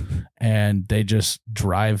Jeeps and they just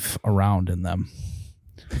drive around in them.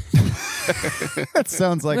 That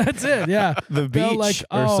sounds like That's it. Yeah. the They'll beach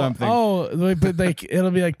or something. But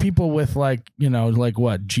it'll be like people with like, like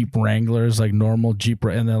what, Jeep Wranglers, like normal Jeep,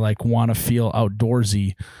 and they like want to feel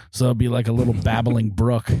outdoorsy. So it'll be like a little babbling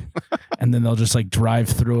brook, and then they'll just like drive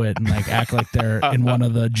through it and like act like they're in one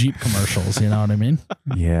of the Jeep commercials. You know what I mean?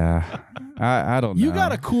 Yeah. I don't know. You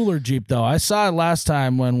got a cooler Jeep though. I saw it last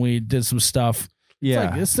time when we did some stuff. Yeah.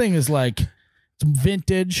 It's like, this thing is like it's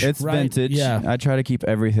vintage. It's right? vintage. Yeah. I try to keep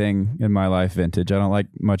everything in my life vintage. I don't like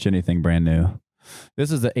much anything brand new.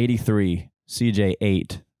 This is the 83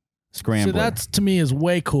 CJ8 Scrambler. So that's to me is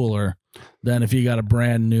way cooler than if you got a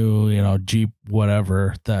brand new, Jeep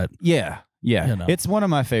whatever that. Yeah. It's one of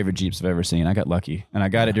my favorite Jeeps I've ever seen. I got lucky, and I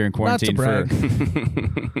got it during Not to quarantine.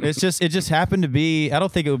 brag. It just happened to be. I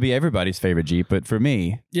don't think it would be everybody's favorite Jeep, but for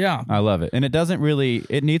me, Yeah. I love it. And it doesn't really.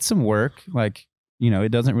 It needs some work. Like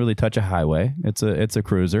it doesn't really touch a highway. It's a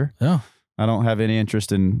cruiser. Yeah. I don't have any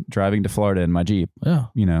interest in driving to Florida in my Jeep. Yeah.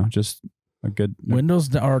 Just a good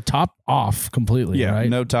Windows are top off completely. Yeah, Right.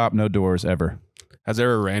 no top, no doors ever. has it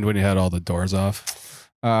ever rained when you had all the doors off?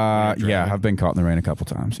 Yeah, driving? I've been caught in the rain a couple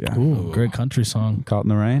times. Yeah, Ooh, great country song. caught in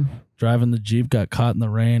the rain. Driving the Jeep, got caught in the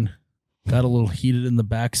rain, got a little heated in the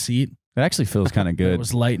back seat. It actually feels kind of There good.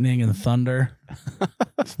 was lightning and thunder.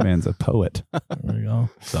 This man's a poet. There we go.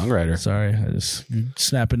 Songwriter. Sorry, I just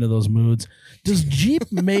snap into those moods. Does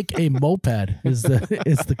Jeep make a moped? Is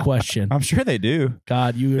the question. I'm sure they do.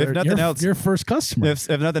 God, If nothing else- your first customer. If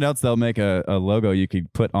nothing else, they'll make a logo you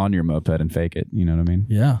could put on your moped and fake it. You know what I mean?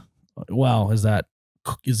 Yeah. Well, is that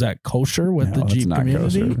kosher with the No, it's Jeep not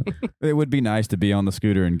community? kosher. It would be nice to be on the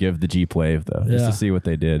scooter and give the Jeep wave though, just Yeah. to see what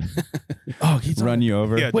they did. Oh, he's Run on, you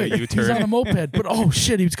over. Yeah, wait, the he's on U-turn. a moped, but oh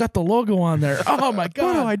shit, he's got the logo on there. Oh my god.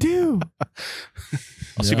 What do I do?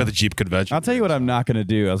 I'll see you at the Jeep convention. I'll tell you what I'm not going to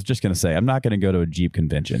do. I was just going to say I'm not going to go to a Jeep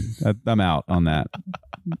convention. I'm out on that.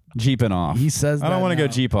 Jeeping off. He says I don't that want to go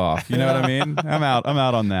now. Jeep off. You know what I mean? I'm out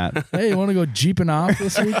on that. Hey, you want to go Jeeping off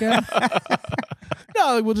this weekend?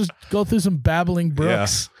 No, we'll just go through some babbling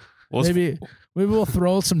brooks. We'll, Maybe we'll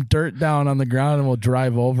throw some dirt down on the ground and we'll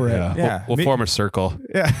drive over it. yeah, Yeah. we'll form a circle.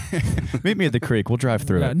 Yeah. Meet me at the creek. We'll drive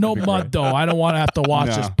through Yeah, it. no mud though. I don't want to have to watch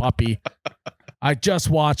No. this puppy. I just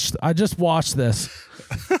watched this.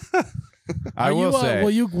 I will say.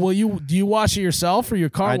 Do you wash it yourself or your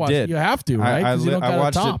car I wash did. it? You have to, right? I Because you don't got a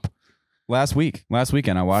watched top. it last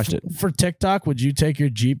weekend I watched it. For TikTok, would you take your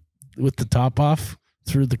Jeep with the top off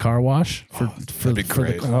through the car wash? that'd be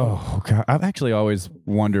great. Oh God. I've actually always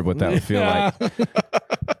wondered what that would feel like.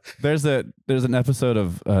 There's an episode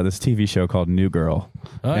of this TV show called New Girl.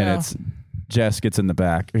 Oh, and yeah. it's Jess gets in the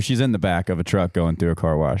back, or she's in the back of a truck going through a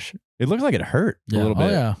car wash. It looked like it hurt a little bit. Oh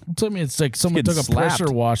yeah. So, I mean, it's like someone getting took a slapped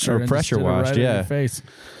pressure washer or and pressure just did it washed, right in yeah. your face.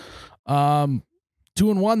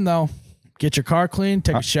 2-in-1 though. Get your car clean.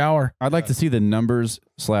 Take a shower. I'd like to see the numbers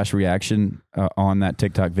 / reaction on that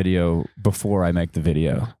TikTok video before I make the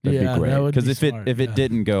video. That'd Yeah, be great. that would Because be if smart, it yeah.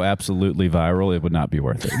 didn't go absolutely viral, it would not be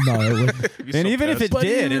worth it. No, it would. And even if it But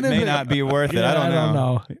did, it even if may it- not be worth it. Yeah, I don't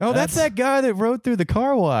know. Oh, that's that guy that rode through the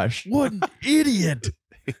car wash. What an idiot.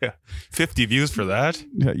 50 views for that?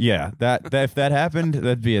 Yeah, that if that happened,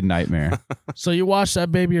 that'd be a nightmare. So you wash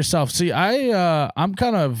that baby yourself. See, I'm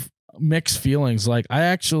kind of mixed feelings. Like I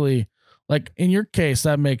actually, like in your case,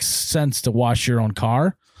 that makes sense to wash your own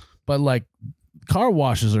car, but like car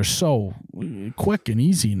washes are so quick and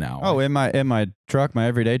easy now. Oh, in my truck, my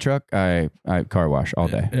everyday truck, I car wash all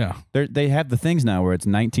day. yeah. They have the things now where it's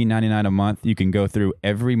 $19.99 a month. You can go through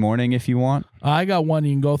every morning if you want. I got one.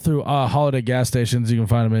 You can go through Holiday gas stations. You can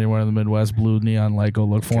find them anywhere in the Midwest. Blue neon light. Go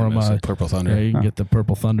look for them. Purple Yeah, Thunder. you can get the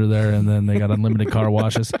Purple Thunder there, and then they got unlimited car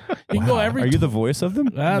washes. You can go every. Are you the voice of them?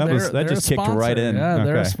 Yeah, that they're just a kicked right sponsor. in. Yeah,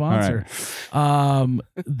 they're a Okay. All right. sponsor.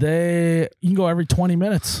 You can go every 20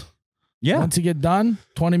 minutes. Yeah, Once you get done,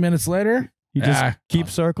 20 minutes later, you just Ah. keep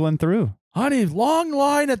circling through. honey, long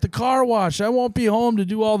line at the car wash. I won't be home to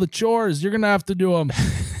do all the chores. You're gonna have to do them.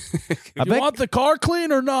 I You bet, want the car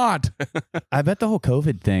clean or not? I bet the whole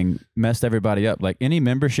COVID thing messed everybody up. Like any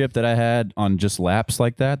membership that I had on just laps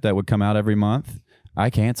like that would come out every month. I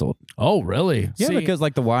canceled. Oh, really? Yeah, See, because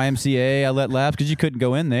like the YMCA, I let lapse because you couldn't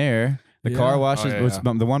go in there. The Yeah. car washes, Oh,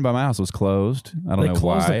 yeah. the one by my house was closed. I don't They know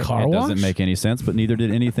closed why. the car it doesn't wash? make any sense, but neither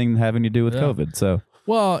did anything having to do with Yeah. COVID. So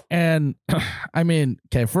well, and I mean,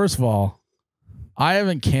 okay, first of all, I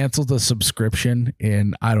haven't canceled a subscription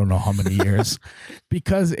in I don't know how many years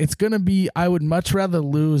because it's going to be, I would much rather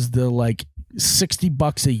lose the like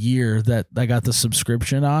 $60 a year that I got the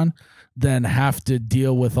subscription on than have to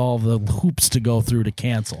deal with all the hoops to go through to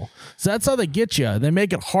cancel. So that's how they get you. They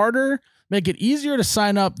make it harder, make it easier to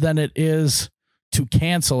sign up than it is to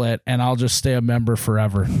cancel it, and I'll just stay a member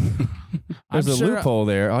forever. there's a loophole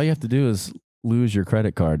there. All you have to do is lose your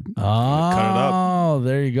credit card. Oh,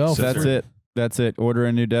 there you go. So that's it. That's it. Order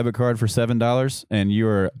a new debit card for $7, and you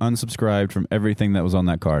are unsubscribed from everything that was on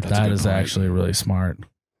that card. That is actually really smart.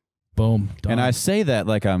 Boom. Done. And I say that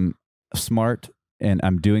like I'm smart and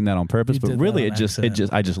I'm doing that on purpose, You but did really that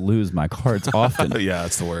on I just lose my cards often. Yeah,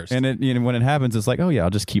 it's the worst. And when it happens, it's like, oh yeah, I'll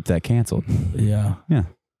just keep that canceled. Yeah. Yeah.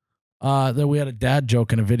 Then we had a dad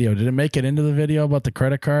joke in a video. Did it make it into the video about the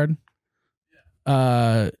credit card?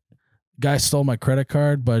 Guy stole my credit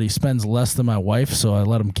card, but he spends less than my wife, so I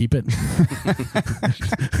let him keep it.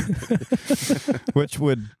 Which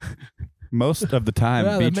would most of the time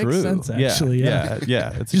Yeah, be that makes true. sense, actually, yeah.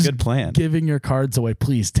 It's Just a good plan. Giving your cards away.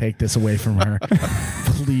 Please take this away from her.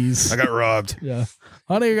 Please. I got robbed. Yeah.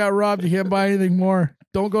 Honey, you got robbed. You can't buy anything more.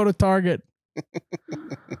 Don't go to Target.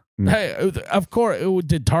 Hey, of course.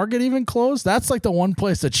 Did Target even close? That's like the one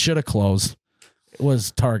place that should have closed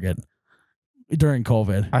was Target during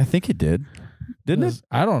COVID. I think it did. Didn't it?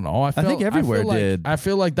 I don't know. I think everywhere feel like, did. I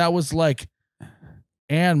feel like that was like,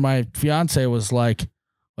 and my fiance was like,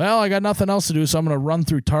 well, I got nothing else to do, so I'm going to run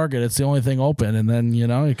through Target. It's the only thing open. And then, you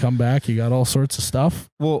come back, you got all sorts of stuff.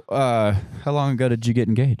 Well, how long ago did you get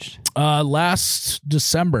engaged? Last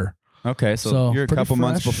December. Okay, So, so you're a pretty couple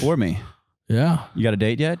months fresh. before me. Yeah. You got a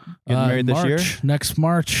date yet? Getting married this year? Next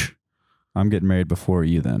March. I'm getting married before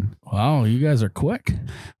you then. Wow, you guys are quick.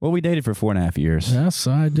 Well, we dated for 4.5 years. Yes,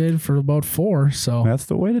 I dated for about 4. So, That's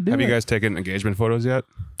the way to do Have it. you guys taken engagement photos yet?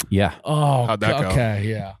 Yeah. oh, How'd that go? okay,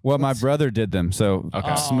 yeah. Well, my brother did them, so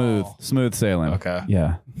Okay. smooth sailing. Okay.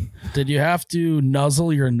 Yeah. Did you have to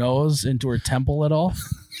nuzzle your nose into her temple at all?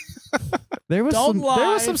 There was Don't there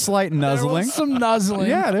lie. was some slight There nuzzling. was some nuzzling.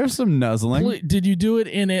 Yeah, there's some nuzzling. Did you do it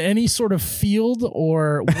in any sort of field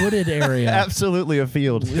or wooded area? Absolutely a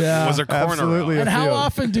field. Yeah. Was there corn Absolutely around? And how field.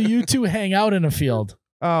 often do you two hang out in a field?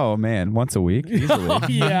 Oh man, once a week easily. Oh,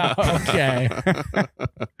 yeah. Okay.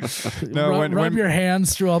 No, rub your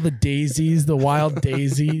hands through all the daisies, the wild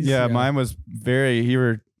daisies. Yeah, mine was you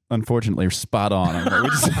were unfortunately spot on.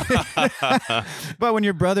 But when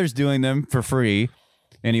your brother's doing them for free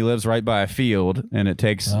and he lives right by a field and it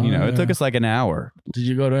takes, Oh, it took yeah. us like an hour. Did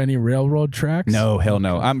you go to any railroad tracks? No, hell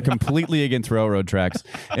no. I'm completely against railroad tracks.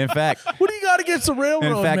 In fact, What do you got against the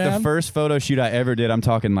railroad, the first photo shoot I ever did, I'm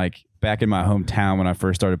talking like back in my hometown when I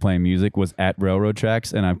first started playing music, was at railroad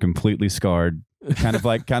tracks, and I'm completely scarred. Kind of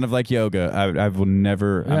like yoga. I will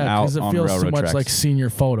never. I'm Yeah, out because it on feels railroad too much tracks. like senior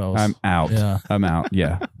photos. I'm out. Yeah. I'm out.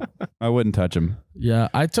 Yeah, I wouldn't touch them. Yeah,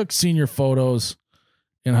 I took senior photos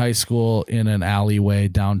in high school in an alleyway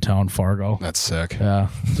downtown Fargo. That's sick. Yeah,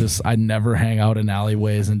 I never hang out in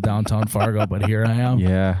alleyways in downtown Fargo, but here I am.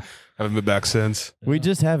 Yeah, Haven't been back since. we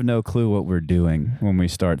just have no clue what we're doing when we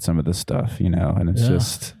start some of this stuff, and it's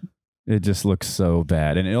Yeah. it just looks so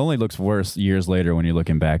bad, and it only looks worse years later when you're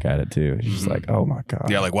looking back at it too. It's just like, oh my god.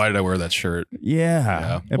 Yeah, like why did I wear that shirt?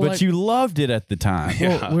 Yeah. Well, But like- you loved it at the time.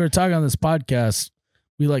 Well, we were talking on this podcast.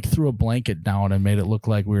 We threw a blanket down and made it look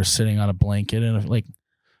like we were sitting on a blanket, and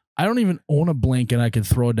I don't even own a blanket I could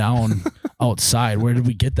throw down outside. Where did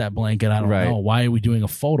we get that blanket? I don't Right. know. Why are we doing a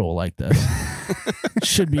photo like this?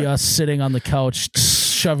 Should be us sitting on the couch,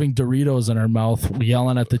 shoving Doritos in our mouth,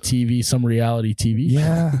 yelling at the TV, some reality TV.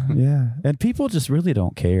 Yeah. And people just really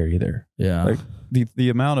don't care either. Yeah. Like the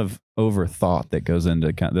amount of overthought that goes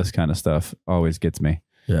into this kind of stuff always gets me.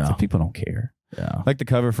 Yeah. So people don't care. Yeah. Like the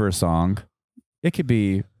cover for a song, it could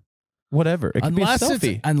be whatever. It could be a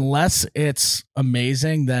selfie. Unless it's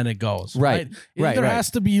amazing, then it goes. Right. It Right, either right.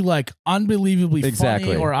 has to be unbelievably Exactly.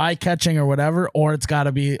 funny or eye catching or whatever, or it's got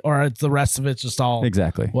to be, or it's the rest of it's just all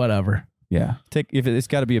Exactly. whatever. Yeah. It's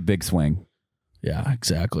got to be a big swing. Yeah,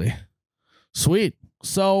 exactly. Sweet.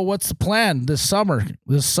 So what's the plan this summer?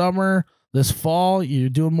 This fall, you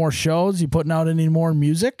doing more shows? You putting out any more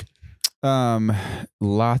music?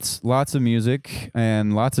 Lots of music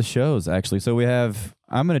and lots of shows actually. So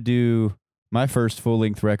I'm going to do my first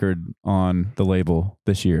full-length record on the label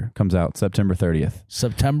this year. Comes out September 30th.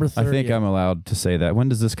 September 30th. I think I'm allowed to say that. When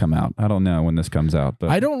does this come out? I don't know when this comes out, but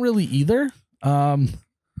I don't really either.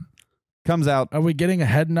 Comes out Are we getting a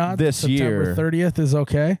head nod? This September year. 30th is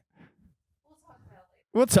okay.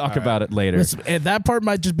 We'll talk about it later. And that part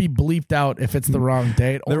might just be bleeped out if it's the wrong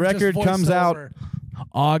date. The or just record voice comes out over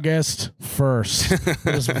August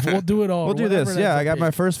 1st. We'll do it all. We'll do whatever this. that Yeah, I may got be.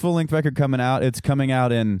 my first full-length record coming out. It's coming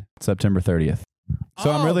out in September 30th. So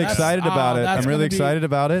I'm Oh, really that's- excited about it. that's I'm really gonna be- excited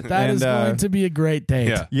about it. That and, is going to be a great date.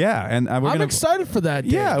 Yeah. yeah, and we're I'm gonna excited for that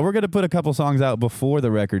date. yeah, we're gonna put a couple songs out before the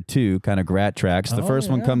record too, kind of grat tracks. The Oh, first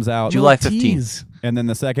one yeah. comes out, July Little 15th. tease. and then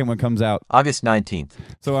the second one comes out. August 19th.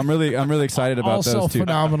 So I'm really excited about Also those two.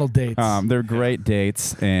 phenomenal dates. They're great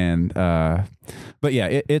dates, and but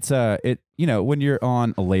yeah, it's when you're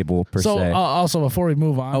on a label per so se. also before we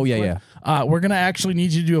move on, Oh, yeah, we're gonna actually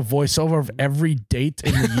need you to do a voiceover of every date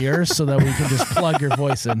in the year so that we can just plug your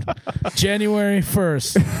voice in. January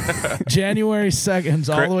 1st, January 2nd,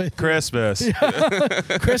 all the way Christmas.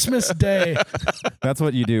 Christmas Day. That's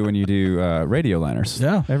what you do when you do radio liners.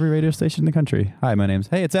 Yeah. Every radio station in the country. Hi, my name's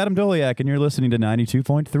it's Adam Doliak, and you're listening to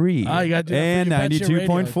 92.3 You gotta do that and for You Betcha Radio.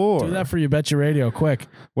 92.4. Do that for You Betcha Radio, quick.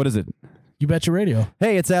 What is it? You Betcha Radio.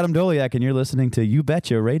 Hey, it's Adam Doliak, and you're listening to You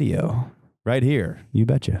Betcha Radio. Right here. You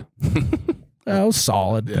Betcha. That was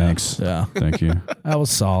solid. Thanks. Yeah, Thank you. that was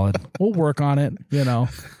solid. We'll work on it.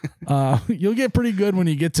 You'll get pretty good when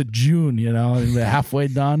you get to June. And you're halfway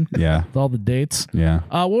done Yeah. with all the dates. Yeah.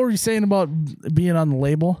 What were you saying about being on the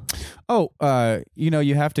label? Oh,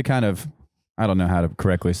 you have to kind of, I don't know how to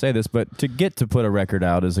correctly say this, but to get to put a record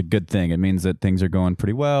out is a good thing. It means that things are going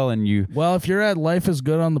pretty well, and you. Well, if you're at Life is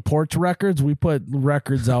Good on the Porch Records, we put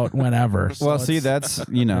records out whenever. So Well, see, it's- that's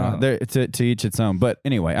there to each its own. But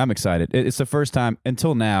anyway, I'm excited. It's the first time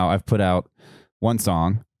until now I've put out one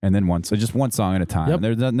song and then just one song at a time. Yep.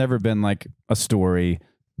 There's never been like a story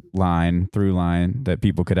through line that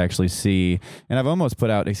people could actually see, and I've almost put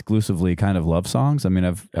out exclusively kind of love songs. I mean,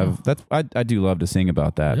 I do love to sing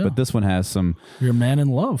about that, Yeah. but this one has some. you're a man in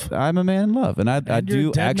love. I'm a man in love, and I you're a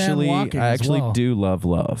do dead man actually walking as well. do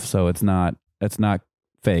love. So it's not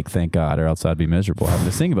fake, thank God, or else I'd be miserable having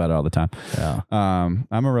to sing about it all the time. Yeah.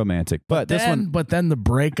 I'm a romantic, but this one. But then the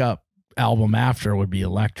breakup album after would be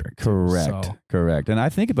electric. Correct. So- Correct. And I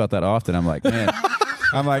think about that often. I'm like, man,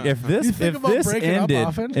 if You think about breaking up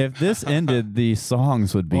often? ended, the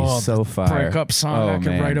songs would be so the fire. breakup song Oh, I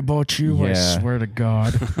can man. write about you. I Yeah. swear to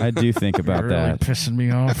God. I do think about You're really that. pissing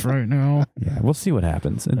me off right now. Yeah, we'll see what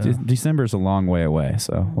happens. December's a long way away,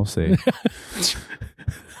 so we'll see.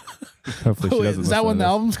 Hopefully she doesn't. Is that listen when to the this.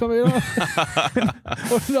 album's coming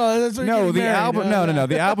out? No, that's when you're No, getting the married. album. No.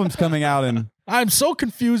 The album's coming out in. I'm so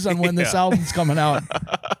confused on when this album's coming out.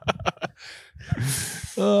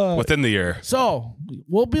 Within the year. So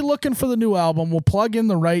we'll be looking for the new album. We'll plug in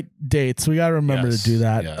the right dates. We got to remember Yes, to do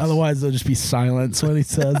that. yes. Otherwise, there'll just be silence when he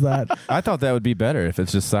says that. I thought that would be better if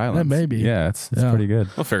it's just silence. Yeah, maybe. Yeah, it's Yeah. pretty good.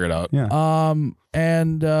 We'll figure it out. Yeah.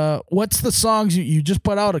 And what's the songs you just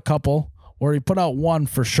put out a couple, or you put out one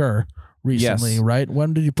for sure recently, Yes. right?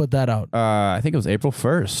 When did you put that out? I think it was April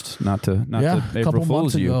 1st. Not to Yeah, a April couple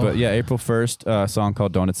Fools months you, ago. but yeah, April 1st. A song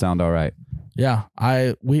called "Don't It Sound All Right." Yeah,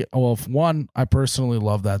 I personally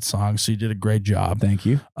love that song, so you did a great job. Thank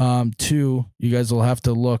you. Two, you guys will have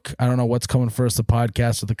to look. I don't know what's coming first, the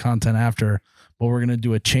podcast or the content after, but we're gonna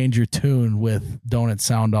do a change your tune with "Don't It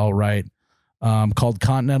Sound All Right," called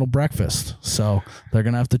Continental Breakfast. So they're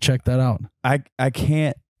gonna have to check that out.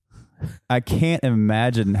 I can't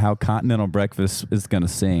imagine how Continental Breakfast is going to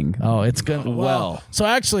sing. Oh, it's gonna Well. So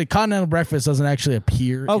actually, Continental Breakfast doesn't actually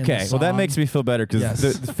appear. in Okay, the well that song. makes me feel better because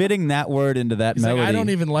Yes. fitting that word into that He's like, melody. I don't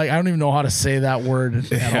even know how to say that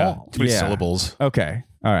word at all. Too many Yeah. syllables. Okay,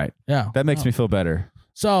 all right, Yeah, that makes me feel better.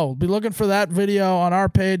 So be looking for that video on our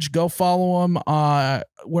page. Go follow him.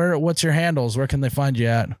 What's your handles? Where can they find you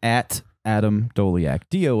at? At Adam Doliak,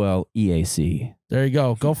 Doleac. There you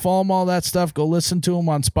go. Go follow him, all that stuff. Go listen to him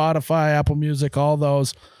on Spotify, Apple Music, all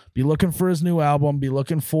those. Be looking for his new album. Be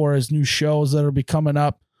looking for his new shows that'll be coming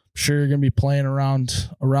up. I'm sure you're gonna be playing around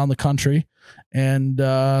the country. And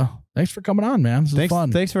thanks for coming on, man. This was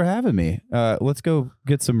fun. Thanks for having me. Let's go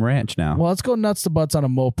get some ranch now. Well, let's go nuts to butts on a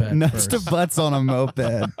moped. Nuts to first. butts on a moped.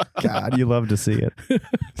 God, you love to see it.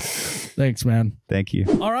 Thanks, man. Thank you.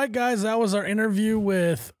 All right, guys, that was our interview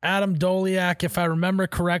with Adam Doliak. If I remember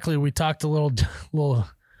correctly, we talked a little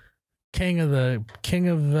king of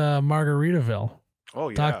Margaritaville. Oh,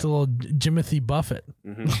 yeah. Talked a little Jimothy Buffett,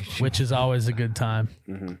 which is always a good time.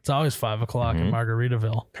 It's always 5 o'clock in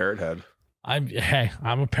Margaritaville. Parrot head. I'm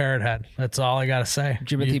a parrot head. That's all I gotta say.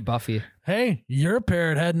 Jimothy You- Buffy. Hey, you're a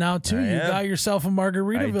parrot head now too. I You am. got yourself a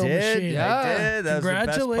Margaritaville machine. Yeah. I did. That was the best part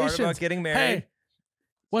Congratulations. about getting married. Hey,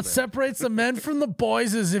 what separates the men from the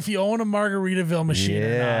boys is if you own a Margaritaville machine or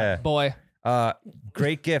not. Yeah. Boy.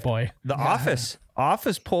 Great gift. Boy, The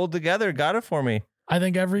Office pulled together, got it for me. I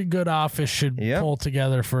think every good office should Yep. pull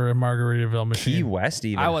together for a Margaritaville machine. Key West,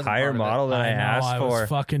 even I wasn't higher part of it. model than I know, asked I for. was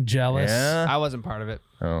fucking jealous. Yeah. I wasn't part of it.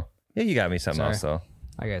 Oh, yeah. You got me something else though.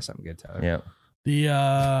 I got something good, Tyler.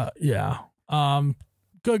 Yeah.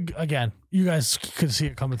 Good again. You guys could see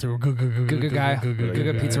it coming through. Good Good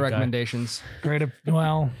pizza guy. recommendations. Great.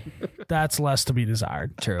 Well, that's less to be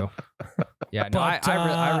desired. True. Yeah, no, But,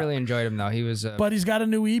 I really enjoyed him though. He was. But he's got a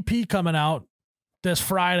new EP coming out this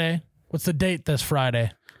Friday. What's the date this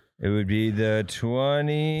Friday? It would be the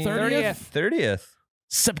 30th.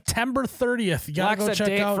 September 30th. You gotta go Alexa, check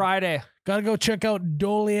date out. Friday. Gotta go check out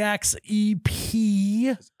Doliak's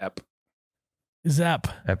EP. Ep. Zep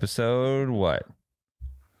Episode what?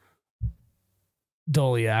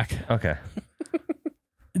 Doliak. Okay.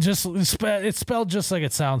 It's spelled just like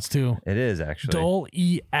it sounds too. It is actually.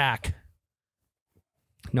 Doliak.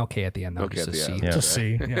 No K at the end though. No K Just at a the C. end. Yeah. Just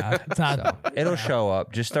see. Yeah. It's not So, It'll show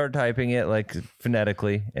up. Just start typing it like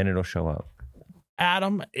phonetically and it'll show up.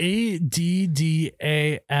 Adam, ADDAMM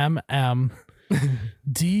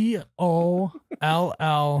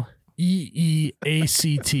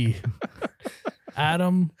DOLLEEACT.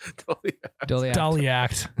 Adam Doliak.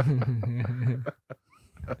 Doliak.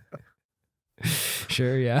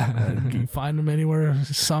 Sure, yeah. You can find him anywhere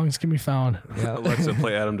songs can be found. yeah. Alexa,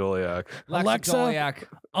 play Adam Doliak. Alexa? Doliak.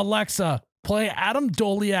 Alexa, play Adam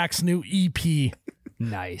Doliak's new EP.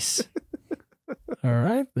 Nice. All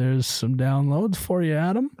right, there's some downloads for you,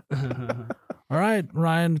 Adam. All right,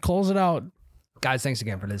 Ryan, close it out. Guys, thanks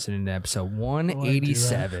again for listening to episode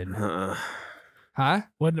 187. Huh?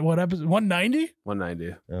 What episode? 190?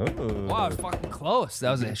 190. Oh. Wow, it's fucking close.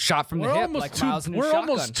 That was a shot from the hip, like Miles in a we're shotgun.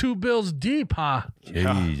 almost 2 bills deep, huh?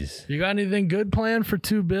 Jeez. You got anything good planned for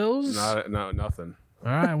 2 bills? No, nothing.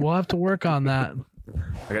 All right, we'll have to work on that.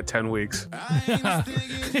 I got 10 weeks. That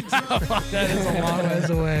is a long ways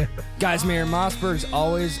away. Guys, Mayor Mossberg's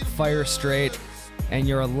always fire straight, and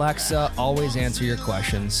your Alexa always answer your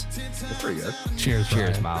questions. That's pretty good. Cheers, Cheers,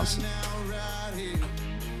 Ryan. Miles.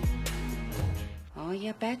 Oh,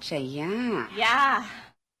 you betcha, yeah. Yeah.